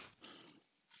Dragonborn.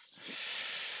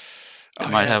 It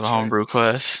might have a homebrew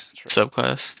class,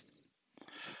 subclass.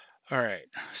 All right,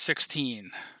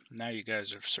 16. Now you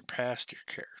guys have surpassed your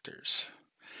characters.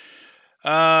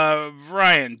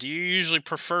 Ryan, do you usually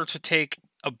prefer to take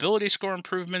ability score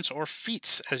improvements or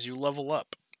feats as you level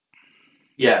up?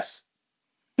 Yes.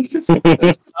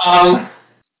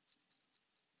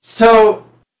 So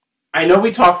I know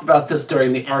we talked about this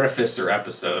during the Artificer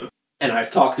episode, and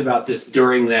I've talked about this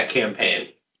during that campaign.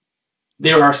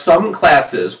 There are some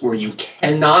classes where you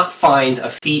cannot find a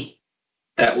feat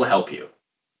that will help you.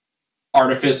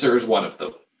 Artificer is one of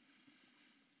them.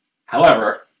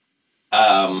 However,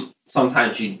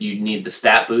 sometimes you need the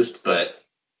stat boost, but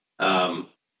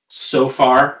so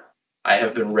far I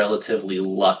have been relatively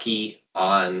lucky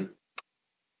on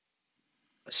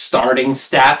starting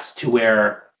stats to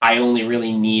where I only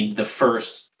really need the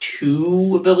first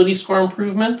 2 ability score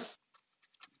improvements.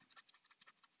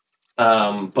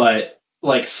 But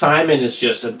like Simon is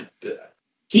just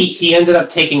he ended up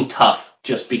taking tough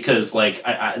just because like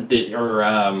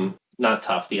not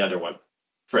tough, the other one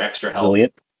for extra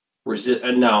health.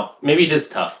 No, maybe it is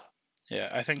tough. Yeah,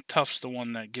 I think tough's the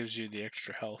one that gives you the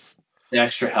extra health. The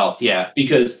extra health, yeah,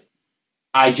 because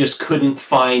I just couldn't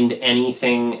find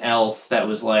anything else that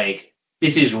was like,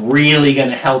 this is really going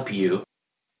to help you.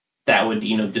 That would,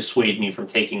 dissuade me from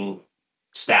taking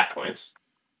stat points.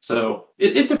 So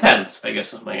it depends, I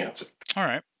guess is my answer. All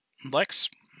right. Lex?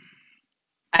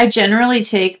 I generally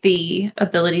take the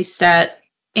ability stat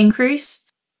increase.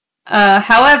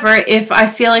 However, if I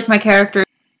feel like my character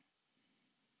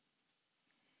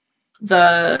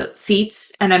the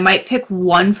feats, and I might pick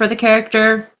 1 for the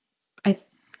character.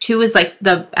 2 is like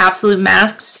the absolute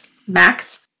max.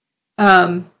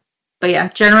 But yeah,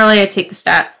 generally I take the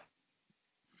stat.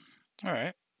 All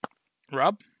right.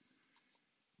 Rob?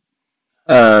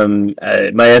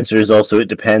 My answer is also it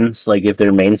depends. Like if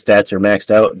their main stats are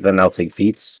maxed out, then I'll take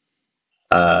feats.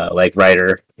 Like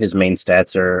Ryder, his main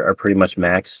stats are pretty much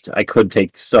maxed. I could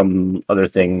take some other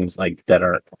things like that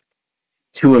aren't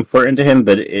too important to him,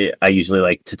 but I usually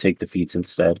like to take the feats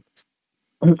instead.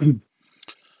 All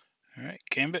right,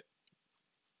 Gambit.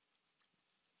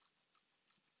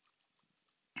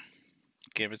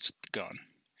 Gambit's gone.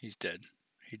 He's dead.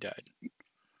 He died.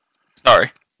 Sorry.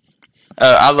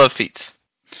 I love feats.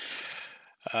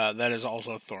 That is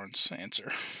also Thorn's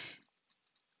answer.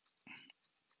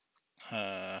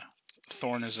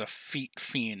 Thorn is a feat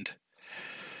fiend.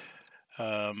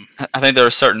 I think there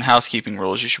are certain housekeeping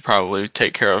rules you should probably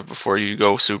take care of before you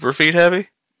go super feat heavy.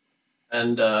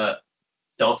 And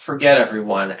don't forget,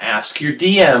 everyone, ask your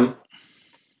DM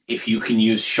if you can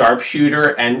use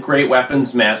Sharpshooter and Great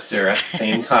Weapons Master at the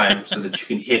same time so that you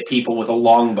can hit people with a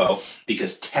longbow,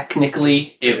 because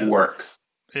technically it works.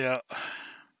 Yeah.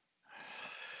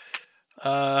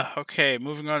 Okay,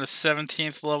 moving on to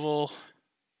 17th level.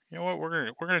 You know what?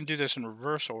 We're gonna do this in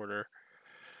reverse order.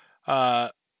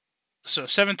 So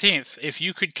 17th, if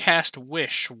you could cast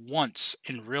Wish once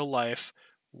in real life,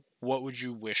 what would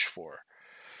you wish for?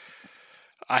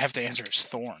 I have to answer as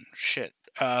Thorn. Shit.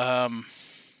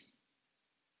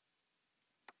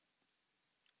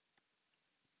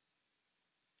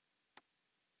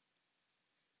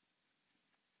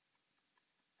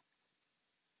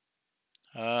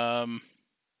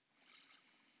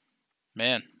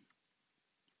 Man,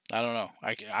 I don't know.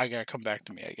 I gotta come back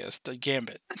to me, I guess. The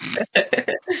Gambit.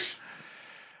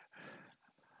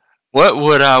 What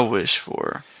would I wish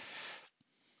for?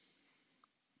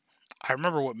 I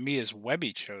remember what me as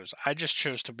Webby chose. I just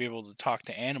chose to be able to talk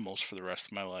to animals for the rest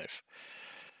of my life.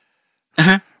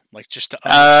 Like, just to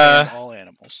understand all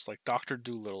animals. Like Dr.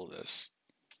 Dolittle this.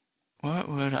 What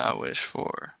would I wish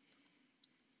for?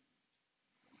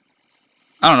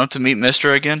 I don't know, to meet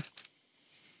Mister again.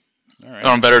 All right.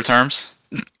 right. On better terms.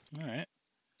 All right.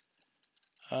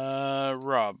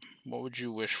 Rob, what would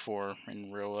you wish for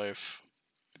in real life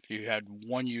if you had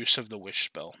one use of the wish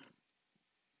spell?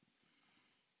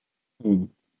 Hmm.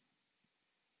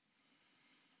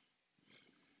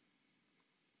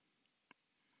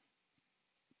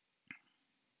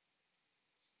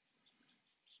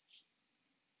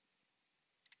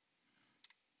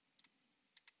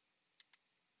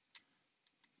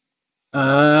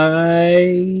 I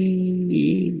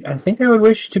think I would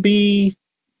wish to be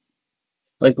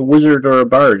like a wizard or a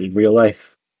bard in real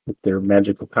life with their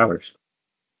magical powers.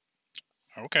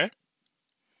 Okay.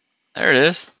 There it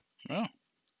is. Oh.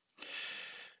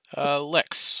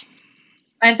 Lex.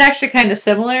 Mine's actually kind of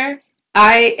similar.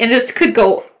 And this could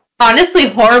go honestly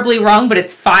horribly wrong, but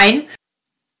it's fine.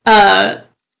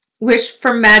 Wish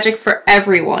for magic for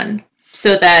everyone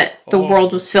so that the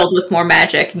world was filled with more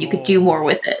magic and you could do more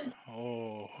with it.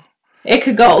 Oh. It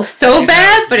could go so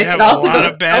bad, but it could also go a lot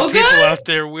of bad so people good. out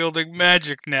there wielding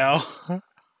magic now.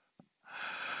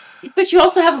 But you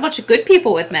also have a bunch of good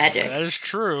people with magic. That is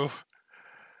true.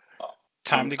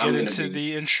 Time to get into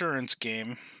the insurance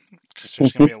game because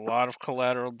there's going to be a lot of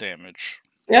collateral damage.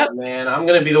 Yep. Man, I'm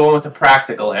going to be the one with the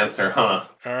practical answer, huh?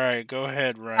 All right, go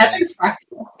ahead, Ryan. Magic's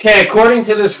practical. Okay, according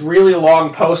to this really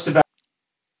long post about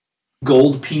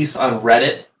gold piece on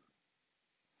Reddit,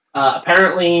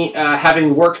 apparently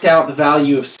having worked out the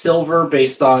value of silver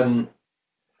based on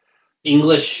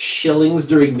English shillings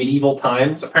during medieval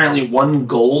times, apparently 1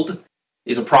 gold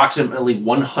is approximately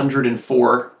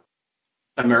 104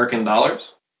 American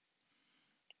dollars.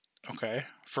 Okay,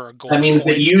 for a gold That means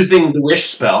coin? that using the wish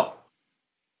spell,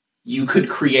 you could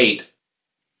create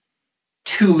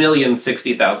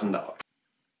 $2,060,000.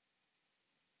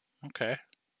 Okay.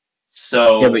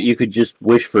 So Yeah, but you could just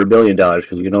wish for $1 billion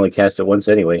because you can only cast it once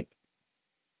anyway.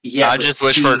 yeah, I but just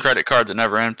wish for a credit card that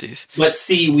never empties. But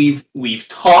see, we've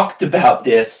talked about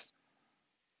this.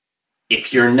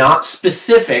 If you're not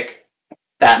specific,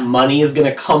 that money is going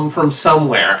to come from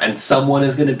somewhere, and someone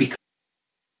is going to become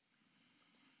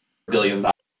 $1 billion.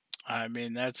 I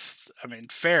mean,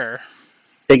 fair.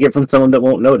 Take it from someone that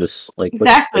won't notice, like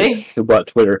Exactly. who bought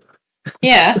Twitter.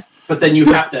 Yeah. But then you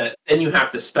have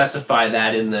to specify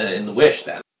that in the wish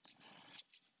then.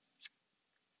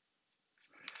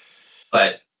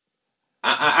 But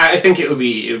I think it would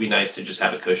be nice to just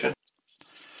have a cushion.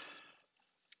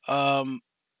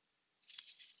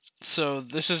 So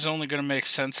this is only going to make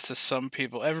sense to some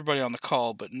people, everybody on the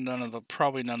call, but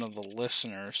probably none of the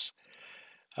listeners.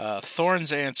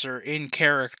 Thorn's answer in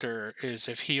character is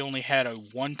if he only had a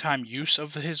one-time use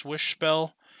of his wish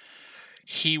spell,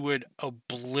 he would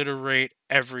obliterate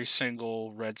every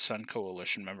single Red Sun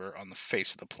Coalition member on the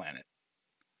face of the planet.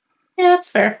 Yeah, that's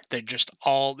fair. He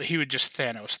would just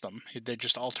Thanos them. They'd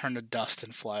just all turn to dust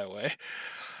and fly away.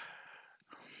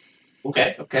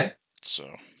 Okay. So,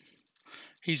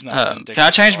 he's not. Can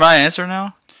I change my answer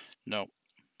now? No.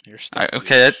 You're stuck.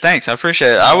 Okay, thanks. I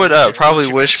appreciate it. I would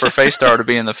probably wish for Faystar to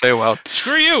be in the Feywild.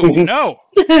 Screw you! No!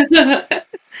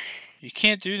 You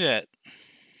can't do that.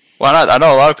 Why not? I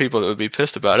know a lot of people that would be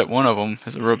pissed about it. One of them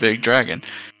is a real big dragon.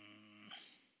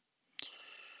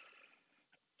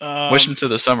 Wish him to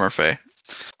the summer, Faye.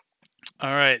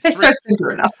 All right.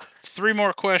 Three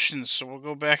more questions, so we'll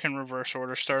go back in reverse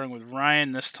order, starting with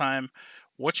Ryan this time.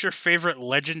 What's your favorite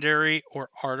legendary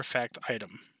or artifact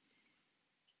item?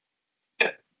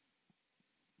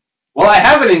 Well, I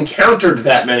haven't encountered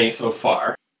that many so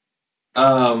far.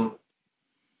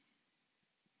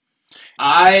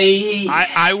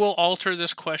 I will alter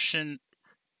this question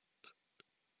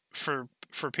for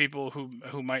people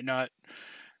who might not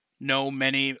know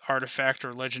many artifact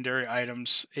or legendary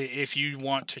items. If you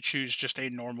want to choose just a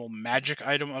normal magic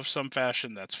item of some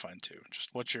fashion, that's fine too.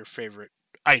 Just what's your favorite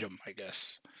item, I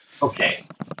guess. Okay.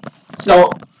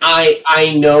 So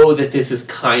I know that this is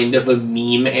kind of a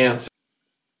meme answer,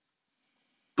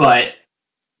 but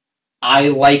I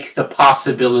like the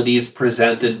possibilities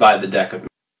presented by the deck of.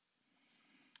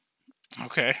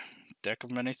 Okay, deck of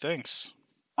many things.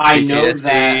 I know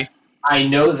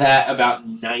that about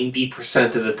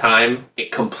 90% of the time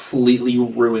it completely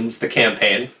ruins the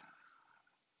campaign.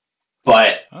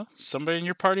 But well, somebody in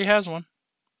your party has one.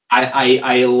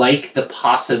 I like the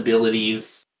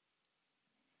possibilities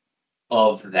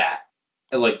of that.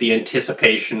 Like the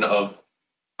anticipation of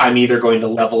I'm either going to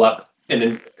level up and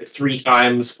then 3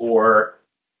 times or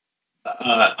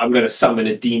I'm going to summon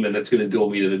a demon that's going to duel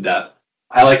me to the death.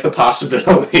 I like the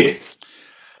possibilities.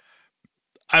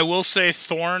 I will say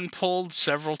Thorn pulled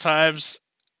several times.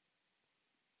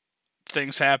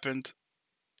 Things happened.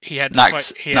 He had to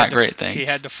fight. He had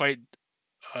to fight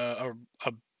a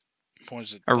what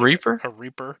was it? A Reaper? A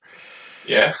Reaper.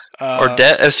 Yeah. Or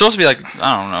Death. It's supposed to be like,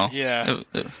 I don't know. Yeah.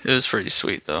 It was pretty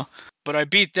sweet, though. But I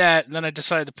beat that, and then I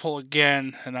decided to pull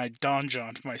again, and I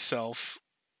donjoned myself,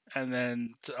 and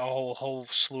then a whole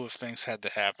slew of things had to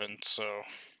happen. So,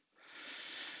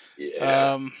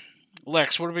 Yeah.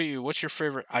 Lex, what about you? What's your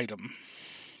favorite item?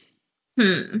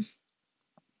 There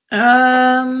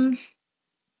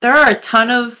are a ton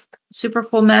of super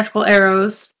cool magical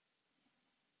arrows,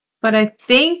 but I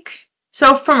think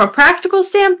so. From a practical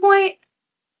standpoint,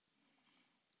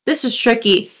 this is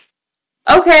tricky.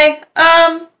 Okay,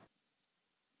 I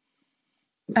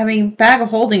mean, bag of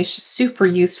holding is just super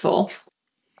useful.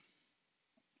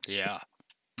 Yeah.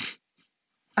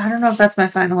 I don't know if that's my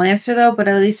final answer though, but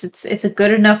at least it's a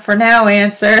good enough for now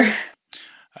answer.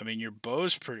 I mean, your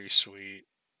bow's pretty sweet.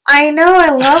 I know,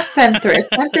 I love Fenthras.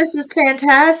 Fenthras is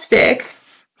fantastic.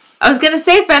 I was gonna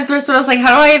say Fenthras, but I was like,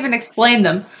 how do I even explain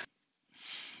them?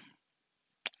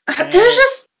 There's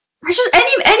just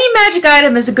any magic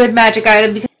item is a good magic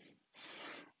item because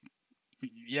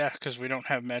Yeah, because we don't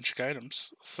have magic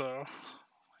items. So,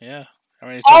 yeah. I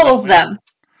mean, it's all of them.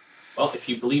 Well, if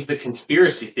you believe the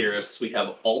conspiracy theorists, we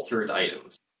have altered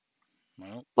items.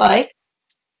 Well, Like?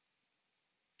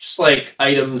 Just like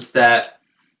items that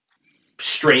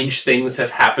strange things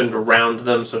have happened around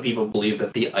them, so people believe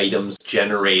that the items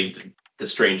generate the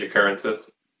strange occurrences.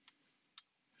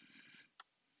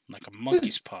 like a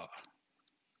monkey's paw.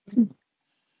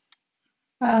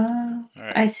 All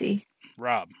right. I see.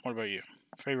 Rob, what about you?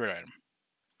 Favorite item?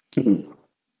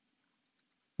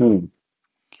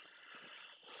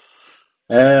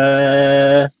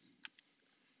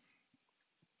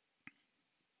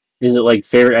 Is it like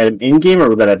favorite item in game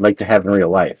or that I'd like to have in real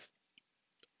life?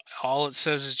 All it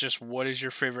says is just what is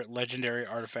your favorite legendary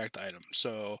artifact item.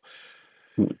 So,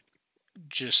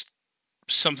 just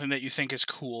something that you think is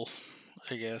cool,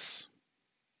 I guess.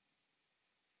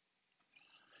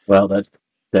 Well, that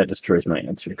destroys my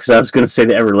answer because I was going to say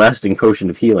the everlasting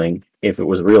potion of healing if it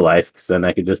was real life, because then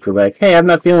I could just go back. Hey, I'm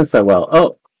not feeling so well.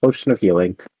 Oh, potion of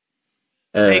healing.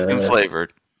 Bacon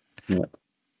flavored. Yeah.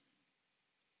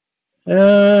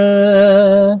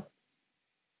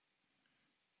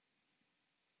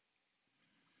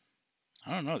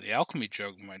 I don't know. The alchemy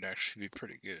jug might actually be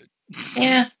pretty good.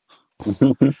 Yeah.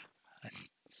 I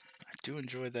do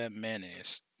enjoy that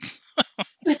mayonnaise.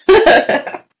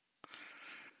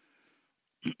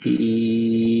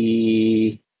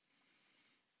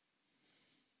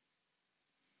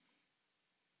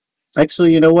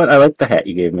 Actually, you know what? I like the hat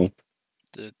you gave me.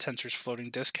 The Tensor's floating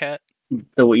disc hat.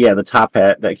 The top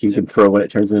hat that you can throw when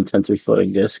it turns into Tensor's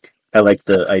floating disc. I like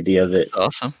the idea of it.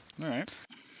 Awesome. All right.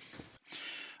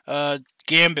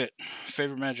 Gambit,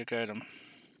 favorite magic item.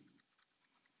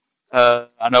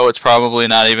 I know it's probably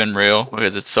not even real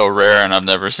because it's so rare and I've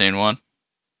never seen one.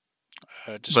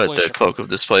 But the Cloak of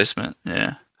Displacement,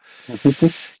 yeah.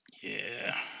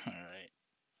 Yeah.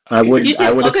 All right. You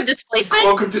said Cloak of Displacement?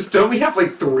 Cloak of Displacement. Don't we have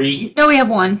like 3? No, we have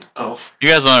 1. Oh. You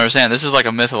guys don't understand. This is like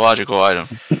a mythological item.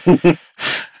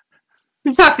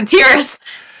 Fuck the tears.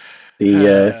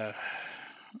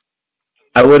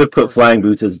 I would have put flying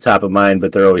boots at the top of mine,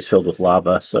 but they're always filled with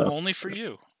lava. So only for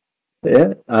you.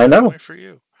 Yeah, I know. Only for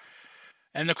you.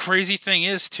 And the crazy thing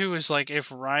is, too, is like if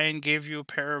Ryan gave you a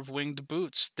pair of winged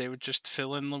boots, they would just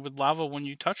fill in with lava when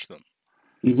you touch them.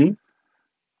 Mm-hmm.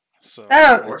 So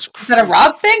is that a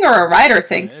Rob thing or a Ryder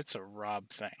thing? It's a Rob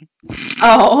thing.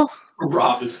 Oh.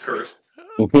 Rob is cursed.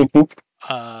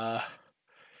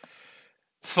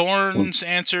 Thorn's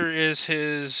answer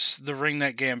is the ring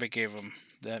that Gambit gave him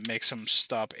that makes him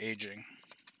stop aging.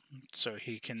 So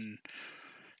he can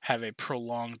have a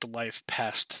prolonged life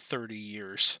past 30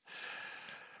 years.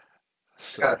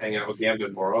 So, gotta hang out with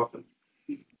Gambit more often.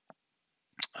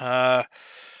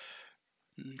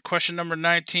 Question number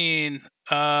 19.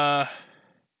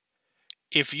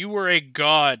 If you were a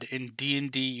god in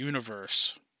D&D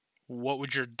universe, what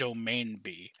would your domain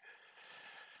be?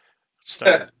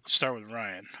 Let's start with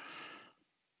Ryan.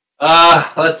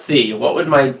 Let's see. What would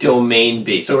my domain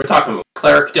be? So we're talking about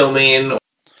cleric domain.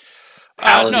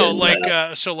 Paladin, no,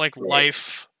 like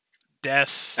life,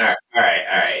 death. All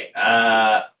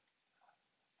right.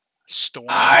 Storm.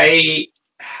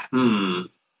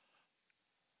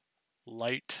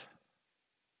 Light.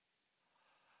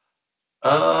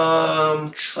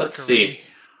 Let's see.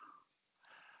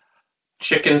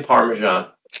 Chicken parmesan.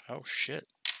 Oh shit.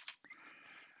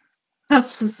 How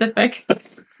specific.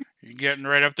 You're getting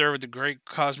right up there with the great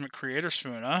cosmic creator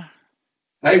spoon, huh?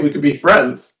 Hey, we could be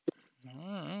friends.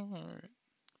 All right.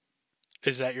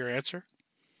 Is that your answer?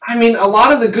 I mean, a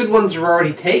lot of the good ones are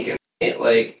already taken.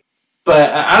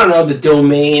 But I don't know, the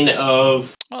domain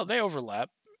of Well, they overlap.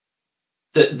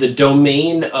 The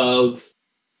domain of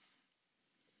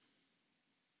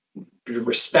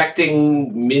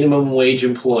respecting minimum wage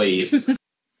employees.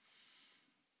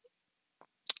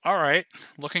 All right,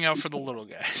 looking out for the little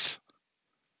guys.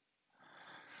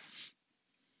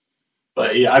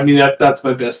 But yeah, I mean that's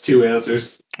my best two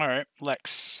answers. All right,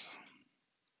 Lex.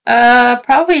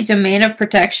 Probably domain of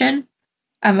protection.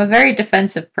 I'm a very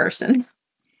defensive person.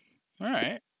 All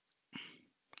right.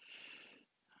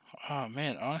 Oh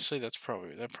man, honestly, that probably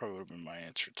would have been my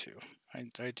answer too.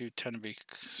 I do tend to be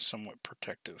somewhat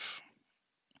protective.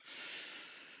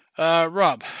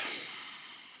 Rob.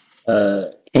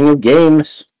 King of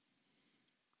games.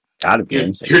 God of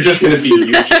games. You're just gonna be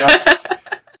Yu-Gi-Oh.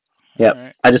 Yep. All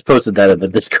right. I just posted that in the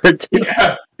Discord too.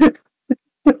 Yeah.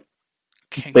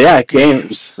 Kings But yeah, of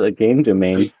games. A game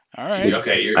domain. All right.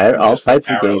 Okay, you're All just types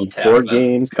of arrow games. tab Board then.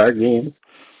 games, card games,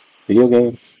 video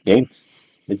games. Games.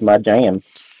 It's my jam.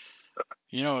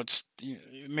 You know, it's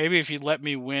maybe if you let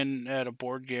me win at a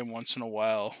board game once in a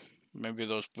while, maybe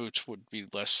those boots would be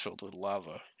less filled with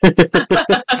lava.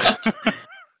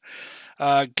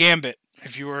 Gambit.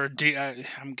 If you were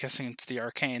I'm guessing it's the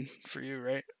arcane for you,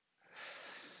 right?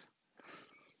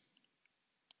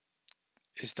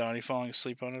 Is Donnie falling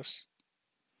asleep on us?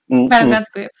 Kind of Mhm. got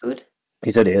to go get food.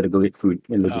 He said he had to go get food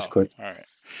in the Oh, Discord. all right.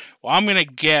 Well, I'm gonna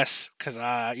guess because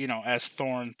as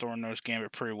Thorn knows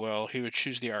Gambit pretty well. He would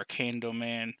choose the arcane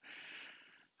domain,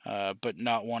 but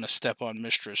not want to step on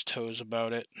Mistra's toes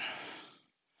about it.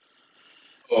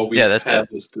 Oh, we've that's had it.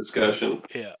 this discussion.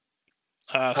 Yeah.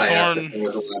 I asked if Thorn. he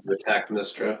was allowed to attack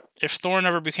Mistra. If Thorn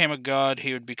ever became a god,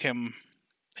 he would become.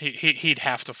 He'd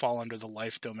have to fall under the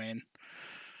life domain.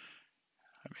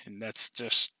 I mean, that's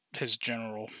just his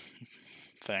general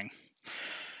thing.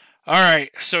 All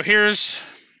right, so here's,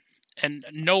 and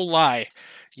no lie,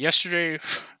 yesterday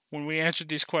when we answered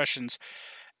these questions,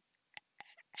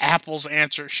 Apple's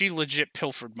answer, she legit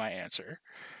pilfered my answer.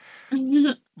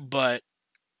 But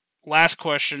last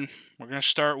question, we're going to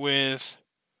start with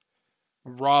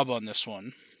Rob on this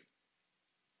one.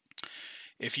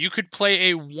 If you could play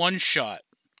a one-shot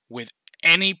with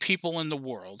any people in the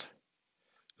world,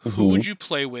 who would you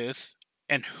play with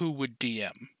and who would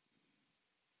DM?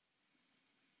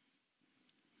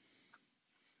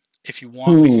 If you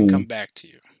want, we can come back to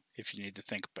you if you need to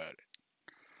think about it.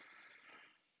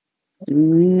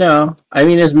 No. I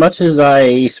mean, as much as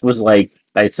I was like,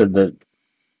 I said the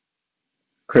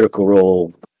Critical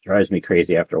Role drives me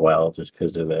crazy after a while just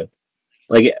because of the.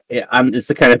 Like, it's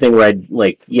the kind of thing where I'd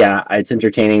like, yeah, it's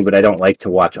entertaining, but I don't like to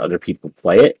watch other people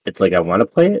play it. It's like I want to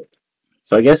play it.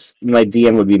 So I guess my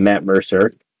DM would be Matt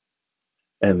Mercer.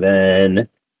 And then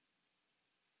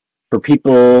for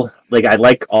people, like, I'd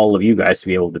like all of you guys to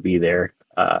be able to be there.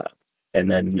 And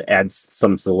then add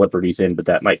some celebrities in, but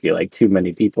that might be like too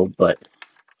many people. But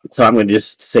so I'm going to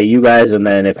just say you guys, and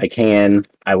then if I can,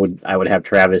 I would have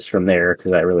Travis from there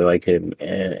because I really like him,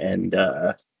 and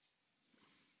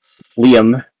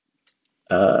Liam,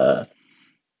 and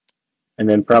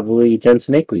then probably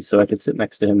Jensen Akeley, so I could sit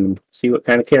next to him and see what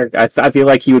kind of character. I feel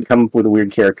like he would come up with a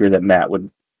weird character that Matt would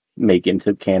make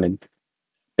into canon.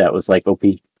 That was like OP.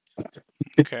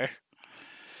 Okay.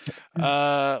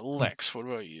 Lex, what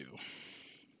about you?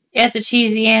 Yeah, it's a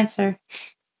cheesy answer.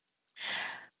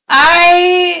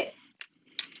 I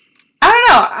don't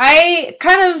know. I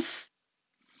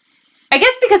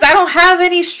guess because I don't have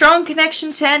any strong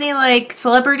connection to any like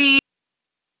celebrity,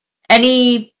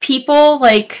 any people,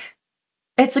 like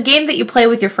it's a game that you play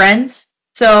with your friends.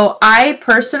 So I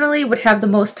personally would have the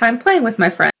most time playing with my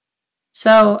friends.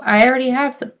 So I already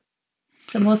have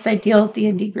the most ideal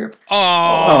D&D group.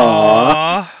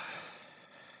 Aww.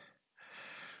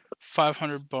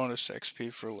 500 bonus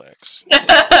XP for Lex.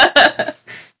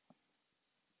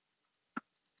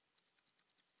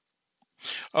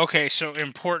 Okay, so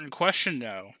important question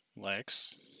now,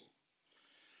 Lex.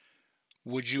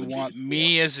 Would you want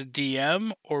me as a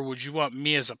DM, or would you want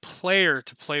me as a player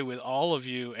to play with all of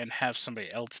you and have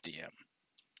somebody else DM?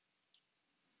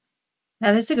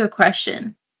 That is a good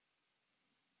question.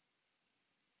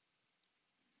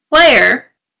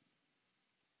 Player.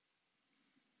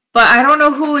 But I don't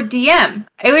know who would DM.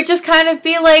 It would just kind of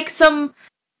be like some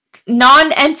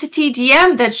non-entity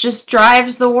DM that just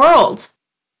drives the world.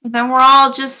 And then we're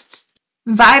all just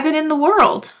vibing in the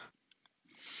world.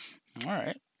 All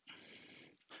right.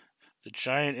 The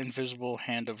giant invisible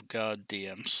hand of God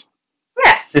DMs.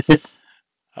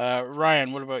 Yeah.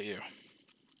 Ryan, what about you?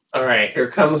 All right, here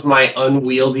comes my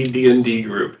unwieldy D&D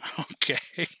group.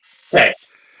 Okay. Okay,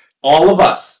 all of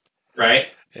us, right?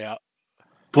 Yeah.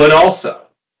 But also,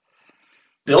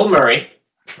 Bill Murray.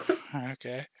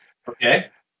 Okay. Okay.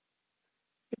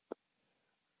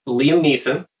 Liam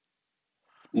Neeson,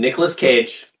 Nicolas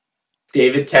Cage,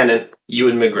 David Tennant,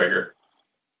 Ewan McGregor.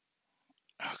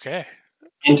 Okay.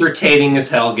 Entertaining as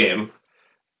hell game.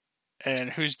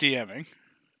 And who's DMing?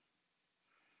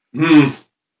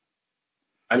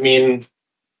 I mean,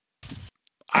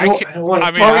 I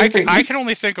I can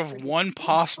only think of one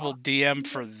possible DM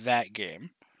for that game.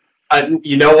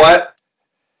 You know what?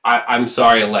 I'm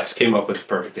sorry, Alex came up with the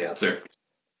perfect answer.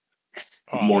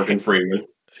 Morgan Freeman.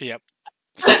 Yep.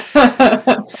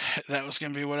 That was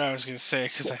going to be what I was going to say,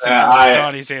 because I think that was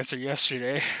Donnie's answer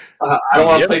yesterday. I don't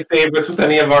want to play favorites with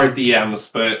any of our DMs,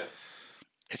 but...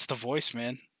 It's the voice,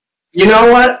 man. You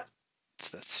know what? It's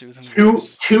that soothing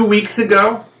voice. 2 weeks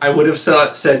ago, I would have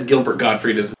said Gilbert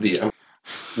Gottfried as the DM.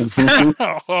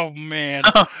 Oh, man.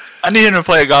 I need him to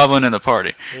play a goblin in the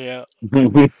party. Yeah.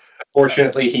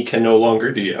 Fortunately, he can no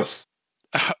longer DM.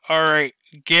 All right,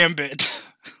 Gambit.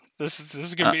 This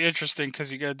is gonna be interesting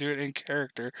because you gotta do it in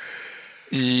character.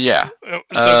 Yeah. So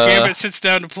Gambit sits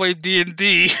down to play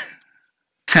D&D.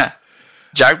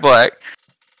 Jack Black.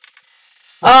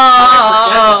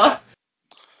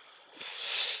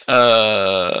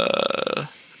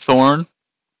 Thorn.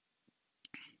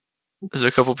 There's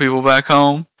a couple people back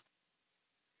home.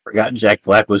 Forgot Jack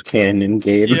Black was canon in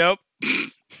game. Yep.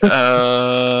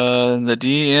 The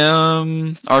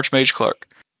DM, Archmage Clark.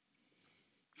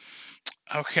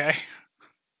 Okay.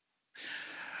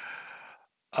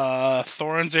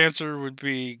 Thorin's answer would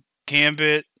be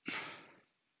Gambit.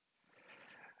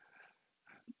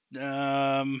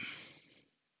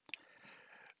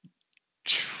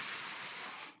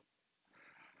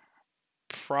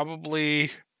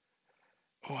 Probably.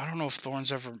 Oh, I don't know if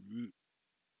Thorn's ever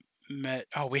met.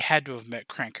 Oh, we had to have met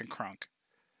Crank and Crunk.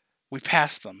 We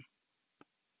passed them.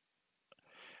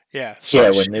 Yeah. So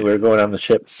yeah, when they were going on the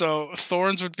ship. So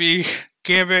Thorns would be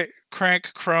Gambit,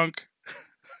 Crank, Crunk.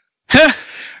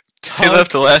 He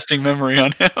left a lasting memory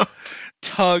on him.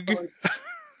 Tug.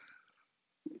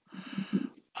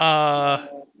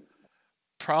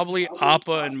 Probably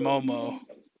Appa and Momo.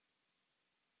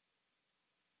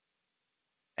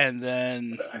 And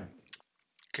then,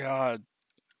 God.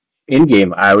 In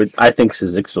game, I think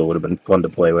Sizixel would have been fun to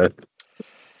play with.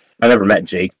 I never met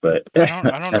Jake, but I don't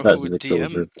know thought who would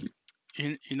DM.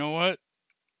 You know what?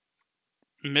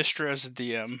 Mistra as a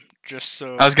DM, just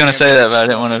so. I was gonna say that, but I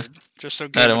didn't want to. Just so. I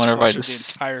didn't want to write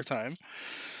the entire time.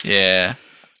 Yeah.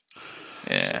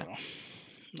 Yeah.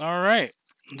 So, all right,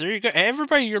 there you go.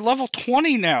 Everybody, you're level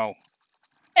 20 now.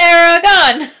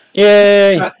 Aragon.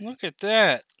 Yay! Look at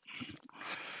that.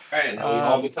 All right, now we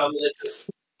all become liches.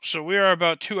 So we are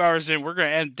about 2 hours in. We're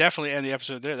gonna definitely end the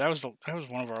episode there. That was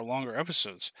one of our longer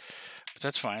episodes, but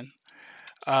that's fine.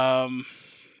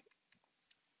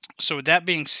 So with that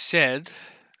being said,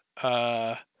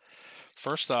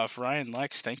 first off, Ryan,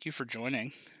 Lex, thank you for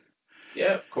joining.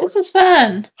 Yeah, of course. This is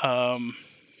fun.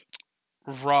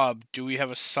 Rob, do we have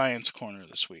a science corner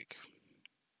this week?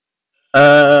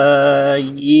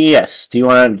 Yes. Do you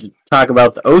want to talk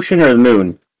about the ocean or the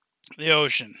moon? The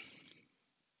ocean.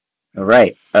 All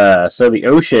right. So the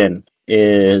ocean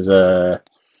is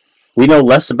we know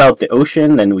less about the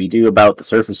ocean than we do about the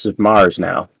surface of Mars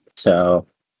now. So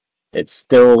it's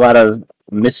still a lot of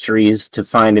mysteries to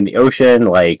find in the ocean,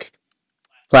 like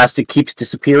plastic keeps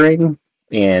disappearing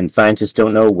and scientists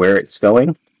don't know where it's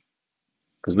going.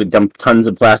 Because we dump tons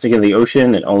of plastic in the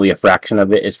ocean and only a fraction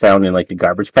of it is found in like the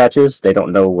garbage patches. They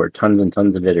don't know where tons and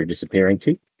tons of it are disappearing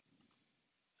to.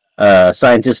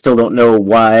 Scientists still don't know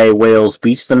why whales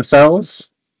beach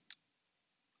themselves.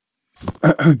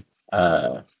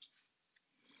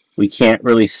 We can't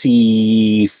really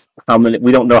see how many.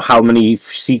 We don't know how many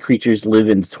sea creatures live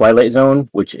in the Twilight Zone,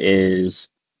 which is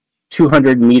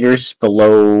 200 meters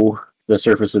below the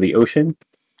surface of the ocean.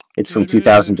 It's from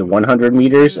 2,000 to 100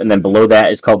 meters, and then below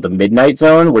that is called the Midnight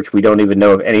Zone, which we don't even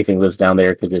know if anything lives down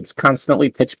there because it's constantly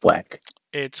pitch black.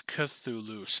 It's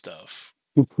Cthulhu stuff.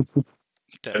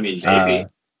 I mean, maybe.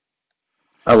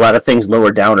 A lot of things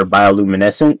lower down are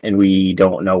bioluminescent, and we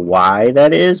don't know why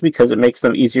that is because it makes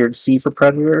them easier to see for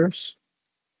predators.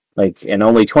 And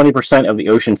only 20% of the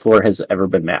ocean floor has ever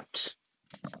been mapped.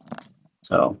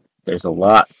 So there's a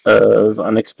lot of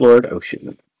unexplored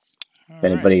ocean. If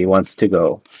anybody wants to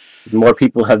go. More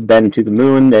people have been to the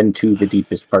moon than to the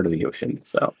deepest part of the ocean.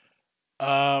 So,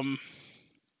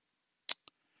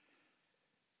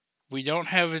 we don't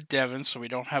have a Devin, so we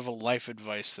don't have a life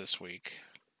advice this week.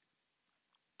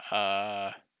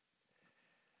 So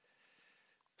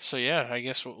yeah, I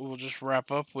guess we'll just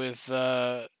wrap up with.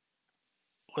 Let's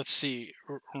see,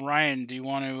 Ryan, do you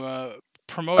want to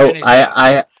promote anything?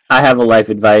 I have a life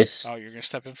advice. Oh, you're gonna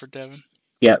step in for Devin?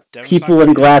 Yeah, Devin's people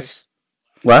in glass.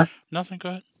 What? Nothing. Go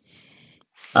ahead.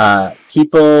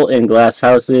 People in glass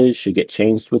houses should get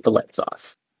changed with the lights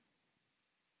off.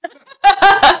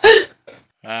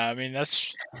 I mean,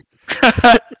 that's...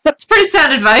 That's pretty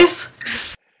sound advice.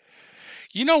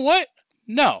 You know what?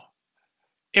 No.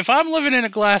 If I'm living in a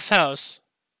glass house,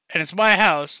 and it's my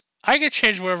house, I get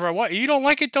changed whatever I want. You don't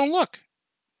like it, don't look.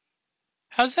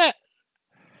 How's that?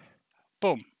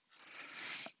 Boom.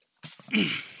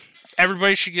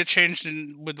 Everybody should get changed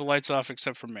with the lights off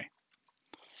except for me.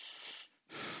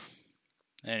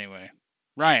 Anyway.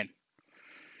 Ryan.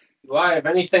 Do I have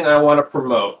anything I want to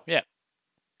promote? Yeah.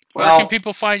 Well, Where can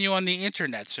people find you on the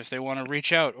internets if they want to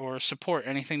reach out or support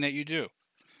anything that you do?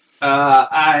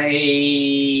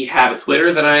 I have a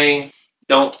Twitter that I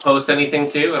don't post anything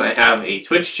to, and I have a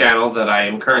Twitch channel that I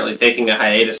am currently taking a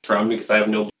hiatus from because I have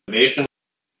no motivation.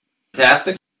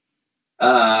 Fantastic.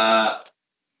 I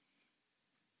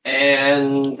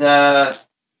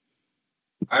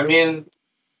mean,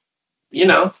 you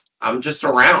know, I'm just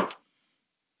around.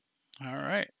 All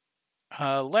right.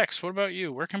 Lex, what about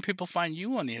you? Where can people find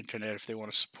you on the internet if they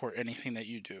want to support anything that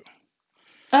you do?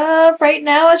 Right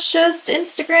now it's just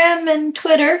Instagram and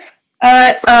Twitter.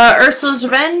 Ursula's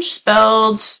Revenge,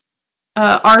 spelled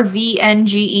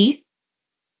RVNGE.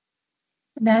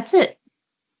 And that's it.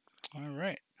 All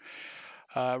right.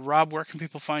 Rob, where can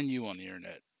people find you on the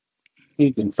internet?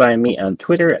 You can find me on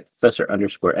Twitter at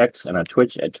Professor_X and on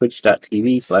Twitch at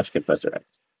twitch.tv/ConfessorX.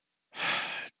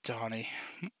 Donnie.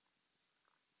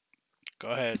 Go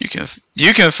ahead.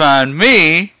 You can find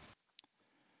me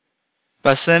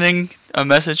by sending a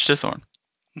message to Thorn.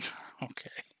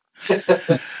 Okay.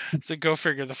 So go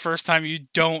figure. The first time you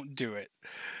don't do it.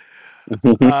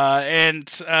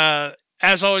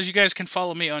 As always, you guys can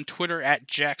follow me on Twitter at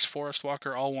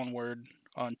JaxForestWalker, all one word.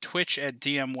 On Twitch at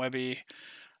DMWebby.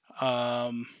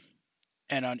 And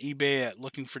on eBay at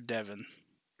Looking for Devin.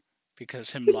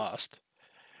 Because him lost.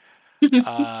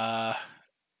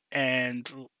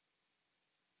 And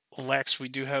Lex, we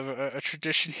do have a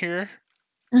tradition here.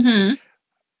 Mm-hmm.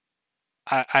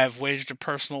 I have waged a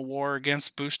personal war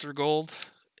against Booster Gold,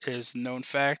 is known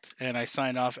fact, and I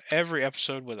sign off every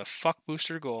episode with a fuck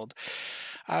Booster Gold.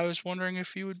 I was wondering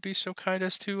if you would be so kind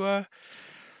as to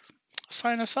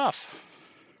sign us off.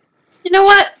 You know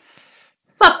what?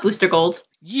 Fuck Booster Gold.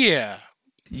 Yeah.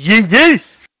 Yeah.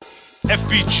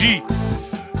 FBG.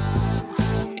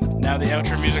 Now the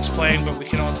outro music's playing, but we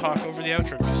can all talk over the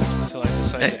outro music until I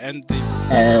decide to end the...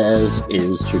 As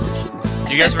is tradition.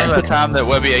 You guys remember that time that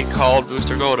Webby 8 called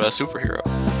Booster Gold a superhero?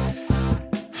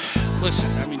 Listen,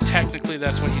 I mean, technically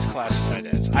that's what he's classified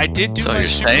as. I did do So my you're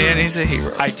saying he's a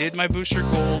hero? I did my Booster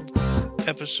Gold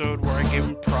episode where I gave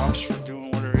him props for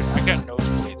doing whatever. I got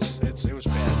nosebleeds. It was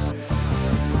bad.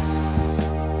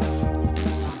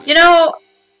 You know,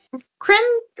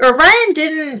 Ryan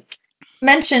didn't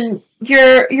mention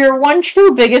your one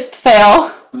true biggest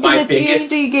fail My in the biggest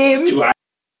D&D game. Do I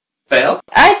fail?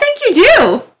 I think you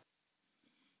do.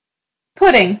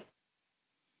 Pudding.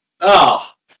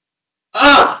 Oh.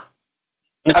 How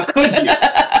could you?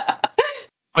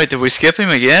 Wait, did we skip him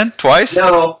again? Twice?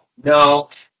 No. No.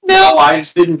 I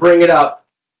just didn't bring it up.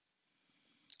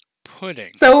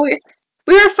 Pudding. So we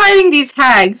were fighting these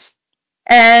hags,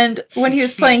 and when he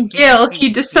was playing Gil, he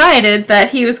decided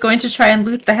that he was going to try and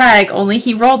loot the hag, only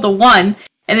he rolled a 1,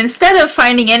 and instead of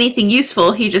finding anything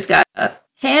useful, he just got a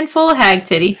handful of hag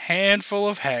titty. Handful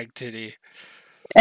of hag titty.